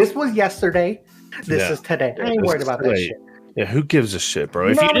 man. This was yesterday. This Yeah. is today. I ain't worried about that shit. Yeah, who gives a shit, bro?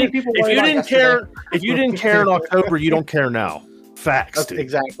 You If know you how many didn't, people if worry you about didn't yesterday? care, if you didn't care in October, you don't care now. Facts, dude.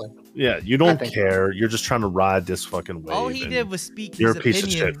 Exactly. Yeah, you I don't think- care. You're just trying to ride this fucking wave. All he and did was speak you're his a piece of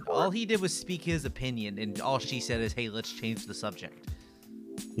opinion. shit for All it. he did was speak his opinion, and all she said is, "Hey, let's change the subject."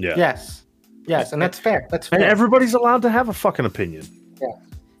 yeah. Yes. Yes, and that's fair. That's And fair. everybody's allowed to have a fucking opinion.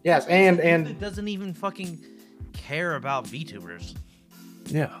 Yes, and It doesn't even fucking care about VTubers.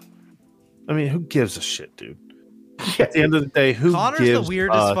 Yeah. I mean, who gives a shit, dude? At the end of the day, who Connor's gives the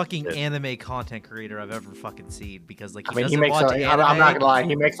weirdest a fucking shit? anime content creator I've ever fucking seen because like I mean, he doesn't makes. watch I'm anime. not gonna lie.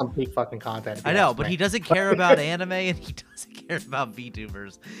 He makes some peak fucking content. if you I know, ask but me. he doesn't care about anime and he doesn't care about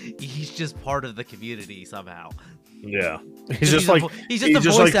VTubers. He's just part of the community somehow. Yeah. He's He's just like he's just a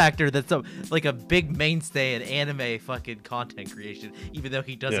just voice like- actor that's like a big mainstay in anime fucking content creation, even though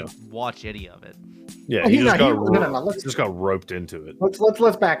he doesn't watch any of it. yeah, Oh, he he's just not- got no, let's- just got roped into it.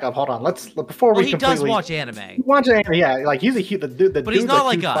 Let's back up. Hold on. Before Well, we he completely. does watch anime. He watches anime, yeah. Like he's a the dude. The But he's dude's not a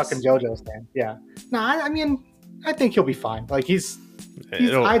like huge us. fucking JoJo fan. Yeah. No, I mean, I think he'll be fine. Like he's.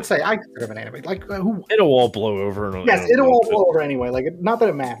 It'll, I'd say I consider him an anime. Like who? it'll all blow over. Yes, it'll all blow over anyway. Like not that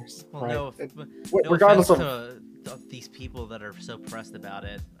it matters. Well, right? no, It- no regardless offense of. to these people that are so pressed about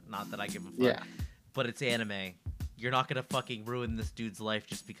it. Not that I give a fuck. Yeah. But it's anime. You're not gonna fucking ruin this dude's life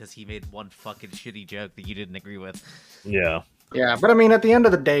just because he made one fucking shitty joke that you didn't agree with. Yeah. Yeah, but I mean, at the end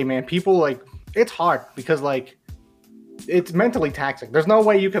of the day, man, people like it's hard because like it's mentally taxing. There's no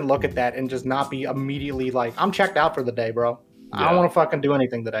way you can look at that and just not be immediately like, I'm checked out for the day, bro. I Yeah. don't want to fucking do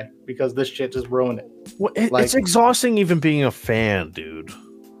anything today because this shit just ruined it. Well, Like- it's exhausting even being a fan, dude.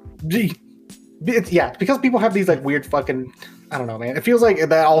 It's because people have these like weird fucking. I don't know, man. It feels like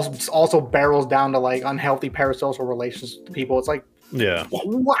that also barrels down to like unhealthy parasocial relations with people. It's like, Yeah.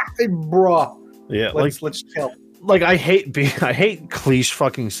 what, bruh? Yeah. Let's chill. Like I hate cliche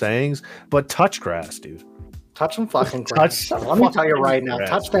fucking sayings, but touch grass, dude. Touch some fucking Touch grass. some Let me tell you fucking right now. grass.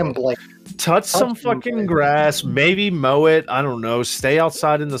 Touch them blades. Touch some some fucking grass. grass, maybe mow it. I don't know. Stay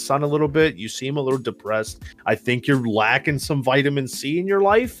outside in the sun a little bit. You seem a little depressed. I think you're lacking some vitamin C in your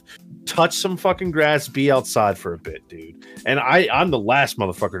life. Touch some fucking grass. Be outside for a bit, dude. And I'm the last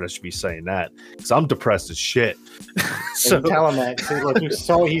motherfucker that should be saying that because I'm depressed as shit. So so tell him that. See, look,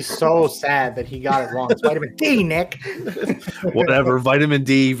 he's so sad that he got it wrong. It's vitamin D, Nick. whatever, vitamin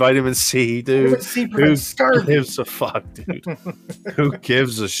D, vitamin C, dude. Vitamin C Who prevents scurvy. gives a fuck, dude? Who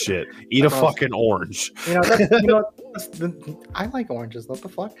gives a shit? Eat a That's awesome. fucking orange. I like oranges. What the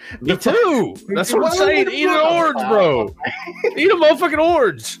fuck? Me too. That's what I'm Well, saying. Eat an orange, bro. Eat a motherfucking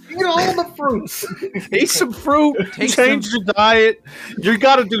orange. Eat all the fruits. Eat some fruit. Take Change your diet. You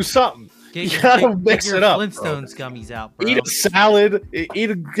got to do something. Get You your, gotta get mix your it up, bro. Flintstones gummies out, bro. Eat a salad.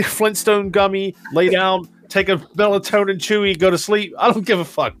 Eat a Flintstone gummy. Lay down. Take a melatonin chewy. Go to sleep. I don't give a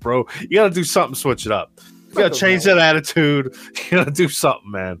fuck, bro. You got to do something. Switch it up. You got to change that attitude. You got to do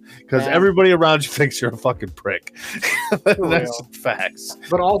something, man. Because Man. everybody around you thinks you're a fucking prick. That's real. facts.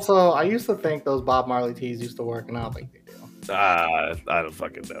 But also, I used to think those Bob Marley teas used to work, and I don't think they do. I don't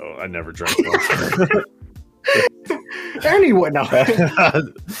fucking know. I never drank one. Anyway, no.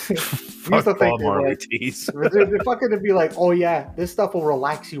 Fuck think Bob they Marley like- teas. They're fucking to be like, oh yeah, this stuff will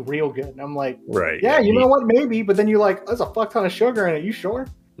relax you real good. And I'm like, Right. yeah, you know what? Maybe. But then you're like, there's a fuck ton of sugar in it. You sure?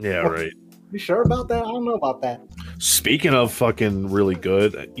 Yeah, right. You sure about that? I don't know about that. Speaking of fucking really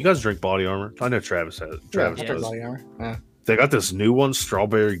good, you guys drink Body Armor? I know Travis has. Travis Yeah, does. body armor. Yeah. They got this new one,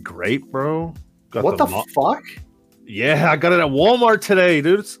 strawberry grape, bro. Got What the mo- fuck? Yeah, I got it at Walmart today,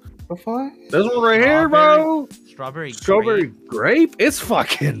 dude. The fuck? There's one right here, bro. Strawberry Strawberry grape. grape. It's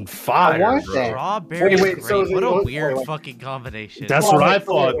fucking fire, want bro. that. Strawberry Wait, grape. so is What it- a wait, weird wait. fucking combination. That's Hold what on, I wait,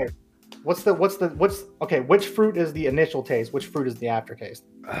 thought. wait. Okay, which fruit is the initial taste? Which fruit is the aftertaste?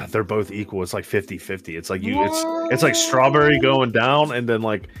 They're both equal. It's like 50-50. It's like it's like strawberry going down, and then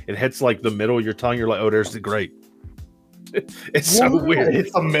like it hits like the middle of your tongue. You're like, oh, there's the grape. It's so What? weird.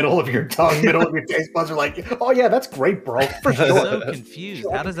 It's the middle of your tongue, middle of your taste buds are like, oh yeah, that's great, bro. For I'm sure. so confused.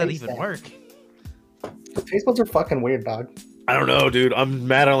 Sure, I How can does that taste even that. work? Taste buds are fucking weird, dog. I don't know, dude. I'm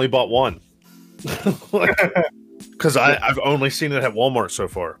mad I only bought one. Because I've only seen it at Walmart so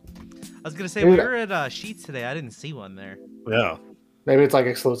far. I was gonna say Dude. we were at Sheets today. I didn't see one there. Yeah. Maybe it's like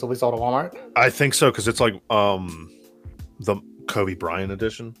exclusively sold at Walmart. I think so, because it's like the Kobe Bryant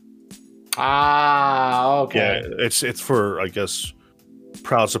edition. Ah, okay. Yeah, it's for, I guess,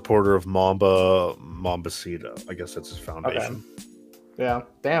 proud supporter of Mambacita. I guess that's his foundation. Yeah.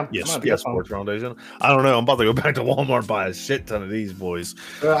 Damn. I'm Yes, gonna yeah, get some. Sports Foundation. I don't know. I'm about to go back to Walmart and buy a shit ton of these boys.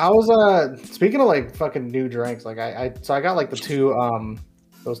 I was speaking of like fucking new drinks, like I got like the two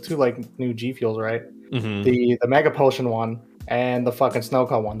those two like new G Fuels, right? Mm-hmm. The Mega Potion one and the fucking Snow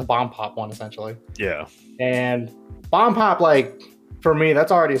Cone one, the Bomb Pop one essentially. Yeah. And Bomb Pop, like for me,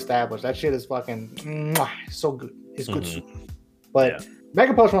 that's already established. That shit is fucking so good. It's good shit. But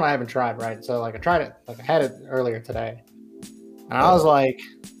Mega Potion one I haven't tried, right? So like I tried it, like I had it earlier today. And I was like,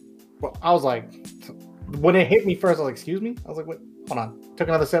 when it hit me first, I was like, excuse me? I was like, wait, hold on. Took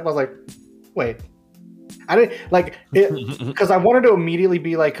another sip. I was like, wait. I didn't like it because I wanted to immediately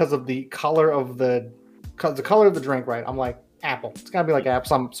be like, because the color of the drink, right? I'm like, apple. It's gotta be like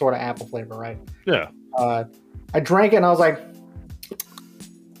some sort of apple flavor, right? Yeah. I drank it and I was like,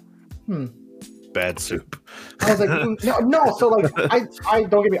 Bad soup. I was like, no. So like, I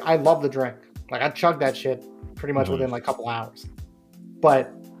don't get me. I love the drink. Like I chugged that shit pretty much within like a couple hours.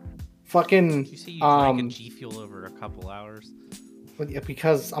 But fucking, Did you say you drank a G Fuel over a couple hours?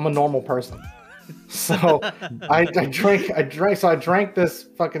 Because I'm a normal person. So I drank this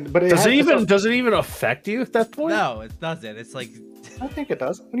fucking. But does it even affect you at that point? No, it doesn't. It's like I think it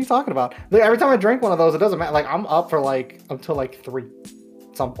does. What are you talking about? Every time I drink one of those, it doesn't matter. Like I'm up for like until like 3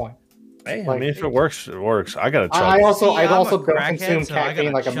 at some point. Hey, like, I mean, if it works, it works. I gotta try. I also don't crackhead, consume so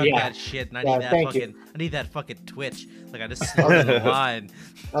caffeine like I'm that shit, and I need that fucking twitch. Like I just slurred the line.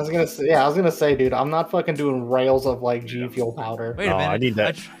 I was gonna say, dude, I'm not fucking doing rails of like G Fuel powder. Wait a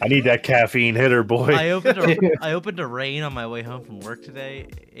minute, I need that caffeine hitter, boy. I opened a Reign on my way home from work today,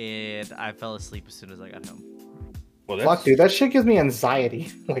 and I fell asleep as soon as I got home. Well, fuck, dude, that shit gives me anxiety,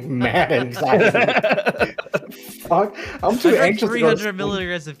 like mad anxiety. Fuck, I'm too anxious. 300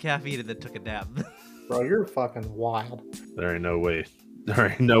 milligrams of caffeine and then took a nap. Bro, you're fucking wild. There ain't no way.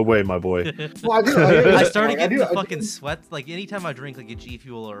 There ain't no way, my boy. Well, I started getting the fucking sweats. Like anytime I drink like a G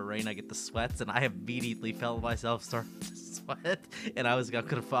Fuel or a Reign, I get the sweats, and I immediately felt myself start to sweat, and I'm just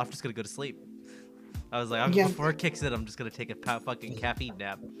gonna go to sleep. I was like, before it kicks in, I'm just gonna take a fucking caffeine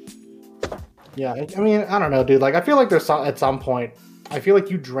nap. Yeah, I mean, I don't know, dude. Like, I feel like at some point, I feel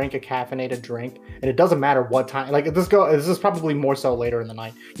like you drink a caffeinated drink, and it doesn't matter what time. Like, this is probably more so later in the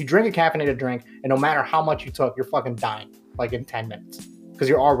night. You drink a caffeinated drink, and no matter how much you took, you're fucking dying, like in 10 minutes, because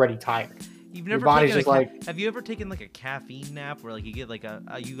you're already tired. You've never have you ever taken like a caffeine nap where like you get like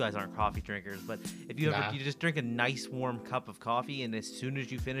you guys aren't coffee drinkers, but if you ever you just drink a nice warm cup of coffee and as soon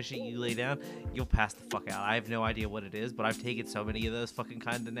as you finish it you lay down, you'll pass the fuck out. I have no idea what it is, but I've taken so many of those fucking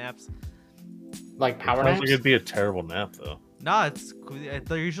kind of naps. Like power naps? Like it'd be a terrible nap though. No,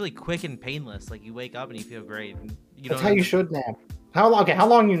 they're usually quick and painless. Like you wake up and you feel great. And that's how you should nap. How long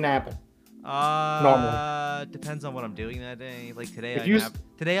are you napping? Normally. Depends on what I'm doing that day. Like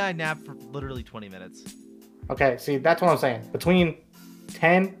today, I nap for literally 20 minutes. Okay, see, that's what I'm saying. Between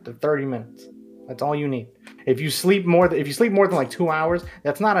 10 to 30 minutes. That's all you need. If you sleep more than like 2 hours,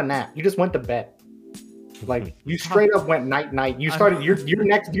 that's not a nap. You just went to bed. Like you straight up went night. You started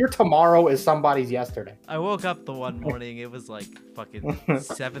your tomorrow is somebody's yesterday. I woke up the one morning. It was like fucking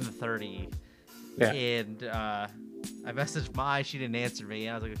 7:30. Yeah. And I messaged Mai. She didn't answer me.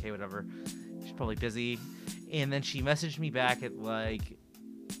 I was like, okay, whatever. She's probably busy. And then she messaged me back at like,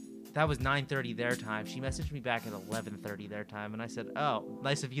 that was 9:30 their time. She messaged me back at 11:30 their time. And I said, oh,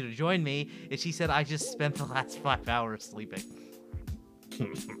 nice of you to join me. And she said, I just spent the last 5 hours sleeping.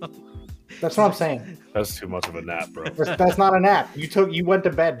 That's what I'm saying. That's too much of a nap, bro. That's not a nap. You went to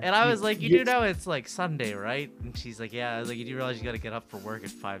bed. And I was like, you do know it's like Sunday, right? And she's like, yeah. I was like, you do realize you got to get up for work at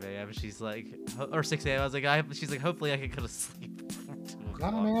 5 a.m. And she's like, or 6 a.m. I was like, she's like, hopefully I can go to sleep.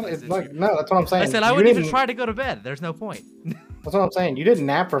 No, man. It's like, no, that's what I'm saying. I said, I wouldn't even try to go to bed. There's no point. That's what I'm saying. You didn't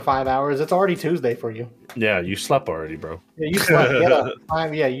nap for 5 hours. It's already Tuesday for you. Yeah, you slept already, bro. Yeah, you slept. Get up.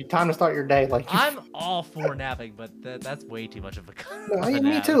 Time to start your day. Like I'm all for napping, but that's way too much of a.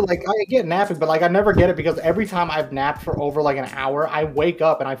 Me too. Like I get napping, but like I never get it because every time I've napped for over like an hour, I wake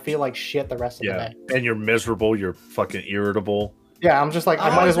up and I feel like shit the rest of the day. And you're miserable. You're fucking irritable. Yeah, I'm just like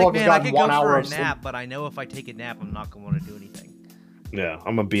I might as well have gotten 1 hour of nap, but I know if I take a nap, I'm not gonna want to do anything. Yeah,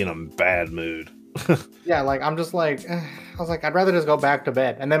 I'm gonna be in a bad mood. Yeah, like I'm just like I was like I'd rather just go back to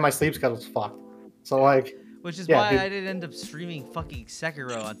bed, and then my sleep schedule's fucked. So like, which is why I didn't end up streaming fucking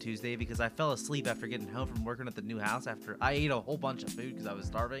Sekiro on Tuesday because I fell asleep after getting home from working at the new house. After I ate a whole bunch of food because I was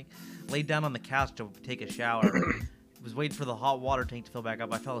starving, laid down on the couch to take a shower, was waiting for the hot water tank to fill back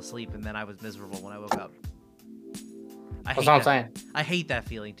up. I fell asleep and then I was miserable when I woke up. That's what I'm saying. I hate that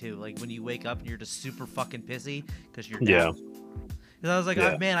feeling too. Like when you wake up and you're just super fucking pissy because you're down. Because I was like,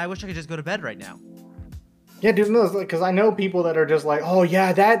 Yeah. oh, man, I wish I could just go to bed right now. Yeah, dude, no, because I know people that are just like, oh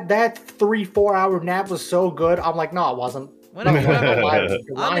yeah, that 3-4 hour nap was so good. I'm like, no, it wasn't. Whenever, You're I'm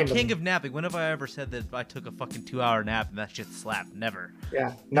lying the to king me. of napping. When have I ever said that I took a fucking 2-hour nap and that shit slapped? Never.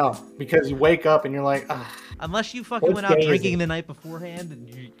 Yeah, no, because you wake up and you're like, ah, Unless you fucking What went out day is drinking it? the night beforehand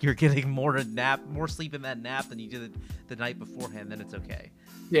and you're getting more sleep in that nap than you did the night beforehand, then it's okay.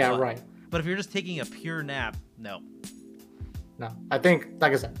 yeah, But- right. But if you're just taking a pure nap, no. No, I think,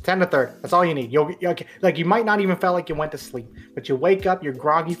 like I said, 10 to 30. That's all you need. Okay, like you might not even feel like you went to sleep, but you wake up, you're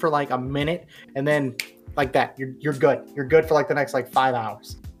groggy for like a minute, and then like that, you're good. You're good for like the next like 5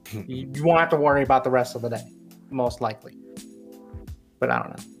 hours. You won't have to worry about the rest of the day, most likely. But I don't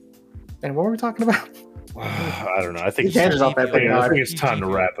know. And what were we talking about? I don't know. I think You can't just off that pretty I hard. think it's time to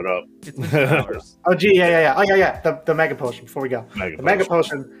wrap it up. It's been 2 hours. Oh, gee, yeah. Oh, yeah. The Mega Potion. Before we go, the Mega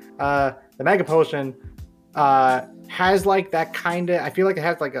Potion. The Mega Potion has like that kind of. I feel like it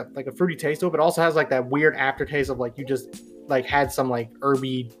has like a fruity taste to it, but also has like that weird aftertaste of like you just like had some like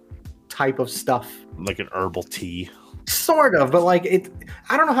herby type of stuff. like an herbal tea. Sort of, but like it.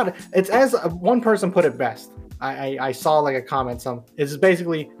 I don't know how to. It's as one person put it best. I saw like a comment. It's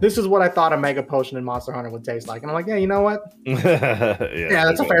basically this is what I thought a Mega Potion in Monster Hunter would taste like, and I'm like, yeah, you know what? Yeah,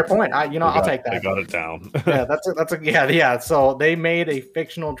 that's a fair point. I'll take that. I got it down. Yeah, that's a yeah. So they made a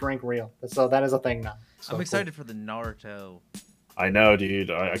fictional drink real. So that is a thing now. So I'm excited for the Naruto. I know, dude.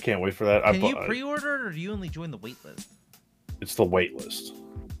 I can't wait for that. Can you pre-order it or do you only join the waitlist? It's the wait list. Cool.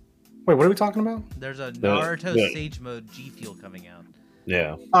 Wait, what are we talking about? There's a Naruto Sage Mode G Fuel coming out.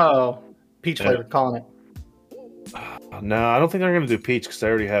 Yeah. Oh, peach Yeah. flavored, calling it. No, I don't think they're gonna do peach because they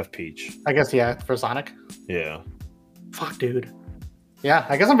already have peach. I guess yeah, for Sonic. Yeah. Fuck, dude. Yeah,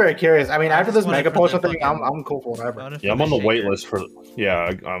 I guess I'm very curious. I mean, I after just this want it Mega for the Potion thing, fucking- I'm cool for whatever. Yeah, I'm on the wait shaker. list for.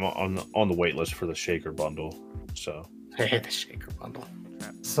 Yeah, I'm on the wait list for the shaker bundle. So. I hate the shaker bundle.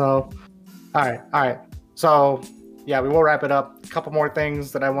 Crap. So, all right. So, yeah, we will wrap it up. A couple more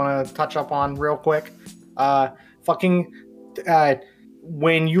things that I want to touch up on real quick.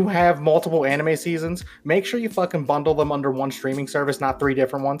 When you have multiple anime seasons, make sure you fucking bundle them under one streaming service, not 3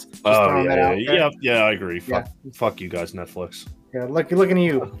 different ones. Just throwing that out there. yeah, I agree. Fuck you guys, Netflix. Yeah, looking at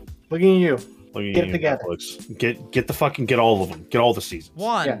you. Looking at you. Look at Get it you, together. Netflix. Get all of them. Get all the seasons.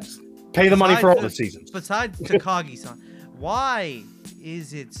 One. Yes. Pay the money for all the Besides seasons. Besides Takagi-san, why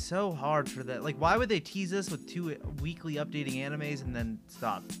is it so hard for that? Like, why would they tease us with 2 weekly updating animes and then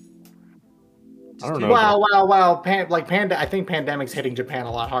stop? I don't do know. it. Wow. I think pandemic's hitting Japan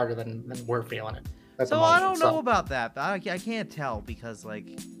a lot harder than we're feeling it. at the So I moment, don't know about that. I can't tell because like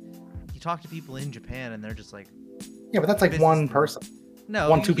you talk to people in Japan and they're just like, Yeah, but that's like Business one thing. person. no,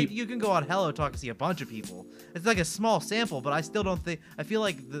 One, you, two can, people. you can go on Hello Talk and see a bunch of people. It's like a small sample, but I still don't think. I feel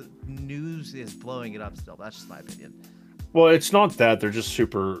like the news is blowing it up. Still, that's just my opinion. Well, it's not that they're just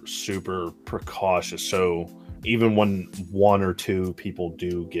super precautious. So even when 1 or 2 people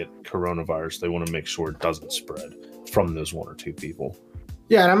do get coronavirus, they want to make sure it doesn't spread from those 1 or 2 people.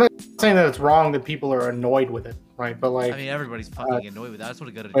 Yeah, and I'm not saying that it's wrong that people are annoyed with it, right? But like, I mean, everybody's fucking annoyed with that. I just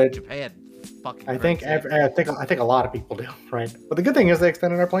want to go to but Japan. Fucking. I think a lot of people do, right? But the good thing is they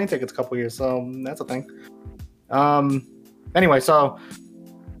extended our plane tickets a couple years, so that's a thing. Anyway, so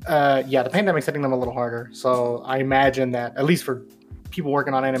the pandemic's hitting them a little harder. So I imagine that at least for people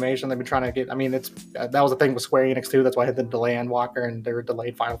working on animation, they've been trying to get. I mean, it's that was a thing with Square Enix too. That's why I had the delay on Walker, and they were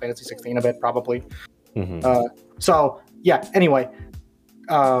delayed Final Fantasy 16 a bit probably. So yeah. Anyway,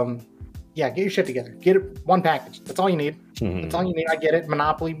 get your shit together. Get it one package. That's all you need. That's all you need. I get it.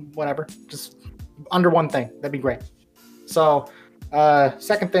 Monopoly, whatever. Just under one thing. That'd be great. So,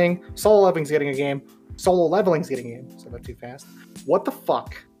 second thing, Solo Leveling's getting a game. Solo Leveling's getting a game. So not too fast. What the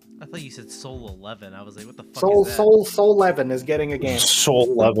fuck? I thought you said Soul 11. I was like, what the fuck is that? Soul 11 is getting a game.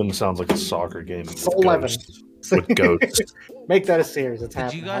 Soul 11 sounds like a soccer game. with Soul 11. ghosts. With goats. Make that a series. It's Did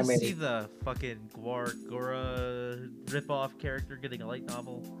happening. you guys I made see it. the fucking Gora ripoff character getting a light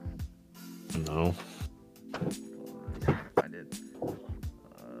novel? No. I did.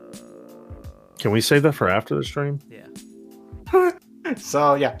 Can we save that for after the stream? Yeah.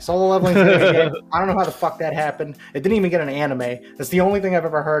 So yeah, Solo Leveling's getting a game. I don't know how the fuck that happened. It didn't even get an anime. That's the only thing I've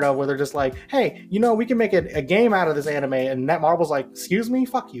ever heard of where they're just like, hey, we can make a game out of this anime, and Net Marvel's like, excuse me,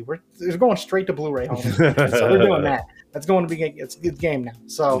 fuck you. We're going straight to Blu-ray home. So we're doing that. That's going to be it's game now.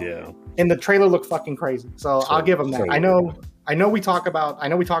 So Yeah. and the trailer looked fucking crazy. So I'll give them that. I know we talked about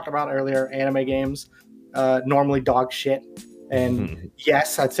earlier anime games normally dog shit. And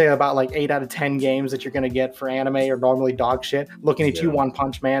yes, I'd say about like 8 out of 10 games that you're going to get for anime are normally dog shit. Looking at you, Yeah. One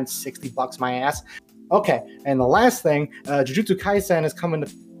Punch Man, $60 my ass. Okay, and the last thing, Jujutsu Kaisen is coming to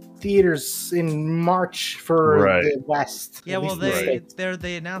theaters in March for Right. the West. Yeah, at well, least in the States.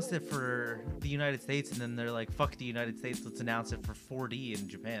 they announced it for the United States, and then they're like, "Fuck the United States, let's announce it for 4D in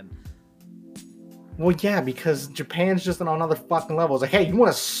Japan." Well, yeah, because Japan's just on another fucking level. It's like, hey, you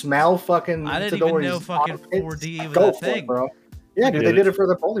want to smell fucking? I didn't even know Itadori's fucking armpits? 4D was Go a for it, thing. bro. Yeah, dude, they did it for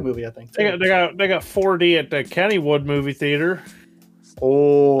the Foley movie, I think. They too. got 4D at the Kennywood movie theater.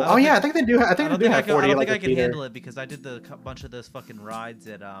 Oh, I don't yeah, I think- think they do. I think they do have 4D. I don't like think I a can theater. handle it because I did the bunch of those fucking rides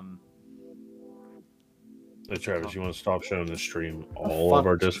at Hey, Travis, you want to stop showing the stream all fuck? of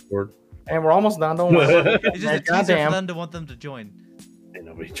our Discord? And we're almost done. Don't worry. It's just a teaser for Goddamn. them to want them to join. Ain't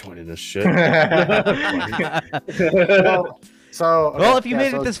nobody joining this shit. well, so okay, Well, if you yeah,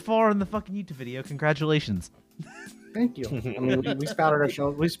 made so it this far in the fucking YouTube video, congratulations. thank you. I mean, we spouted our show,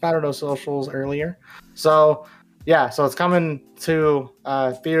 we spouted our socials earlier, so yeah, so it's coming to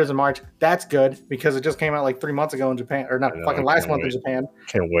theaters in March. That's good because it just came out like 3 months ago in Japan, or not I know, fucking I last can't month in wait. Japan.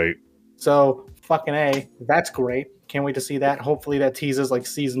 Can't wait. So fucking A, that's great. Can't wait to see that. Hopefully that teases like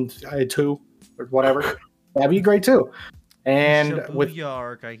season 2 or whatever. That'd be great too. And with, Shibuya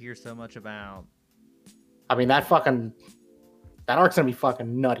arc, I hear so much about. I mean, that arc's gonna be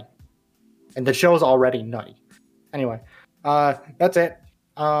fucking nutty, and the show's already nutty. Anyway, that's it.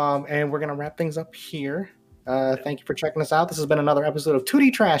 And we're gonna wrap things up here. Thank you for checking us out. This has been another episode of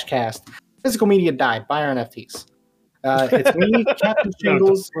 2D Trash Cast. Physical Media Died by our NFTs. It's me, Captain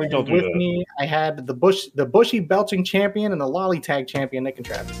Shingles. Don't And do with that. me, I had the bushy belching champion and the lolly tag champion, Nick and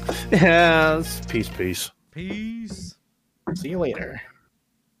Travis. Yeah, peace. Peace. See you later.